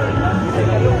agad.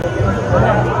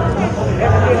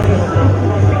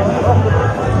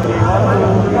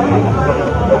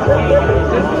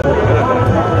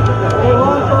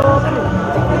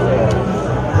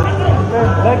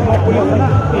 Like, mga pulis na na.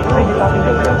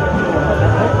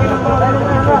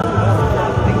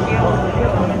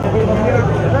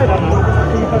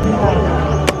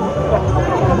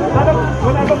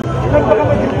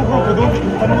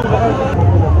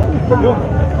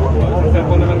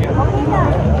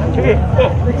 Sige.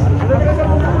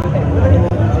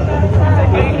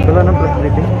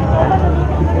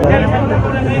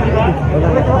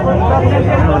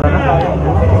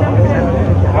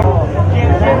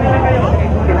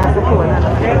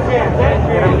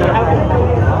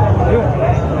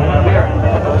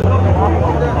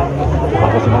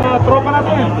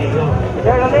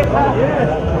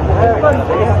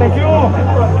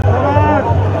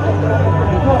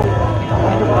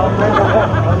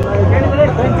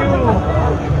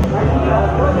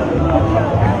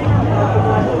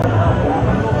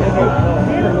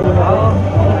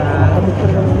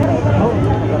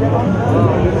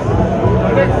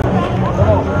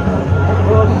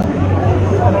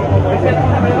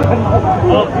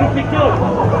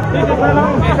 Hindi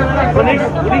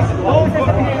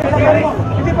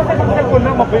pa sa cellphone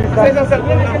na mabilis ka. Sa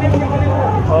cellphone na.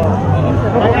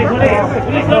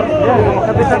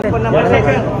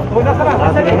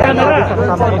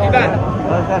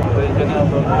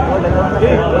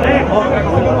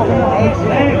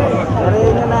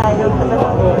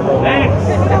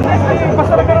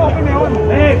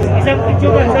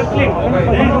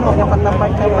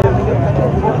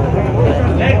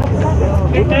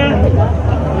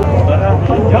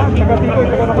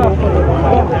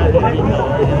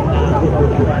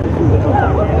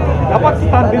 Dapat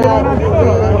stand din naman natin.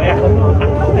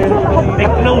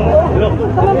 Take loan.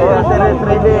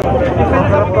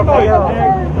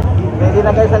 Ready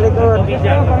na kayo sa likod.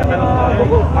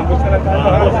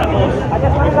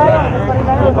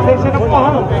 Pasensya na po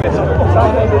ha. Okay.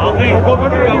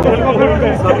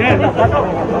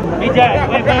 Media.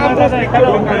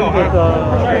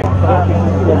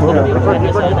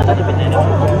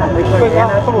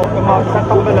 Isang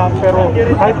taon na lang, pero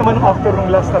kahit naman after nung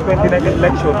last na 2019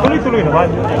 election, tuloy-tuloy naman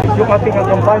yung ating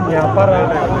kampanya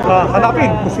para hanapin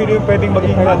kung sino yung pwedeng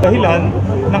maging dahilan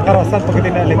ng karahasan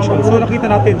pagdating na election. So nakita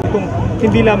natin itong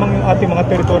hindi lamang yung ating mga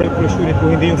territorial police unit, kung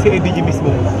hindi yung CADG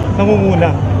mismo nangunguna,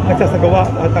 nagsasagawa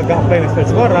at nag-apply ng search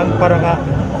warrant para nga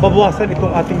mabawasan itong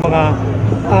ating mga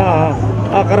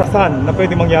karahasan na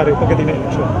pwede mangyari pagdating na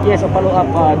election. Yes, so follow up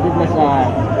dun na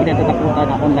sa pinatatakutan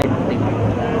na online voting.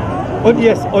 Oh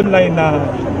yes, online na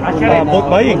vote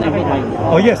buying.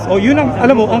 Oh yes, oh yun ang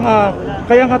alam mo ang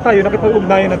kaya nga tayo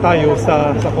nakipag-ugnayan na tayo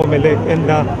sa COMELEC, and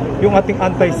yung ating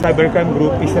anti-cybercrime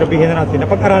group isinabihin na natin na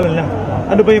pag-aralan na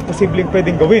ano ba yung posibleng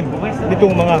pwedeng gawin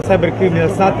nitong mga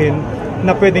cybercriminals natin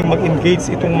na pwedeng mag-engage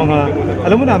itong mga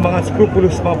alam mo na mga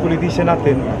scrupulous mga politician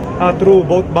natin through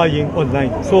vote buying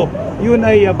online. So yun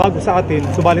ay bago sa atin,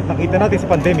 subalit nakita natin sa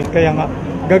pandemic, kaya nga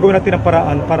gagawin natin ang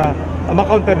paraan para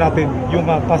ma-counter natin yung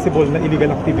possible na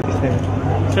illegal activities na yun.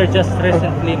 Sir, just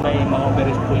recently may mga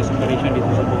police operation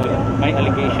dito sa Bohol. May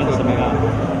allegations sa mga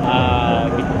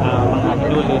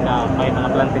hinuli na may mga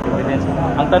planted evidence.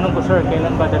 Ang tanong ko, sir,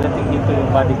 kailan ba darating dito yung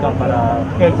body cam para...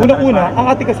 Una-una, ang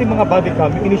ating kasi mga body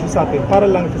cam, yung in-issue sa atin, para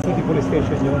lang sa city police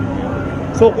station yun.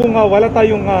 So kung wala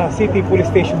tayong city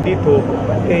police station dito,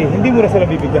 hindi mo na sila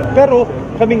bibigyan. Pero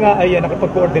kami nga ay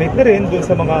nakipag-coordinate na rin doon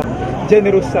sa mga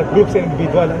generous groups and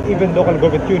individual and even local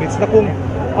government units na kung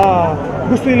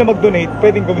gusto nila mag-donate,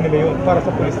 pwedeng gawin nila yun para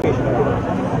sa police station natin.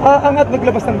 Ang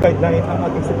naglabas ng guideline ang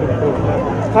ating security na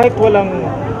kahit walang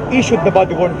issued na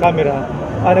body-worn camera,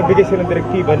 nagbigay silang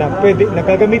direktiba na pwede,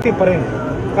 nagagamitin pa rin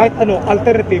kahit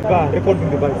alternative recording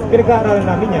device. Pinag-aaralan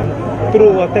namin yan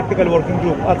through a technical working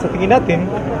group, at sa tingin natin,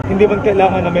 hindi man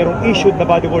kailangan na mayroong issued na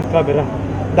body-worn camera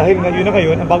dahil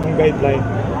ngayon ang bagong guideline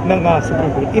ng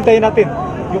Supreme Court. Hintayin natin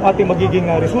yung ating magiging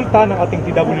resulta ng ating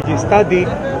TWG study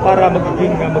para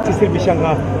magsisilbi siyang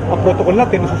protocol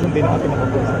natin na susundin ng ating mga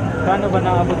police. Kano ba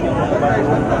naabot yung mga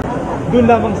body-worn? Doon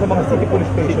lamang sa mga city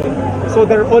police station. So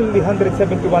there are only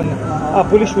 171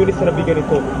 police units na nabigyan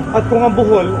ito. At kung ang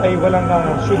Bohol ay walang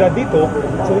syudad dito,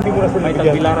 so hindi mo na sila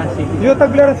nabigyan. Tagbilaran City. Yung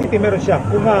Tagbilaran City meron siya.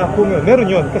 Kung meron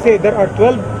yun. Kasi there are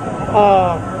 12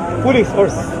 police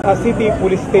or city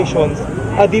police stations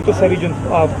dito sa region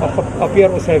of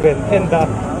PRO 7. And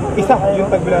isa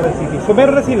yung Tagbilaran City. So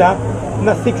meron na sila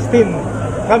na 16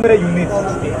 camera units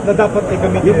na dapat ay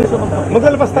gamitin.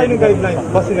 Maglalabas tayo ng guidelines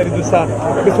base na rin doon sa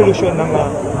resolution ng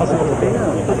Supreme Court.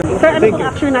 Sir, ano pong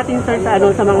action natin, sir,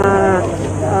 sa mga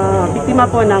biktima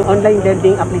po ng online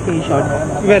lending application?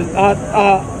 Well,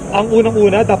 ang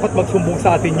unang-una, dapat magsumbong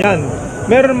sa atin yan.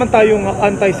 Meron naman tayong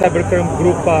anti-cybercrime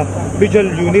group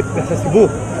regional unit na sa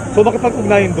Cebu. So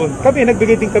makipag-ugnayan doon.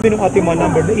 Nagbigay din kami ng ating mga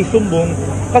number na isumbong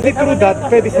kasi through that,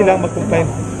 pwede silang mag-complain.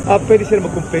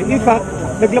 In fact,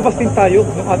 naglabas din tayo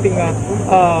ng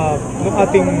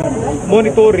ating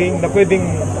monitoring na pwedeng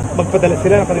magpadala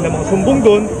sila ng kanilang mga sumbong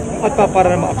doon at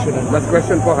para na ma-actionan. Last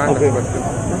question po ha. Okay.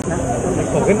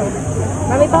 Okay na.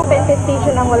 Mami pang PNP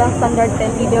station ang walang standard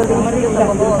 10 video rin dito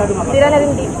sa Bohol. Sira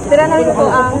na rin po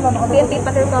ang PNP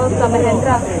patrol sa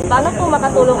Mahendra. Paano po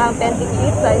makatulong ang PNP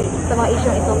chief sa mga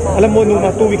isyong ito po? Alam mo, nung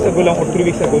 2 weeks ago lang or 3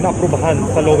 weeks ago, na-aprobahan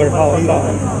sa lower house,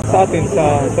 sa atin,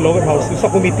 sa lower house,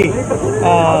 sa committee,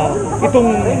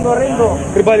 itong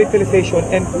revitalization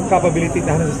and capability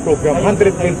enhancement program,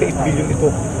 128 billion ito.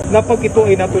 Na pag ito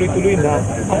ay natuloy-tuloy na,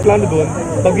 ang plano doon,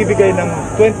 magbibigay ng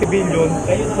 20 billion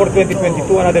for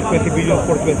 2022, another 20 billion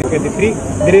for 2023.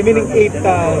 The remaining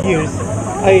 8 years,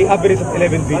 ay average of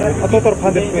 11 billion, a total of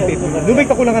 128 billion. Nung may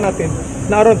kakulangan natin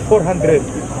na around 400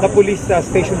 na police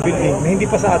station building na hindi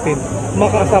pa sa atin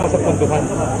makakasama sa punduhan.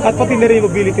 At pati na rin yung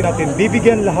mobility natin,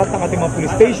 bibigyan lahat ng ating mga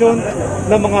police station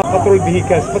ng mga patrol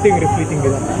vehicles, pati yung refleeting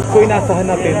nila. So inaasahan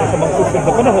natin na sa mga susunod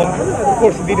na panahon, of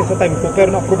course hindi din sa time ko, pero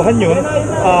naaprubahan yun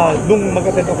nung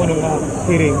mag-attend ako ng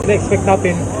hearing. Na-expect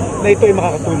natin na ito ay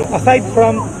makakatulong. Aside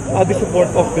from the support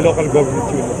of the local government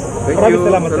units. Maraming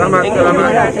salamat. Salamat.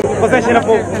 Pasensya na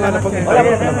po kung ano pag-salamat.